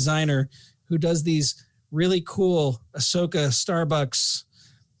graphic designer who does these really cool Ahsoka Starbucks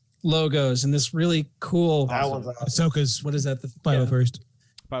logos and this really cool. That one's Ahsoka's What is that? The Bio first.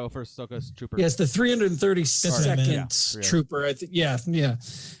 Bio first, Ahsoka's Trooper. Yes, the 332nd Yeah. trooper. Yeah.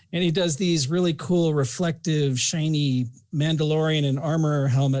 And he does these really cool, reflective, shiny Mandalorian and armor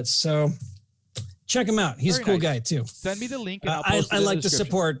helmets. So check him out. He's Very a cool nice. guy too. Send me the link, and I'll post it I in the like to description.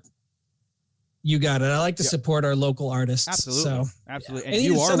 support. You got it. I like to Yep. support our local artists. Absolutely, So, absolutely. and And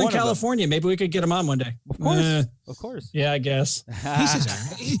he's you in are Southern one California. Maybe we could get him on one day. of them. Of course, of course. Yeah, I guess. He says,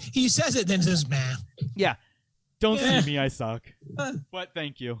 he says it, then says, man. Yeah. Don't Yeah. see me, I suck. But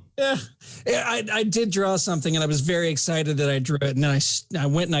thank you. Yeah, I did draw something, and I was very excited that I drew it. And then I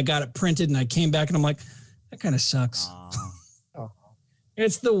went and I got it printed, and I came back, and I'm like, that kind of sucks.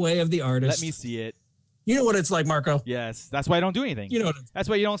 It's the way of the artist. Let me see it. You know what it's like, Marco. Yes, that's why I don't do anything. You know what it's That's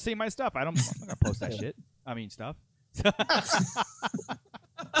why you don't see my stuff. I'm not gonna post that shit. I mean stuff.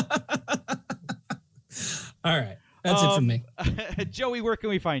 All right. That's it for me. Joey, where can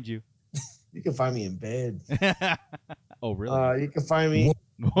we find you? You can find me in bed. Oh, really? You can find me.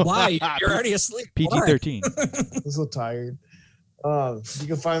 Why? You're already asleep. PG-13. I'm so tired. You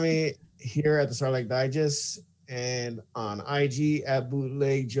can find me here at the Starlight Digest and on IG at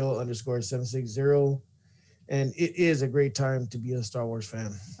bootlegjoe_760. And it is a great time to be a Star Wars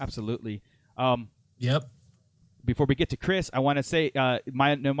fan. Absolutely. Yep. Before we get to Chris, I want to say,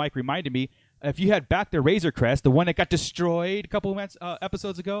 Mike reminded me, if you had backed the Razor Crest, the one that got destroyed a couple of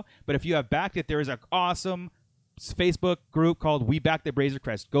episodes ago, but if you have backed it, there is an awesome Facebook group called We Back the Razor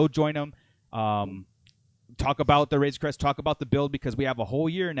Crest. Go join them. Talk about the Razor Crest, talk about the build, because we have a whole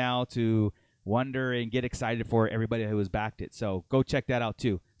year now to wonder and get excited for everybody who has backed it. So go check that out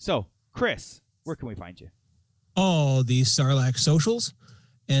too. So, Chris, where can we find you? All the Sarlacc socials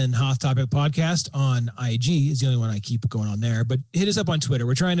and Hoth Topic Podcast on IG is the only one I keep going on there. But hit us up on Twitter.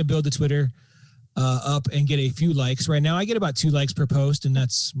 We're trying to build the Twitter up and get a few likes. Right now, I get about 2 likes per post, and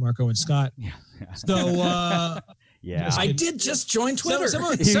that's Marco and Scott. Yeah. So, yeah, I did just join Twitter.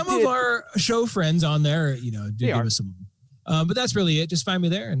 Some of our show friends on there, do give us some. But that's really it. Just find me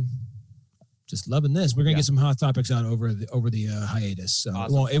there and just loving this. We're gonna get some hot topics out over the hiatus, so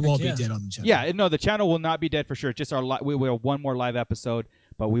awesome. it won't be dead on the channel. Yeah, no, the channel will not be dead for sure. Just we will have one more live episode,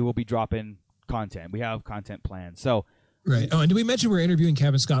 but we will be dropping content. We have content planned. So right. Oh, and did we mention we're interviewing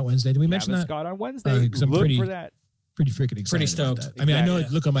Kevin Scott Wednesday? Did we mention that? Scott on Wednesday. Because I'm Look pretty for that. Pretty freaking excited. Pretty stoked. About that. I mean, I know it.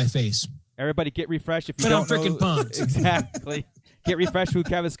 Look on my face. Everybody get refreshed if you But don't I'm freaking know. pumped. Exactly. Get refreshed who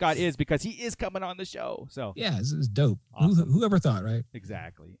Kevin Scott is, because he is coming on the show. So yeah, this is dope. Awesome. Whoever thought, right?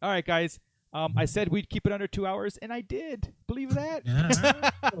 Exactly. All right, guys. I said we'd keep it under 2 hours, and I did. Believe that?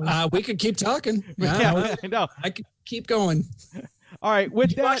 Yeah. We could keep talking. Yeah, I know. I could keep going. All right.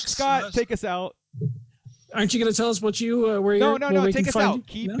 With that, Scott, take us out. Aren't you going to tell us what you where No, you're? no. we Take can us find out. you?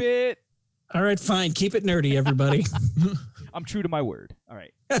 Keep No? it. All right, fine. Keep it nerdy, everybody. I'm true to my word. All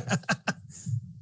right.